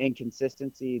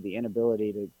inconsistency, the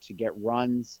inability to get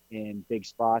runs in big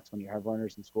spots when you have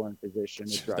runners in scoring position.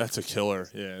 That's a killer.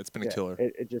 Yeah, it's been a killer.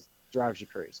 It just drives you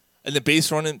crazy. And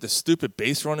the stupid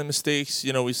base running mistakes.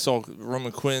 We saw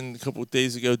Roman Quinn a couple of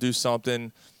days ago do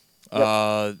something.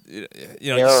 Errors.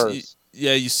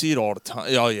 You see it all the time.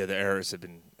 Oh yeah, the errors have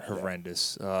been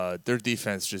horrendous. Their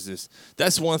defense just is.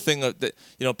 That's one thing that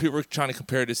people are trying to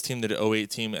compare this team to the 2008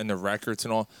 team and the records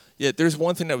and all. Yeah, there's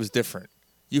one thing that was different.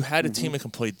 You had a team that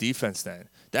can play defense then.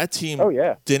 That team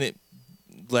didn't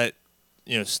let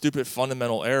stupid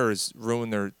fundamental errors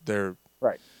ruin their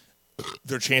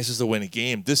chances to win a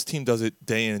game. This team does it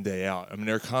day in and day out. I mean,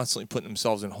 they're constantly putting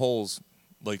themselves in holes.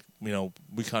 Like we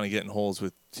kind of get in holes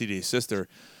with TJ's sister.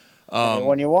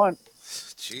 Anyone you want.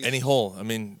 Jeez. Any hole. I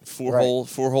mean, four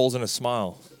holes and a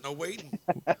smile. No waiting.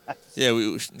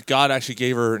 Yeah, God actually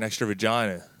gave her an extra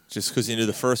vagina just because he knew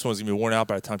the first one was gonna be worn out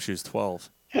by the time she was 12.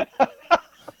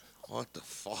 What the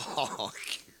fuck?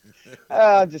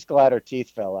 I'm just glad her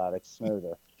teeth fell out. It's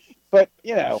smoother. But,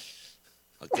 A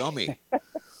gummy.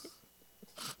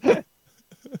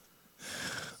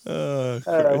 What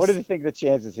do you think the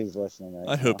chances he's listening right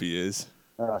I now? hope he is.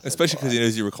 Oh, so especially because he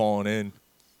knows you were calling in.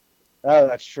 Oh,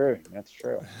 that's true. That's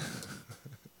true.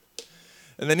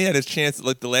 And then he had his chance,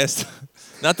 like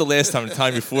not the last time, the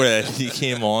time before that, he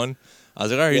came on. I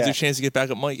was like, all right, here's your chance to get back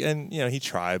up, Mike. And, he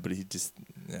tried, but he just,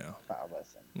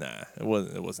 Nah, it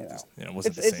wasn't.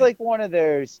 It's like one of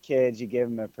those kids. You give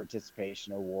him a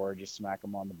participation award, you smack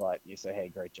him on the butt, and you say, "Hey,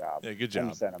 great job." Yeah, good job.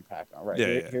 And you send him packing. All right,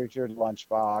 Yeah, here's your lunch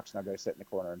box. Now go sit in the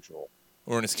corner and drool.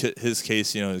 Or in his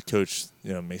case, the coach,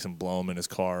 makes him blow him in his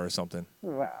car or something.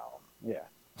 Wow. Yeah.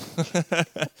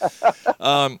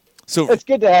 So it's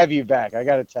good to have you back. I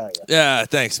got to tell you. Yeah,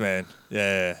 thanks, man.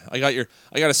 Yeah. I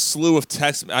got a slew of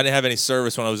texts. I didn't have any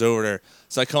service when I was over there,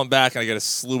 so I come back and I got a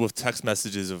slew of text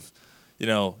messages of.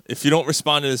 If you don't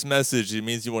respond to this message, it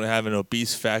means you want to have an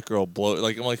obese fat girl blow.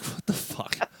 Like, I'm like, what the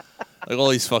fuck? Like, all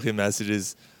these fucking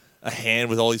messages. A hand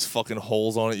with all these fucking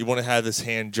holes on it. You want to have this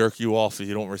hand jerk you off if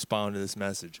you don't respond to this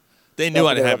message. They knew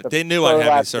I'd have it. They knew I'd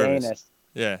have any service. Anus.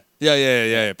 Yeah.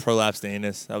 Prolapsed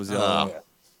anus. That was the other one.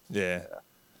 Yeah.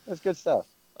 That's good stuff.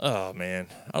 Oh, man.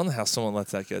 I don't know how someone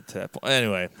lets that get to that point.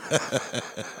 Anyway.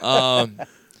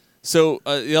 So,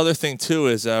 the other thing, too,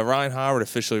 is Ryan Howard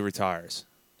officially retires.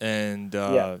 And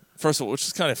first of all, which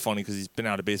is kind of funny because he's been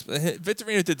out of baseball.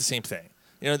 Victorino did the same thing.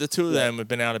 The two of them have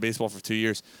been out of baseball for 2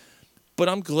 years. But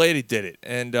I'm glad he did it.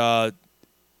 And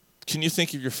can you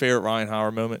think of your favorite Ryan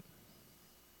Howard moment?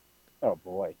 Oh,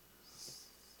 boy.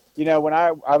 When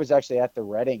I was actually at the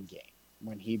Reading game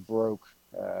when he broke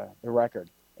the record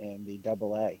in the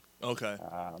AA. Okay.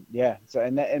 So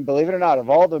and believe it or not, of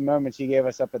all the moments he gave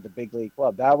us up at the big league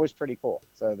club, that was pretty cool.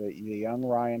 So the young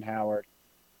Ryan Howard.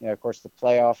 Of course, the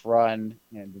playoff run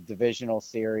and the divisional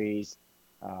series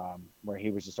where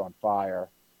he was just on fire.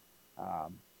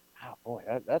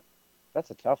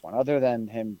 That's a tough one. Other than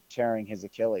him tearing his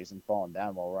Achilles and falling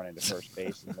down while running to first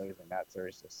base and losing that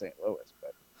series to St. Louis.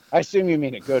 But I assume you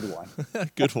mean a good one.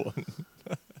 Good one.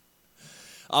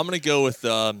 I'm going to go with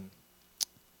the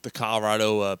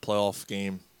Colorado playoff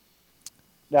game.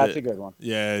 That's a good one.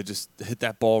 Yeah, just hit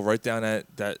that ball right down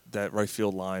that right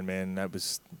field line, man. That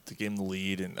was to give him the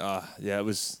lead, and that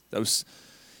was.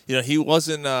 He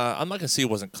wasn't. I'm not gonna say he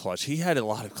wasn't clutch. He had a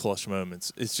lot of clutch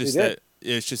moments. It's just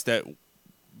that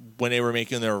when they were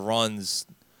making their runs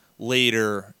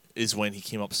later is when he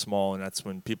came up small, and that's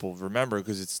when people remember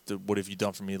because it's the "what have you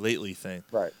done for me lately" thing.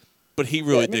 Right. But he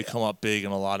really did come up big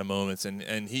in a lot of moments,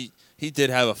 and he did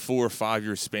have a 4 or 5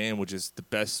 year span, which is the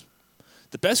best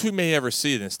we may ever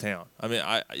see in this town. I mean,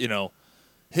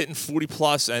 hitting 40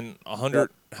 plus and 100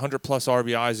 plus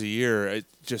RBIs a year, it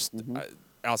just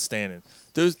outstanding.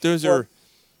 Those are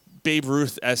Babe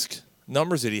Ruth-esque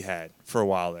numbers that he had for a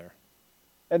while there.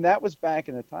 And that was back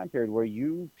in the time period where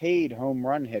you paid home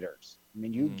run hitters. I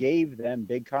mean, you gave them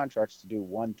big contracts to do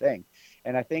one thing.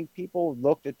 And I think people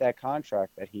looked at that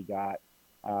contract that he got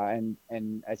and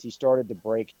as he started to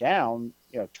break down,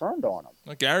 turned on him.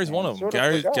 Well, Gary's one of them.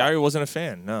 Gary wasn't a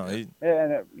fan. No.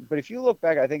 But if you look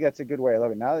back, I think that's a good way of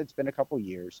looking. Now that it's been a couple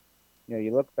years,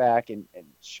 you look back and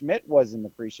Schmidt wasn't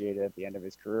appreciated at the end of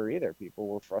his career either. People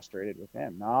were frustrated with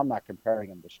him. Now, I'm not comparing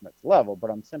him to Schmidt's level, but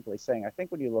I'm simply saying I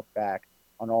think when you look back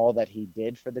on all that he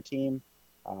did for the team,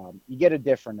 you get a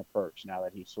different approach now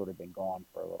that he's sort of been gone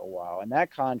for a little while. And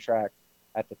that contract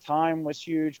at the time was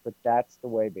huge, but that's the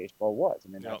way baseball was. I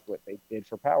mean, that's what they did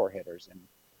for power hitters.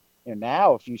 And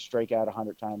now if you strike out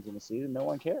 100 times in a season, no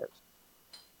one cares.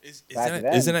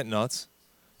 Isn't it nuts?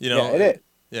 Yeah, it is.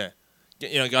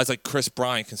 Yeah. Guys like Chris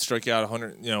Bryant can strike out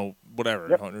 100, whatever,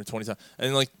 120 times.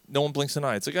 And, no one blinks an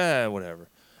eye. It's like, whatever.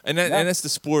 And that's the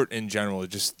sport in general.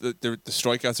 Just the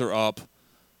strikeouts are up,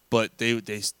 but they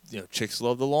chicks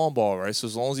love the long ball, right? So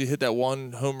as long as you hit that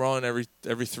one home run every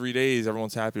 3 days,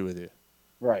 everyone's happy with you.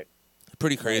 Right.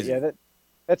 Pretty crazy. Yeah,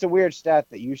 that's a weird stat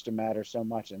that used to matter so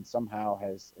much and somehow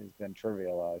has been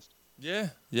trivialized. Yeah,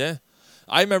 yeah.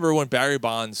 I remember when Barry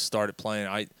Bonds started playing.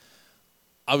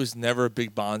 I was never a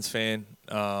big Bonds fan.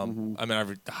 I mean,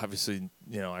 obviously,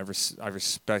 I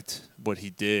respect what he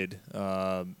did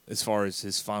as far as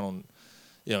his final,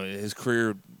 his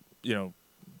career,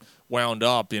 wound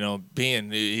up.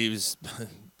 Being he was.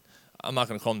 I'm not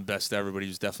going to call him the best ever, but he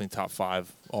was definitely top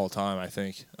 5 all time, I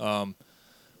think.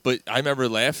 But I remember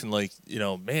laughing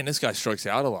man, this guy strikes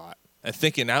out a lot. And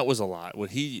thinking that was a lot.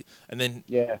 And then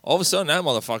all of a sudden that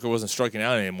motherfucker wasn't striking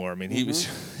out anymore. I mean, he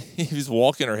was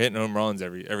walking or hitting home runs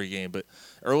every game. But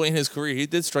early in his career, he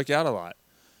did strike out a lot,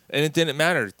 and it didn't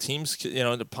matter. Teams,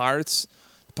 the Pirates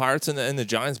and the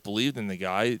Giants believed in the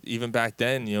guy even back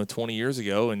then, 20 years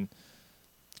ago, and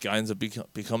the guy ends up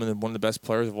becoming one of the best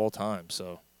players of all time.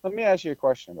 So let me ask you a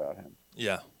question about him.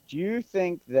 Yeah. Do you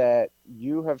think that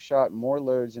you have shot more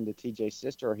loads into TJ's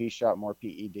sister or he shot more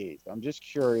PEDs? I'm just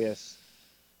curious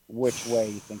which way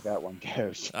you think that one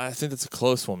goes. I think that's a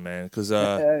close one, man, because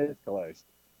it's close.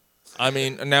 I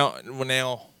mean,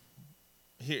 now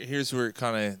here's where it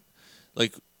kind of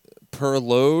per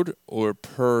load or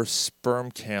per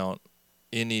sperm count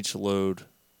in each load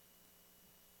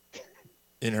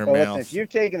in her mouth. Listen, if you've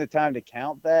taken the time to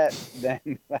count that,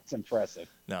 then that's impressive.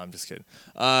 No, I'm just kidding.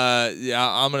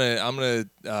 I'm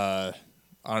gonna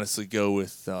honestly go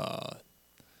with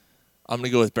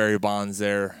Barry Bonds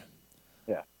there.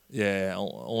 Yeah. Yeah,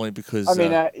 only because I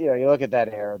mean, you look at that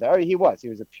era. He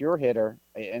was a pure hitter,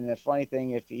 and the funny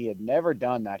thing, if he had never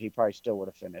done that, he probably still would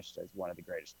have finished as one of the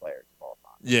greatest players of all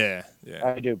time. Yeah, yeah.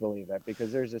 I do believe that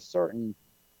because there's a certain,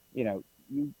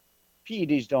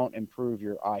 PEDs don't improve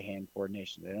your eye-hand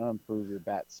coordination. They don't improve your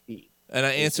bat speed. And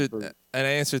I answered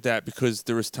that because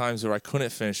there was times where I couldn't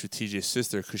finish with TJ's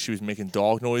sister because she was making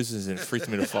dog noises and it freaked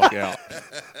me the fuck out.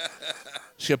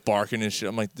 She kept barking and shit.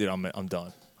 I'm like, dude, I'm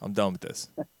done. I'm done with this.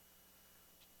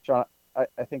 Sean,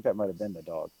 I think that might have been the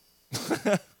dog.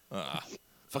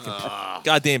 Fucking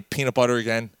goddamn peanut butter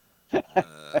again.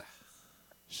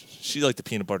 She liked the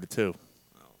peanut butter too.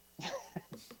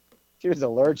 She was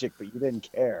allergic, but you didn't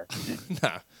care.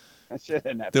 Nah.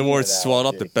 The more it swelled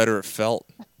up, the better it felt.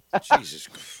 Jesus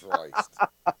Christ.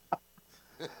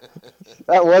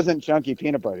 That wasn't chunky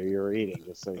peanut butter you were eating,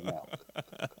 just so you know.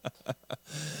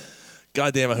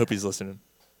 Goddamn, I hope he's listening.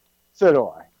 So do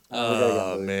I.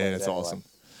 Oh, man, it's awesome.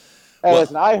 Hey,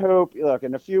 listen, I hope,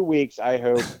 in a few weeks, I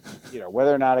hope,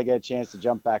 whether or not I get a chance to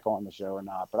jump back on the show or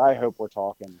not, but I hope we're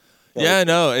talking. Yeah,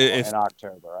 no. In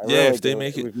October. If they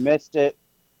make it. We've missed it.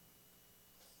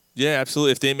 Yeah,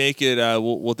 absolutely. If they make it,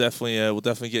 we'll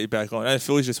definitely get you back on. And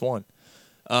Phillies just won.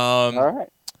 All right.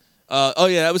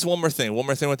 That was one more thing. One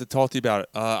more thing I want to talk to you about.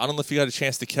 I don't know if you got a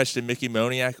chance to catch the Mickey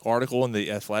Moniak article in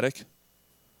The Athletic.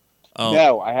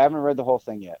 No, I haven't read the whole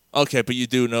thing yet. Okay, but you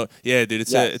do know. Yeah, dude,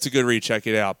 it's a good read. Check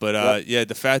it out. But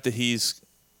the fact that he's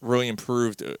really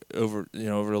improved over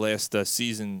the last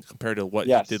season compared to what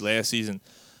he did last season,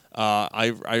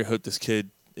 I hope this kid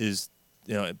is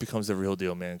it becomes the real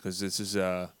deal, man. Because this is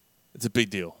it's a big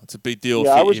deal. It's a big deal.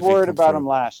 Yeah, I was worried about him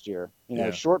last year. Yeah.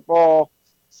 Short ball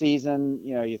season.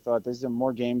 You thought this is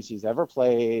more games he's ever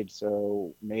played,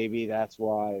 so maybe that's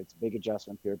why it's a big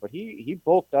adjustment period. But he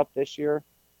bulked up this year,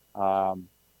 and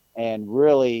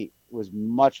really was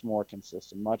much more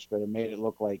consistent, much better. Made it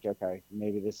look like okay,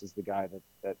 maybe this is the guy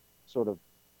that sort of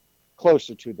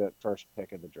closer to the first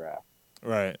pick of the draft.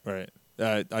 Right.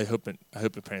 I hope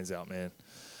it pans out, man.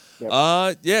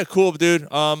 Yep. Yeah, cool, dude.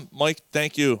 Mike,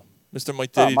 thank you. Mr.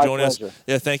 Mike Diddy joining us.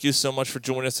 Yeah, thank you so much for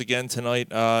joining us again tonight.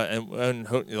 And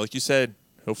like you said,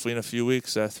 hopefully in a few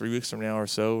weeks, 3 weeks from now or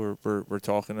so, we're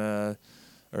talking, or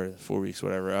 4 weeks,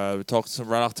 whatever. We're talking some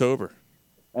Red October.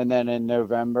 And then in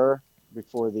November,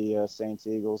 before the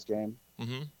Saints-Eagles game,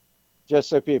 just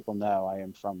so people know, I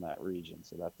am from that region,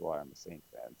 so that's why I'm a Saints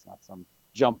fan. It's not some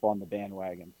jump on the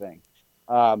bandwagon thing.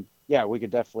 yeah, we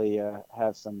could definitely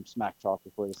have some smack talk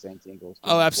before the Saints Eagles.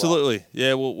 Oh, absolutely.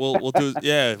 Yeah, we'll do.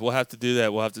 Yeah, we'll have to do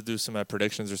that. We'll have to do some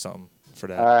predictions or something for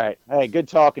that. All right. Hey, good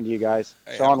talking to you guys.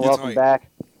 Hey, Sean, welcome back.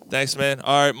 Thanks, man.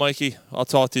 All right, Mikey. I'll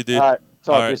talk to you, dude. All right.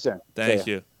 Talk All to you right. soon. Thank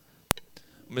See ya. you.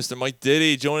 Mr. Mike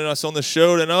Diddy joining us on the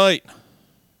show tonight.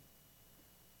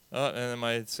 Oh, and then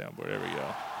my soundboard. There we go.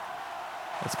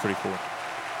 That's pretty cool.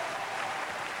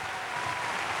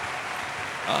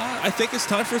 I think it's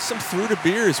time for some Through the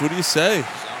Beers. What do you say?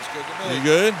 Sounds good to me. You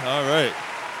good? All right.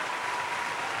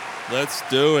 Let's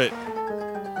do it.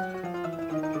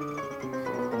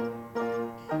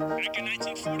 Back in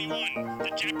 1941, the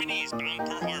Japanese bombed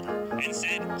Pearl Harbor and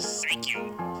said, "Thank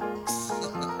you."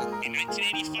 In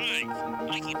 1985,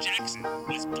 Michael Jackson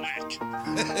was black.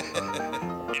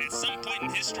 And at some point in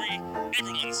history,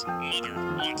 everyone's mother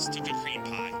once took a cream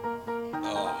pie.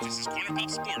 This is Corner Pub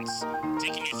Sports,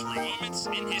 taking you through moments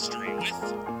in history with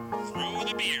Through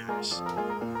the Beers.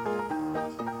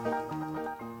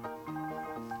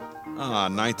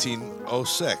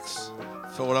 1906.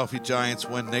 Philadelphia Giants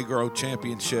win Negro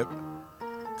Championship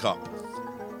Cup.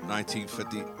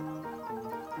 1950. You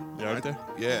right there?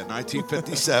 Yeah,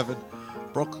 1957.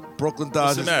 Brooklyn Dodgers.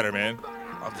 What's the matter, man?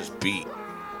 I'm just beat.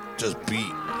 Just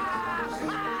beat.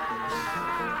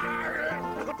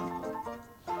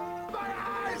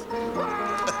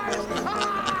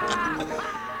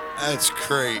 That's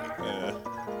great. Yeah.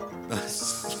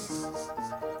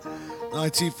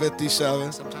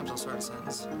 1957. Sometimes I'll start a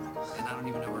sentence, and I don't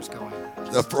even know where it's going.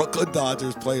 The Brooklyn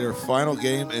Dodgers play their final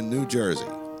game in New Jersey.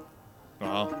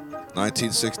 Wow.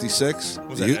 1966. What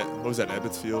was that,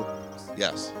 Ebbets Field?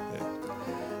 Yes. Yeah.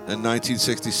 In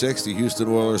 1966, the Houston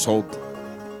Oilers hold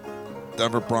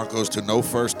Denver Broncos to no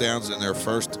first downs in their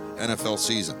first NFL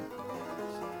season.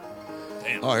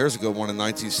 Damn. Oh, here's a good one. In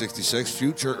 1966,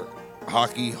 future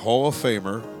Hockey Hall of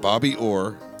Famer Bobby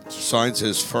Orr signs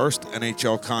his first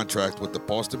NHL contract with the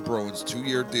Boston Bruins,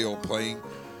 2-year deal,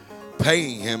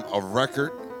 paying him a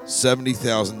record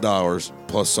 $70,000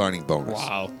 plus signing bonus.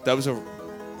 Wow. That was a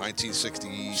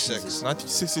 1966.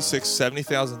 1966,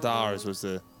 $70,000 was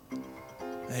the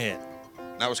man.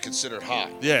 That was considered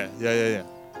high. Yeah.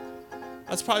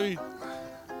 That's probably.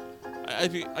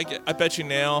 I bet you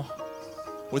now,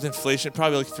 with inflation,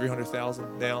 probably like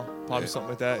 300,000 now, probably something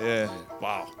like that. Yeah.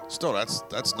 Wow. Still, that's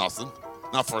nothing.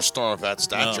 Not for a star of that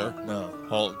stature. No.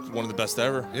 One of the best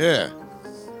ever. Yeah.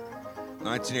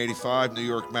 1985, New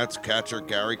York Mets catcher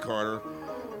Gary Carter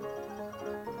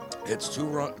hits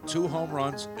two home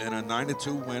runs in a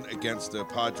 9-2 win against the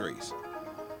Padres.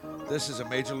 This is a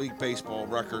Major League Baseball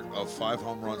record of 5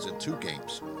 home runs in 2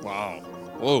 games. Wow.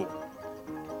 Whoa.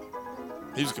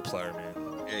 He was a good player, man.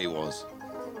 Yeah, he was.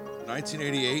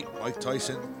 1988, Mike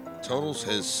Tyson totals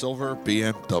his silver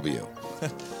BMW.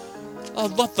 Oh,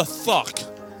 what the fuck?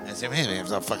 I said, man,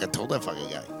 I fucking told that fucking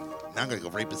guy. Now I'm going to go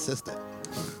rape his sister.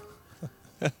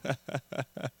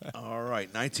 All right,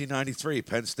 1993,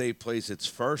 Penn State plays its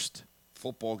first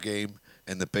football game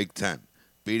in the Big Ten,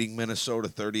 beating Minnesota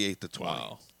 38-20.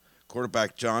 Wow.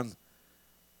 Quarterback John,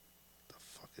 the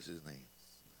fuck is his name?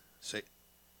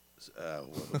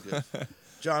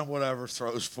 John whatever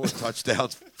throws 4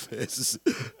 touchdowns passes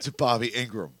to Bobby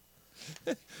Ingram.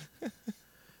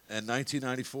 And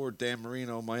 1994, Dan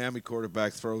Marino, Miami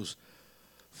quarterback, throws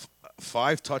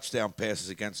 5 touchdown passes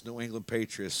against New England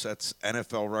Patriots, sets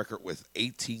NFL record with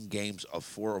 18 games of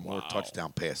 4 or more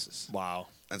touchdown passes. Wow.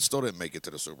 And still didn't make it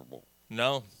to the Super Bowl.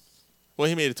 No. Well,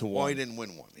 he made it to 1. Well, he didn't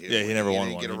win one. He never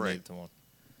won one. Get a He ring. made it to 1.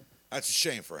 That's a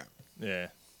shame for him. Yeah.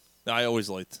 No, I always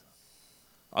liked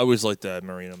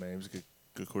Marino, man. He was a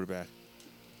good quarterback.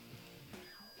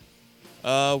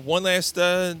 One last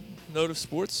note of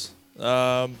sports.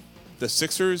 The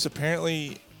Sixers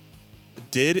apparently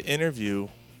did interview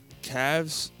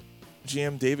Cavs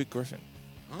GM David Griffin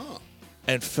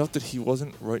and felt that he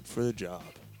wasn't right for the job.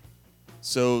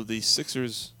 So the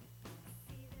Sixers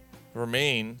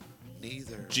remain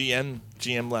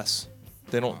GM-less.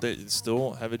 They still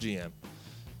don't have a GM.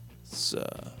 It's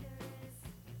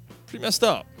pretty messed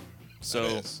up.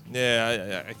 So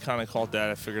yeah, I kind of called that.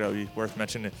 I figured it would be worth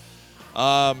mentioning.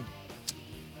 Yeah,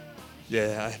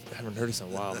 I haven't heard this in a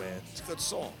while, man. It's a good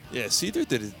song. Yeah, Seether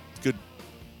did a good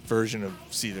version of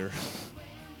Seether.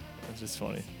 That's just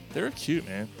funny. They were cute,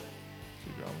 man.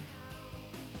 Cute drama.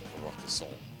 Rock and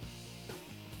soul.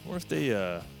 What if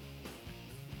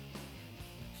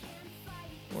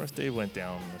they went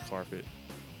down on the carpet?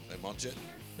 They munch it?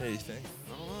 Yeah, you think?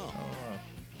 I don't know.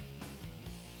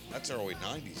 That's early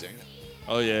 90s, ain't it?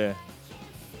 Oh, yeah.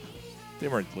 They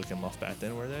weren't looking muff back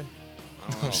then, were they? I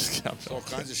don't know. I'm just kidding. There's all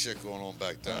kinds of shit going on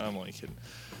back then. I'm only kidding.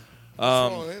 You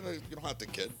don't have to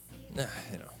kid. Nah,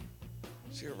 you know.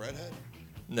 Is he a redhead?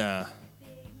 Nah,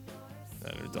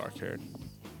 they're dark haired.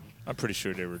 I'm pretty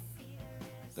sure they were.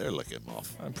 They're licking him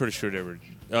off. I'm pretty sure they were.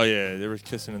 Oh yeah, they were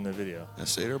kissing in the video. I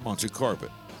say they're munching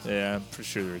carpet. Yeah, I'm pretty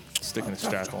sure they were sticking a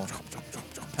strap on.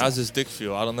 How's his dick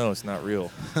feel? I don't know. It's not real.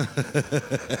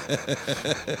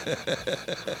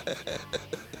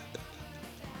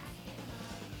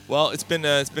 Well, it's been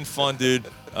fun, dude.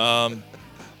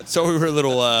 So we were a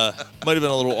little might have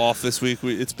been a little off this week.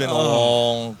 It's been a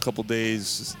long couple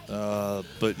days,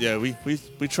 but yeah, we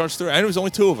trudged through it. And it was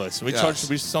only two of us. We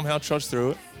somehow trudged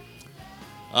through it.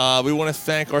 We want to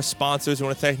thank our sponsors. We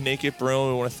want to thank Naked Broom.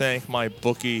 We want to thank my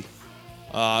bookie.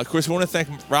 Of course, we want to thank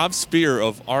Rob Spear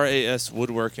of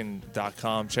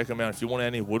raswoodworking.com. Check him out if you want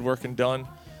any woodworking done.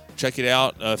 Check it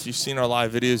out. If you've seen our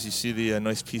live videos, you see the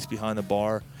nice piece behind the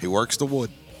bar. He works the wood.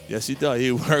 Yes, he does.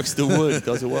 He works the wood. He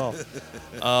does it well.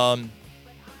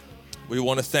 We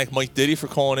want to thank Mike Diddy for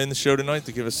calling in the show tonight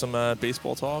to give us some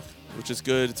baseball talk, which is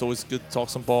good. It's always good to talk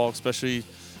some ball, especially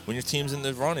when your team's in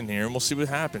the running here, and we'll see what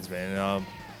happens, man.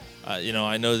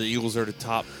 I know the Eagles are the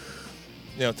top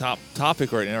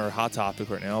topic right now, or hot topic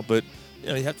right now, but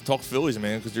you have to talk Phillies,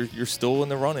 man, because you're still in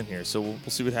the running here. So we'll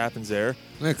see what happens there.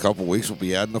 In a couple weeks, we'll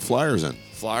be adding the Flyers in.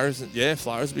 Flyers will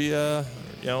be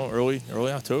early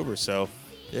October. So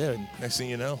yeah, next thing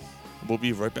you know, we'll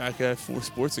be right back at 4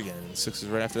 Sports again, and the Sixers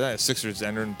right after that. Sixers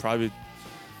entering probably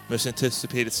most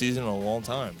anticipated season in a long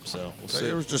time. So we'll see.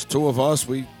 There was just two of us.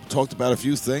 We talked about a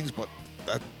few things, but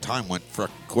that time went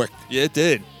quick. Yeah, it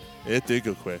did. It did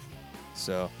go quick.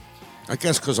 So I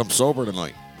guess because I'm sober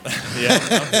tonight.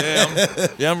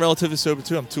 I'm relatively sober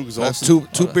too. I'm too exhausted.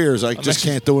 That's two beers. I just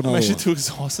can't do another I'm actually one. too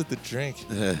exhausted to drink.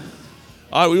 All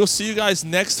right, we will see you guys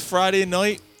next Friday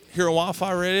night here on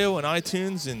Wi-Fi Radio and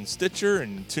iTunes and Stitcher,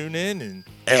 and tune in and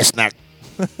ass snack.